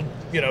scheduled,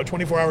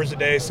 24 hours a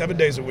day, 7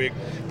 days a week.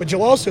 But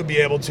you'll also be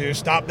able to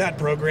stop that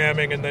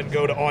programming and then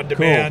go to on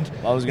demand.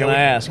 Cool. I was going to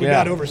ask. We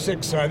got over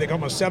 6, I think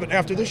almost 7.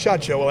 After this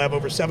SHOT Show, we'll have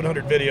over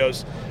 700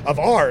 videos of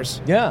ours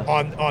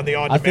on the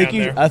on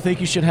demand. I think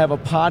you should have a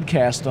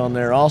podcast on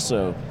there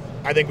also.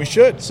 I think we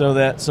should. So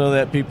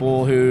that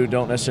people who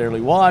don't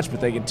necessarily watch, but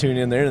they can tune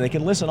in there and they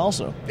can listen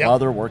also while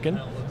they're working.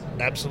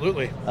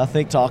 Absolutely. I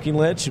think Talking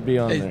Lead should be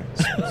on there.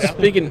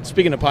 Speaking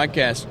of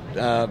podcasts,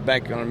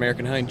 back on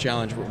American Hunting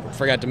Challenge, we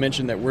forgot to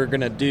mention that we're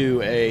going to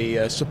do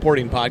a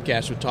supporting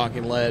podcast with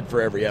Talking Lead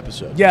for every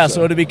episode. Yeah,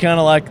 so it'd be kind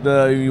of like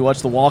you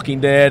watch The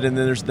Walking Dead, and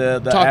then there's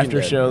the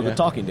after show, The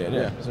Talking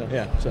Dead.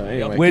 So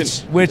anyway,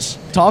 which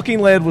Talking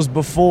Lead was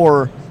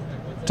before.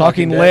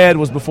 Talking Lead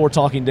was before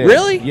Talking Dead.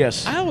 Really?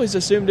 Yes. I always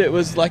assumed it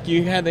was like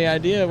you had the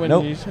idea when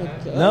you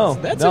said...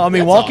 That's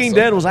Walking awesome.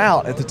 Dead was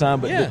out at the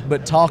time,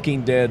 but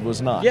Talking Dead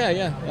was not.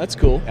 Yeah, that's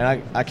cool.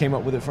 And I came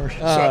up with it first.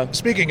 So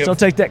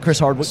take that, Chris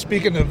Hardwick.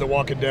 Speaking of The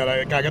Walking Dead,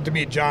 I got to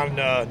meet John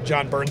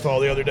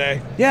Bernthal the other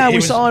day. Yeah, we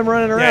saw him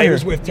running around here. Yeah, he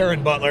was with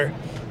Taryn Butler.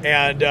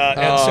 And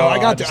so I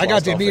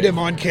got to meet him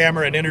on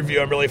camera and interview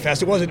him really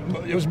fast. It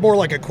was more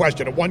like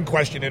a one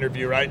question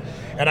interview, right?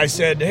 And I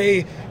said,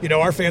 hey,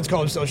 our fans call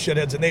themselves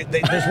shitheads, and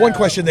there's one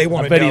question they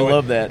want to know. I bet he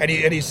loved that. And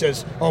he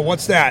says, oh,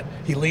 what's that?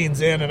 He leans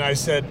in, and I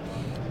said,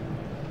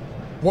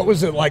 what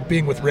was it like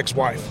being with Rick's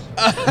wife?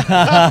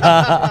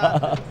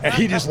 And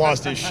he just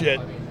lost his shit.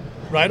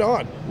 Right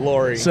on.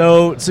 Lori.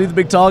 So, see the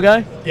big tall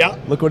guy? Yeah.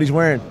 Look what he's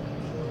wearing.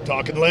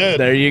 Talking lead.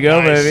 There you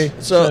go, Nice. baby.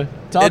 So,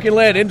 Talking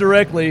lead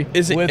indirectly.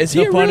 Is with he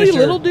the a really Punisher.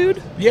 little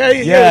dude?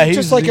 Yeah, he's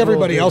just like a little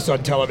everybody dude. else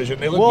on television.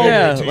 They look Well, bigger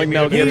Yeah, to like you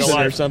Mel than in real Gibson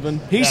or life. something.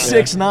 He's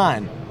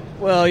 6'9".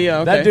 Well, yeah,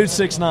 okay. That dude's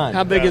 6'9".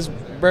 How big Yeah. is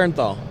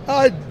Bernthal?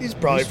 He's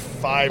probably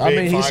 5'8", I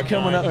mean, he's 5'9".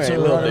 coming up Okay, to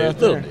little right dude, up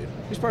little there. dude.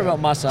 He's probably about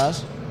my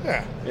size.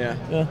 Yeah. Yeah.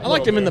 I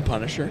liked him in The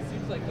Punisher.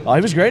 Oh,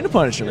 he was great in The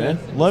Punisher, man.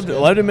 Loved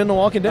him in The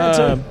Walking Dead,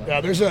 too.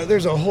 Yeah,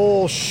 there's a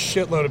whole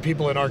shitload of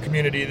people in our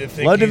community that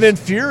think Loved him he's- in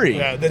Fury.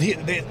 Yeah, that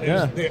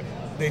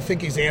they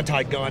think he's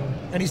anti-gun,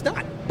 and he's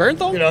not.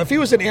 Bernthal? You know, if he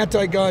was an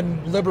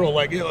anti-gun liberal,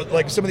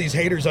 like some of these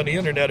haters on the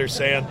internet are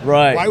saying,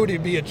 Right. why would he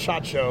be at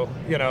SHOT Show?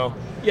 You know,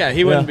 Yeah,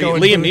 he wouldn't be.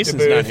 Going Liam booth to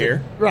Neeson's not booth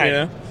here. right? You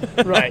know?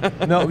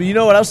 Right. No, you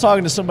know what? I was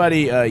talking to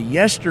somebody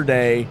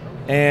yesterday,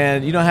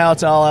 and you know how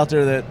it's all out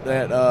there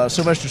that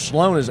Sylvester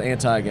Stallone is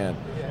anti-gun.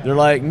 They're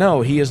like,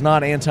 no, he is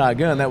not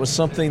anti-gun. That was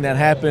something that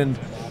happened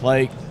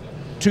like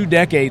 2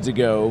 decades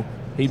ago.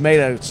 He made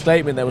a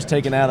statement that was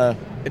taken out of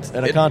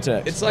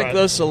context. It's like Right.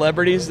 those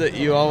celebrities that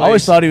you I always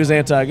always thought he was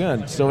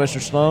anti-gun. Sylvester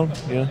Stallone,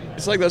 yeah.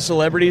 It's like those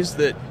celebrities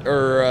that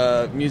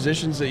are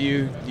musicians that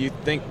you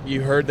think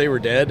you heard they were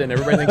dead, and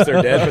everybody thinks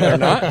they're dead, but they're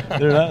not.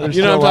 They're not. They're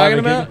You know still what I'm alive talking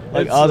and about? kicking.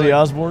 Like It's Ozzy like-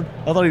 Osbourne.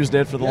 I thought he was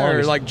dead for the Yeah, or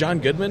longest. like John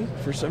Goodman.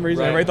 For some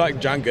reason, Right. everybody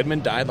thought John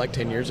Goodman died like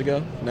 10 years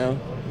ago. No,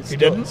 He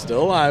didn't?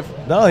 Still alive.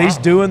 No, he's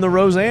doing the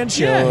Roseanne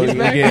show Yeah, he's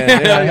back.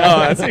 again. Oh,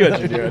 I see what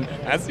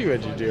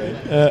you're doing.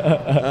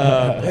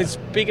 Hey,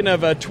 speaking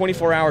of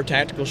 24-hour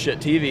tactical shit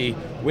TV,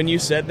 when you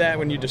said that,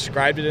 when you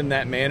described it in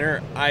that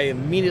manner, I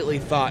immediately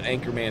thought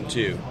Anchorman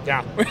 2.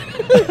 Yeah.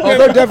 Oh,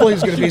 there definitely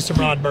is going to be some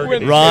Ron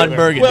Burgundy. Ron there.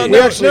 Burgundy. Well, We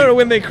no, actually- no,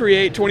 when they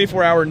create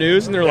 24-hour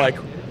news and they're like,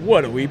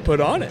 what do we put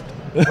on it?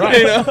 Right.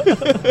 You know?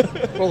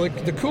 Well, the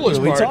What coolest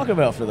did we part. talk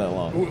about for that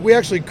long? We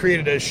actually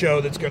created a show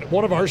that's going to,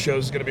 one of our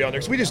shows is going to be on there,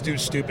 because we just do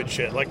stupid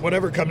shit. Like,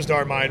 whatever comes to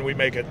our mind, we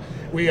make it.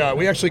 We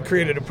actually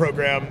created a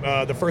program.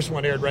 The first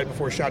one aired right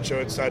before SHOT Show.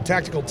 It's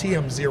Tactical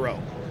TM0.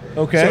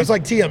 Okay. So it's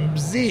like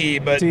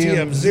TMZ, but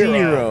TM0.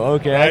 TM0.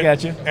 Okay, I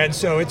got you. And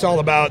so it's all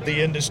about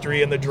the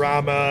industry and the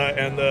drama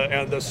and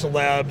the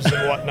celebs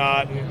and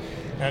whatnot.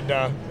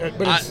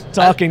 But it's,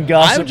 Talking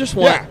gossip. I just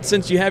want, Yeah.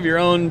 since you have your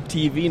own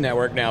TV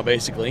network now,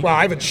 basically. well,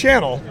 I have a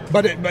channel,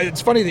 but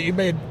it's funny that you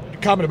made a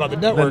comment about the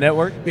network. The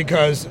network?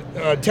 Because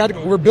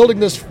we're building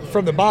this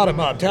from the bottom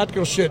up.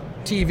 Tactical Shit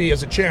TV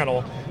is a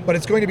channel, but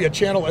it's going to be a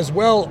channel as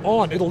well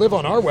it'll live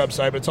on our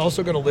website, but it's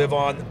also going to live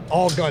on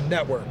All Gun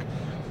Network.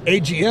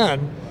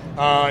 AGN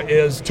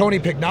is Tony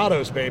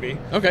Pignato's baby.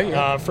 Okay,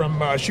 yeah.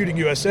 From Shooting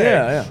USA.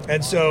 Yeah.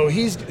 And so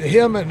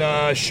him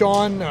and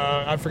Sean,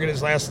 I forget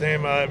his last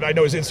name. I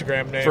know his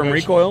Instagram name. From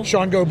Recoil?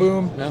 Sean Go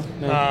Boom. No?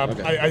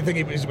 Okay. I think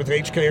he was with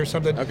HK or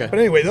something. Okay. But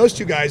anyway, those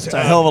two guys. It's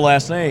a hell of a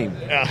last name.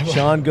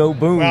 Sean Go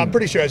Boom. Well, I'm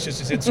pretty sure it's just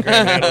his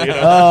Instagram handle. You know?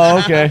 Oh,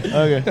 okay.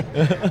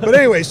 Okay. But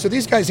anyway, so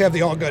these guys have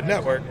the All Gun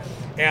Network,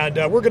 and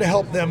we're going to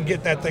help them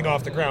get that thing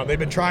off the ground. They've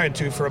been trying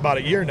to for about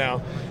a year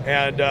now,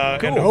 and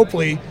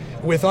hopefully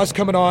with us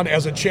coming on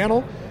as a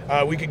channel,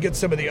 we could get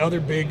some of the other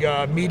big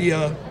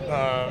media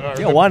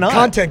why not?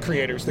 content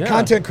creators, the Yeah.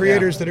 content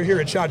creators that are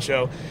here at SHOT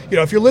Show. You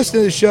know, if you're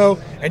listening to the show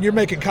and you're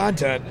making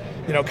content,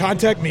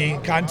 contact me,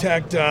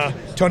 contact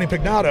Tony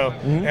Pignato,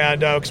 and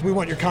because we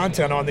want your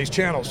content on these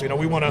channels.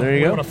 We want There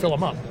you go. to fill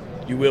them up.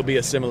 You will be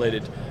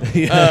assimilated.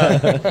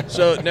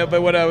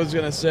 But what I was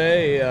going to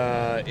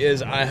say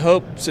is I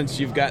hope, since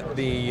you've got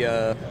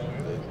the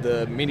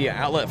media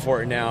outlet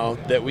for it now,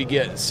 that we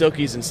get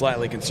Silkies and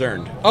Slightly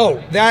Concerned.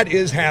 Oh, that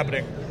is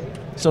happening.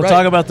 So Right.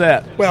 talk about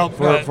that. Well,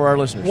 for our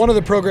listeners. one of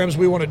the programs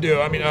we want to do.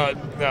 I mean,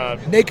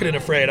 Naked and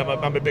Afraid.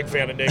 I'm a big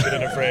fan of Naked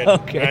and Afraid.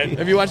 Okay. right?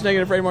 Have you watched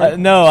Naked and Afraid, Mark?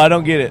 No, I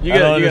don't get it. You I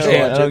gotta- don't you gotta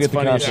understand. watch I it. don't It's get the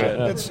funny as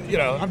concept. shit.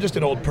 Yeah. That's I'm just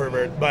an old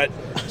pervert. But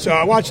so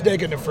I watched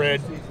Naked and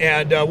Afraid,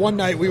 and one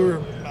night we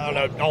were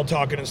all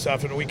talking and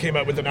stuff, and we came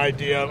up with an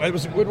idea. It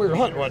was when we were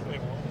hunting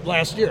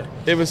last year.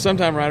 It was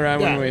sometime right around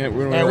when we And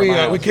were at my we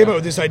house, came yeah. up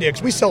with this idea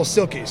because we sell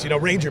silkies,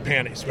 Ranger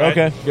panties, right?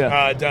 Okay,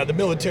 yeah. The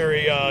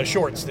military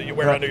shorts that you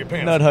wear under your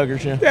pants. Nut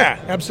huggers, yeah. Yeah,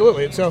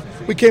 absolutely. And so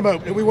we came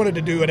up, we wanted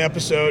to do an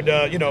episode,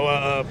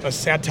 a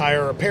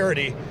satire or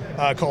parody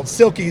called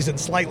Silkies and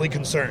Slightly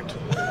Concerned.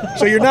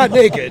 So you're not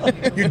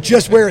naked, you're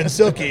just wearing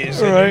silkies.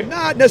 And Right. you're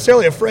not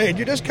necessarily afraid,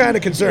 you're just kind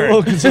of concerned. A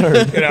little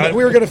concerned. And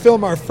we were going to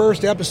film our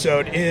first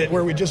episode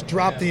where we just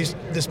dropped this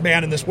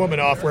man and this woman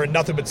off wearing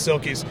nothing but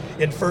silkies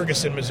in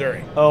Ferguson,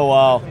 Missouri. Oh,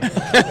 wow.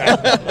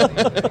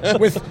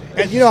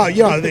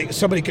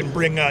 Somebody can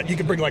bring you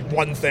can bring like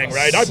one thing,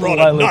 right? I brought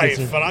a Slightly knife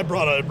concerned. and I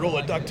brought a roll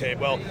of duct tape.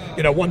 Well,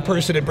 one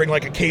person would bring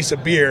like a case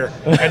of beer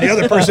and the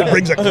other person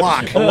brings a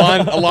clock. A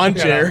lawn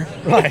chair.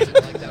 Right.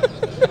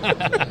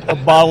 A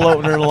bottle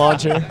opener and a lawn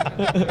chair.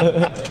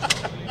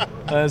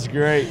 That's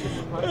great.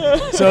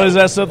 So is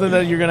that something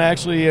that you're going to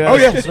actually Oh,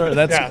 yeah. start?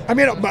 That's, yeah. I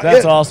mean,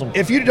 that's awesome.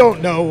 If you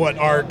don't know what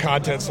our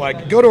content's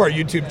like, go to our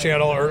YouTube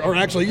channel, or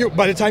actually,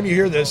 by the time you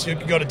hear this, you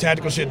can go to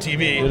Tactical Shit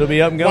TV. It'll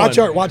be up and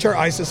going. Watch our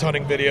ISIS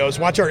hunting videos.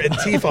 Watch our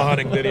Antifa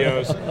hunting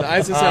videos. The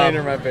ISIS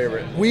hunting are my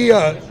favorite.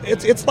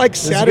 It's like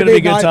This is gonna be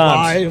Saturday good Night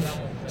times.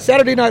 Live.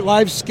 Saturday Night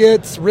Live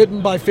skits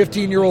written by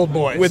 15-year-old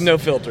boys With no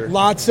filter.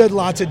 Lots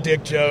of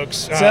dick jokes.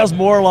 Sounds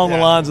more along the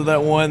lines of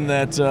that one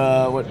that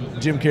what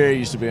Jim Carrey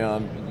used to be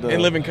on. In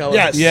Living Color.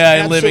 Yes,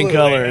 Yeah, In Living absolutely.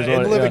 Color is In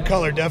what- Living yeah.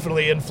 Color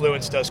definitely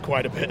influenced us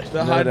quite a bit.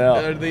 The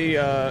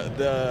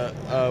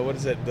what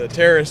is it? The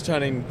terrorist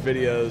hunting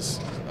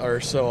videos are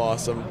so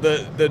awesome.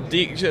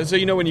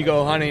 So when you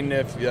go hunting,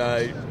 if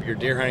you're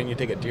deer hunting, you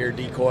take a deer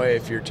decoy.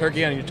 If you're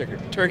turkey hunting, you take a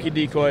turkey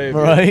decoy. If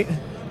Right. you're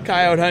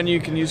coyote hunting,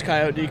 you can use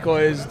coyote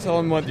decoys. Tell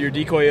them what your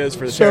decoy is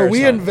for the So terrorist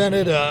we hunt.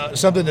 invented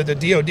something that the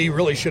DoD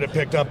really should have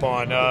picked up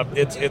on.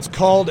 It's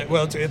called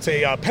it's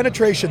a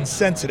penetration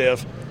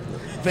sensitive,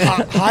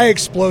 high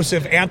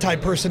explosive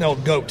anti-personnel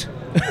goat,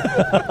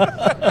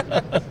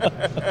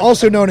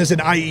 also known as an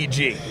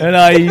IEG, An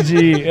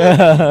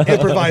IEG.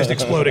 improvised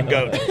exploding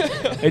goat.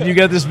 And you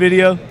got this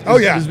video? Oh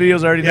yeah, This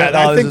video's already yeah. done.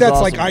 Oh, I this think is that's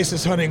awesome. like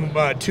ISIS hunting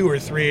 2 or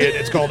 3.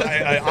 It's called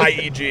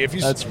IEG. If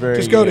you That's very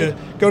just go good.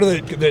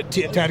 to the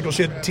Tactical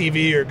Shit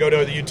TV or go to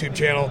the YouTube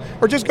channel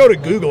or just go to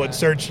Google and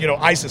search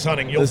ISIS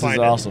hunting. You'll This find is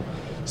it. awesting.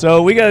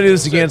 So we got to do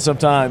this again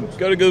sometime.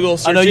 Go to Google.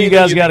 I know search you anything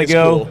guys got to think is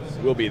go.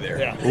 cool. We'll be there.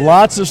 Yeah.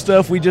 Lots of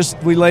stuff we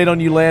laid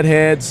on you lead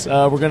heads.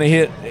 We're going to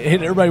hit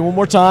everybody one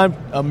more time.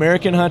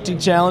 American Hunting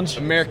Challenge.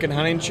 American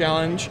Hunting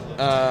Challenge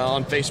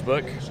on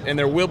Facebook, and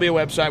there will be a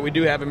website. We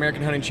do have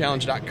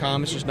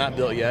AmericanHuntingChallenge.com. It's just not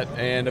built yet.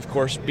 And of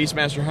course,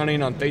 Beastmaster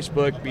Hunting on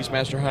Facebook,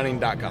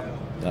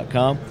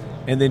 BeastmasterHunting.com.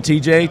 And then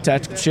TJ,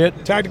 Tactical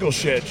Shit. Tactical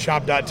Shit,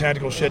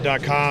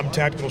 shop.tacticalshit.com,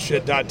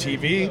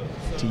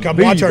 tacticalshit.tv. Come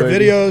TV, watch our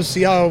baby. videos,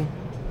 see how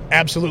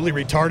absolutely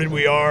retarded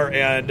we are,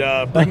 and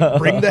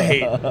bring the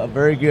hate.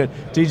 Very good.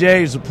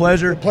 TJ, it's a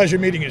pleasure. Pleasure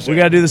meeting you, sir. We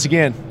got to do this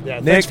again. Yeah,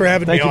 Nick, thanks for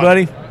having thank me you, on.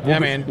 buddy. Yeah,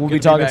 man. We'll Good be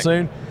to be talking back.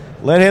 soon.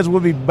 Leadheads will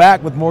be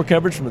back with more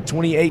coverage from the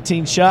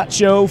 2018 SHOT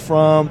Show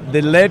from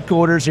the Lead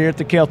Quarters here at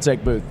the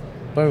Keltec booth.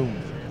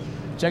 Boom.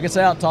 Check us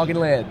out, Talking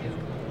Lead.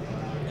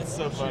 It's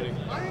so funny.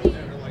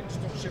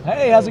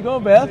 Hey, how's it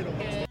going,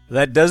 Beth?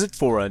 That does it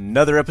for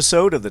another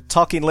episode of the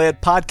Talking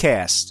Lead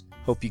podcast.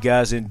 Hope you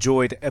guys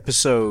enjoyed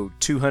episode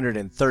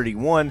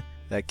 231.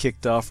 That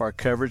kicked off our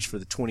coverage for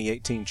the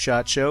 2018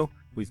 SHOT Show.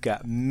 We've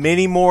got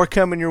many more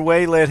coming your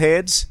way,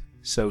 Leadheads,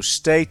 so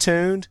stay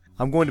tuned.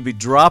 I'm going to be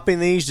dropping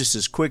these just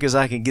as quick as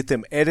I can get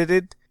them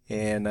edited,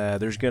 and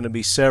there's going to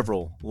be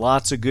several.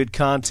 Lots of good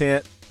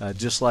content,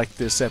 just like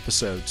this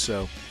episode,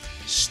 so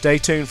stay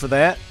tuned for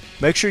that.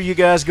 Make sure you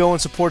guys go and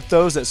support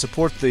those that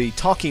support the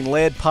Talking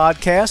Lead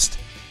podcast.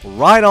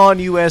 Right On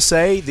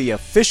USA, the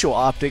official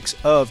optics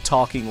of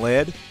Talking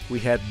Lead. We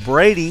had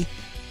Brady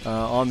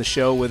on the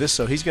show with us,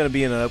 so he's going to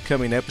be in an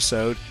upcoming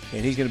episode,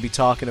 and he's going to be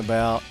talking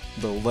about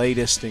the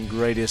latest and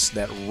greatest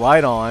that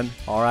Right On,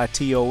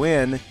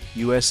 RITON,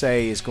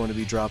 USA is going to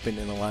be dropping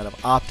in the line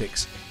of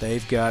optics.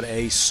 They've got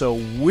a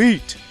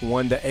sweet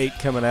 1-8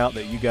 coming out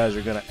that you guys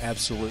are going to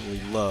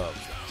absolutely love.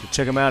 So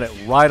check them out at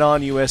Right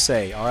On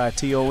USA,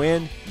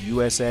 RITON,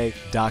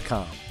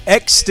 USA.com.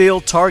 X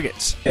Steel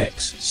Targets.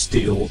 X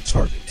Steel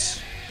Targets.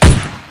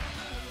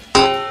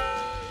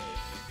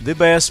 The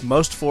best,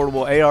 most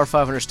affordable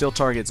AR-500 steel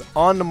targets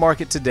on the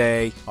market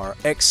today are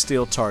X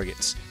Steel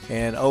Targets.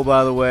 And oh,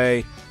 by the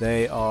way,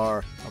 they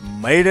are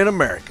made in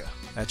America.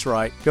 That's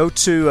right. Go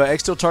to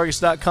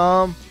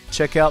xsteeltargets.com.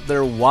 Check out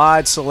their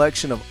wide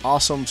selection of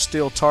awesome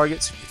steel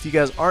targets. If you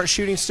guys aren't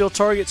shooting steel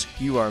targets,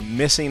 you are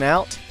missing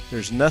out.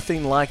 There's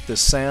nothing like the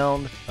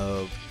sound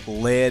of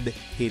lead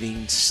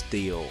hitting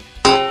steel.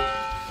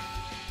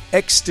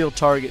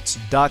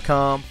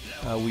 xsteeltargets.com.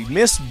 We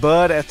missed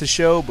Bud at the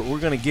show, but we're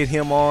going to get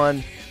him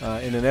on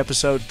in an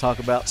episode to talk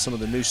about some of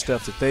the new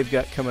stuff that they've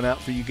got coming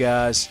out for you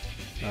guys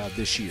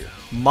this year.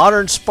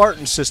 Modern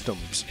Spartan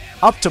Systems.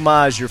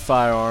 Optimize your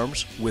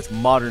firearms with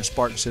Modern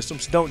Spartan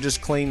Systems. Don't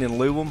just clean and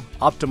lube them,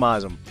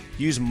 optimize them.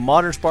 Use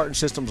Modern Spartan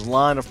Systems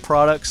line of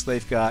products.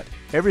 They've got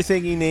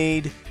everything you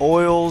need,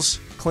 oils,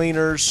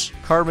 cleaners,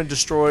 carbon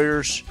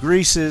destroyers,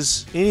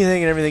 greases,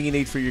 anything and everything you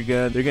need for your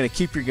gun. They're going to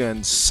keep your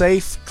gun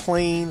safe,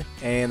 clean,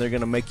 and they're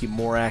going to make you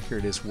more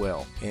accurate as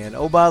well. And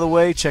oh, by the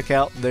way, check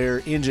out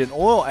their engine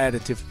oil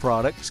additive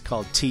product. It's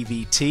called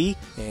TVT,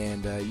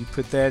 and you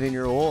put that in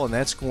your oil, and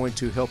that's going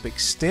to help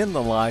extend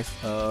the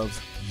life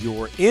of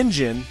your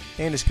engine,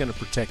 and it's going to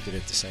protect it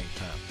at the same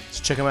time.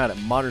 So check them out at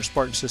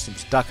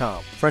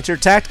modernspartansystems.com. Frontier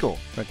Tactical,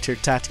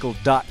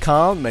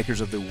 frontiertactical.com,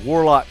 makers of the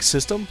Warlock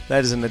system.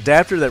 That is an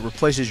adapter that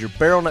replaces your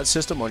barrel nut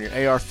system on your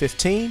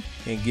AR-15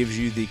 and gives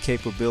you the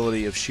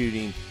capability of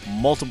shooting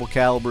multiple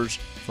calibers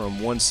from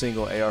one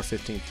single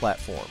AR-15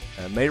 platform.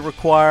 It may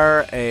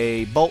require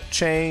a bolt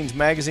change,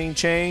 magazine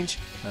change.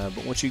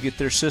 But once you get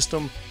their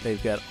system,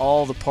 they've got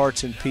all the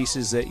parts and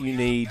pieces that you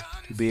need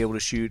to be able to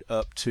shoot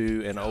up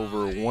to and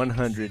over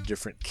 100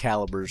 different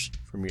calibers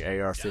from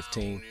your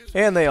AR-15.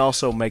 And they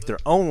also make their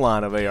own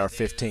line of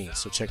AR-15,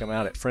 so check them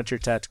out at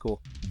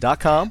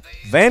frontiertactical.com.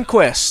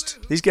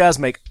 VanQuest. These guys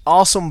make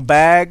awesome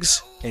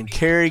bags and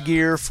carry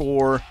gear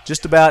for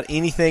just about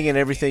anything and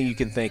everything you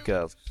can think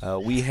of.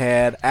 We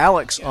had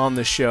Alex on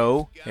the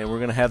show, and we're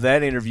going to have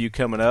that interview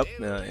coming up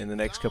in the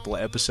next couple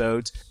of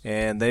episodes.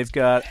 And they've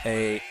got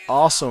a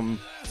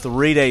awesome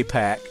 3-day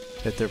pack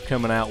that they're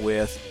coming out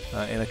with,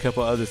 and a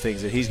couple other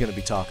things that he's going to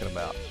be talking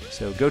about.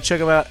 So go check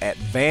them out at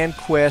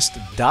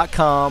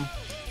vanquest.com.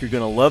 You're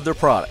going to love their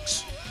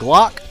products.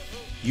 Glock,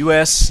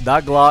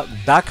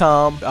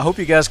 us.glock.com. I hope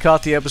you guys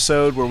caught the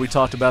episode where we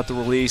talked about the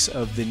release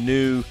of the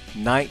new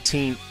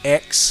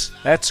 19X.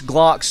 That's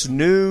Glock's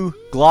new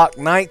Glock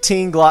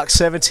 19, Glock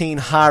 17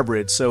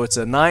 hybrid. So it's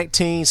a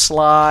 19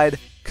 slide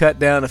cut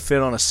down to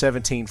fit on a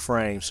 17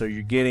 frame. So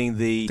you're getting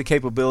the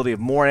capability of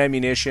more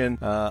ammunition,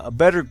 a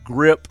better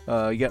grip.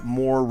 You got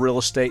more real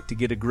estate to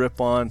get a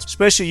grip on,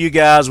 especially you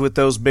guys with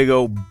those big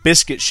old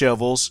biscuit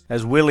shovels,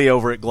 as Willie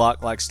over at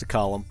Glock likes to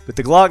call them. But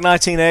the Glock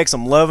 19X,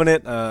 I'm loving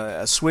it.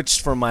 I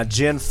switched from my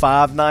Gen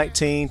 5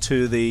 19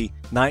 to the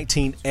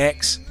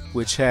 19X,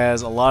 which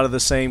has a lot of the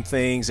same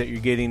things that you're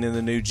getting in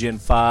the new Gen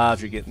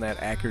 5. You're getting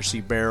that accuracy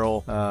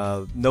barrel,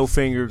 no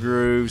finger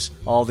grooves,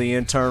 all the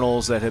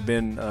internals that have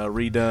been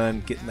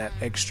redone, getting that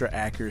extra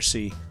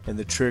accuracy, and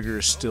the trigger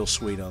is still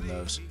sweet on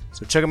those.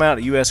 So check them out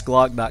at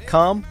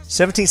usglock.com.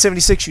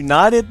 1776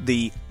 United,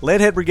 the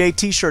Leadhead Brigade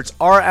t-shirts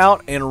are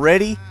out and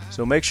ready,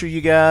 so make sure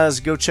you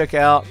guys go check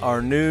out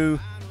our new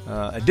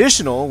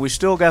additional. We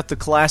still got the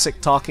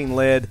classic Talking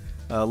Lead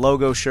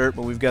logo shirt,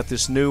 but we've got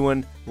this new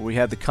one where we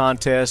had the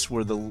contest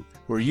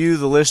where you,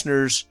 the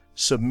listeners,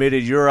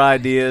 submitted your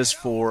ideas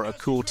for a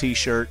cool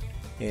t-shirt,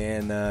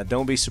 and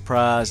don't be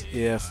surprised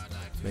if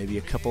maybe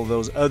a couple of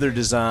those other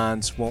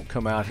designs won't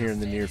come out here in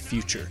the near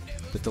future.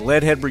 But the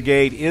Leadhead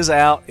Brigade is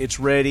out, it's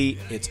ready,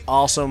 it's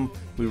awesome.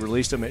 We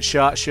released them at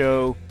SHOT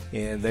Show,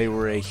 and they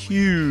were a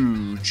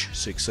huge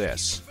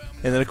success.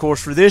 And then of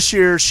course for this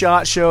year's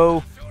SHOT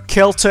Show,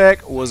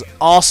 Kel-Tec was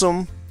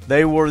awesome.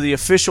 They were the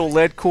official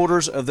lead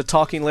quarters of the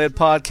Talking Lead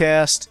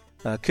podcast.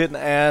 Couldn't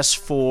ask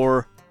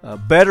for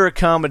better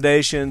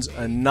accommodations,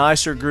 a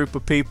nicer group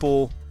of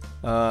people,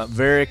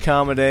 very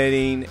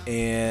accommodating,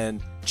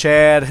 and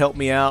Chad helped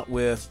me out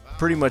with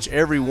pretty much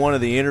every one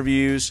of the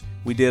interviews.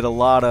 We did a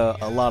lot of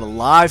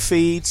live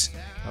feeds.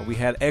 We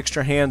had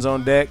extra hands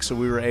on deck, so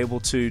we were able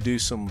to do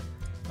some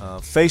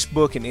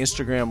Facebook and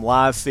Instagram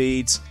live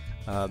feeds.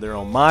 They're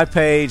on my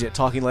page at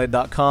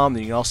talkinglead.com.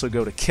 Then you can also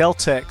go to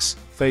Kel-Tec's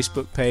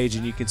Facebook page,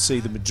 and you can see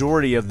the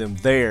majority of them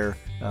there.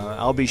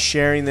 I'll be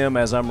sharing them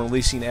as I'm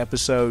releasing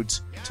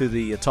episodes to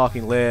the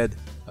Talking Lead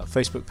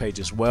Facebook page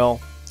as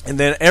well. And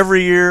then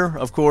every year,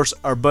 of course,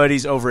 our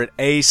buddies over at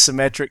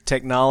Asymmetric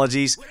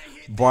Technologies,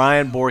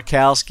 Brian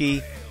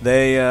Borkowski,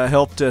 they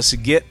helped us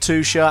get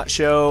to SHOT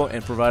Show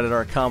and provided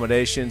our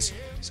accommodations.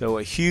 So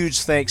a huge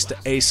thanks to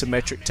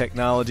Asymmetric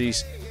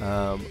Technologies.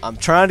 I'm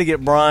trying to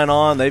get Brian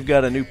on. They've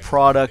got a new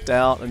product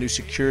out, a new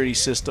security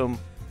system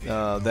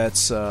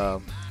that's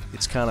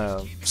it's kind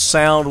of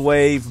sound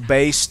wave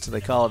based. They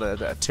call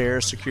it a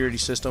terror security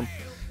system.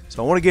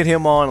 So I want to get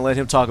him on and let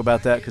him talk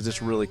about that because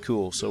it's really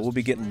cool. So we'll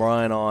be getting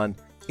Brian on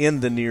in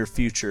the near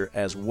future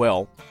as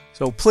well.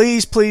 So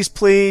please, please,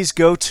 please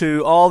go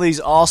to all these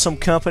awesome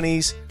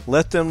companies.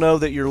 Let them know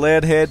that you're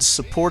lead heads.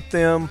 Support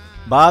them.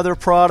 Buy their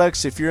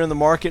products if you're in the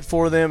market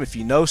for them. If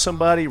you know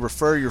somebody,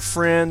 refer your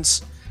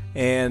friends.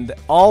 And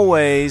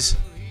always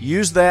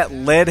use that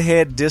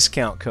Leadhead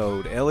discount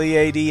code,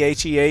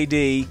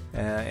 LEADHEAD,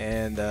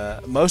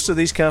 and most of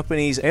these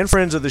companies and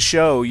friends of the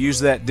show use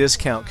that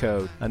discount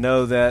code. I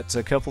know that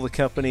a couple of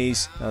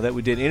companies that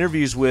we did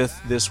interviews with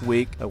this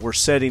week were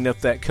setting up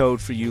that code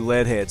for you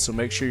Leadheads, so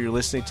make sure you're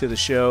listening to the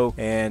show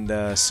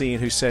and seeing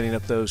who's setting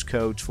up those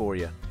codes for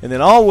you. And then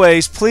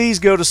always, please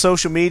go to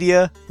social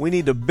media. We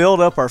need to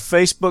build up our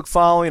Facebook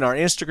following, our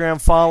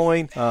Instagram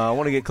following. I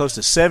want to get close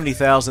to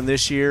 70,000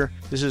 this year.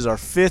 This is our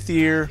 5th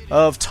year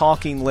of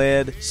Talking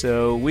Lead,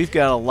 so we've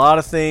got a lot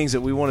of things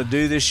that we want to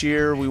do this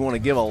year. We want to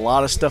give a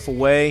lot of stuff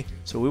away,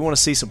 so we want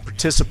to see some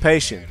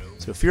participation.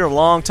 So if you're a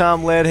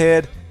longtime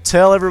leadhead,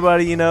 tell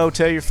everybody you know,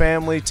 tell your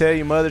family, tell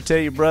your mother, tell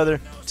your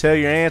brother, tell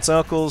your aunts,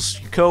 uncles,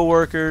 your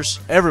co-workers,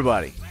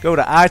 everybody. Go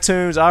to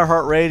iTunes,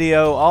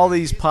 iHeartRadio, all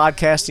these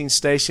podcasting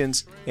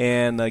stations,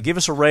 and give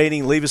us a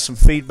rating, leave us some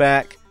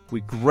feedback.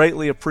 We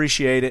greatly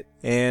appreciate it.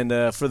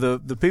 And for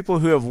the people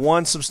who have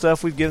won some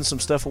stuff, we've given some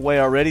stuff away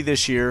already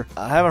this year.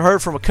 I haven't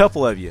heard from a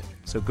couple of you.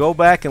 So go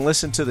back and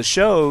listen to the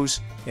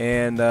shows,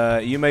 and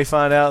you may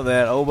find out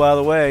that, oh, by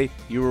the way,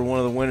 you were one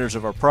of the winners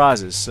of our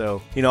prizes.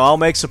 So, I'll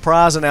make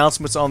surprise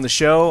announcements on the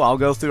show. I'll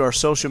go through our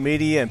social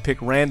media and pick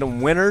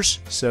random winners.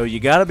 So you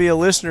got to be a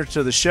listener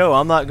to the show.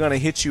 I'm not going to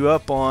hit you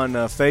up on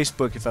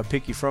Facebook if I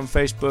pick you from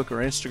Facebook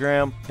or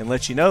Instagram and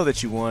let you know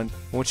that you won.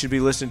 I want you to be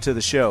listening to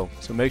the show.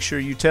 So make sure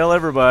you tell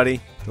everybody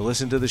to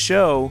listen to the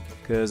show,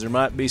 because there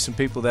might be some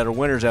people that are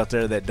winners out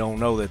there that don't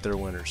know that they're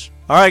winners.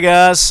 All right,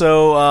 guys,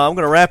 so I'm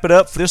going to wrap it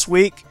up for this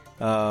week.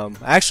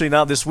 Actually,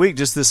 not this week,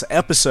 just this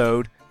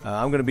episode.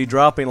 I'm going to be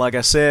dropping, like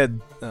I said,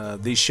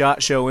 these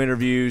SHOT Show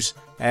interviews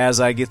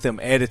as I get them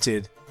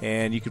edited,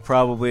 and you could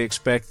probably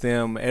expect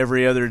them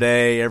every other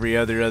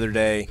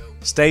day.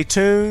 Stay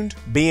tuned,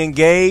 be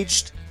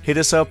engaged, hit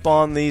us up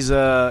on these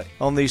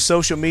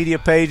social media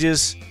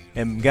pages,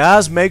 and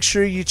guys, make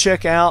sure you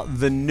check out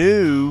the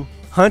new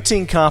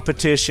hunting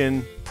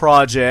competition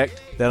project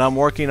that I'm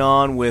working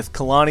on with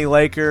Kalani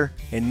Laker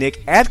and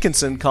Nick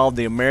Atkinson called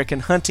the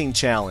American Hunting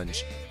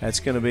Challenge. That's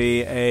going to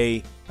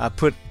be I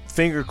put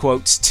finger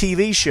quotes,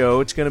 TV show.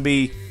 It's going to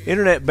be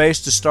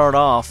internet-based to start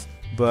off,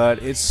 but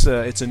it's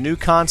a new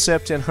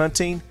concept in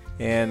hunting,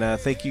 and I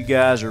think you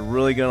guys are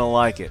really going to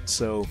like it.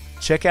 So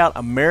check out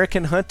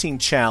American Hunting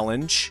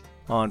Challenge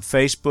on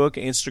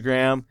Facebook,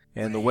 Instagram,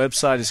 and the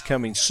website is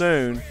coming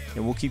soon,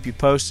 and we'll keep you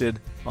posted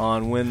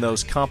on when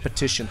those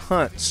competition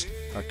hunts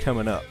are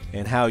coming up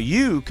and how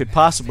you could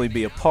possibly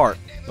be a part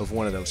of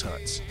one of those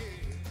hunts.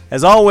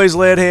 As always,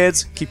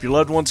 leadheads, keep your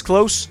loved ones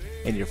close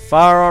and your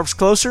firearms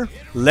closer.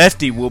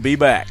 Lefty will be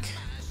back.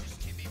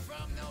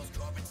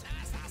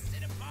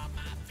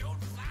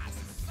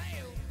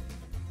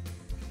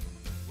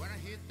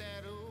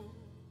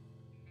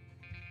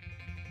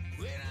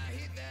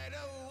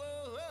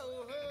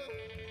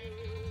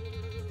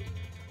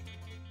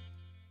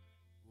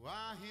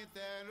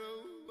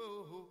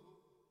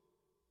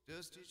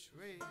 Just a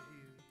trail.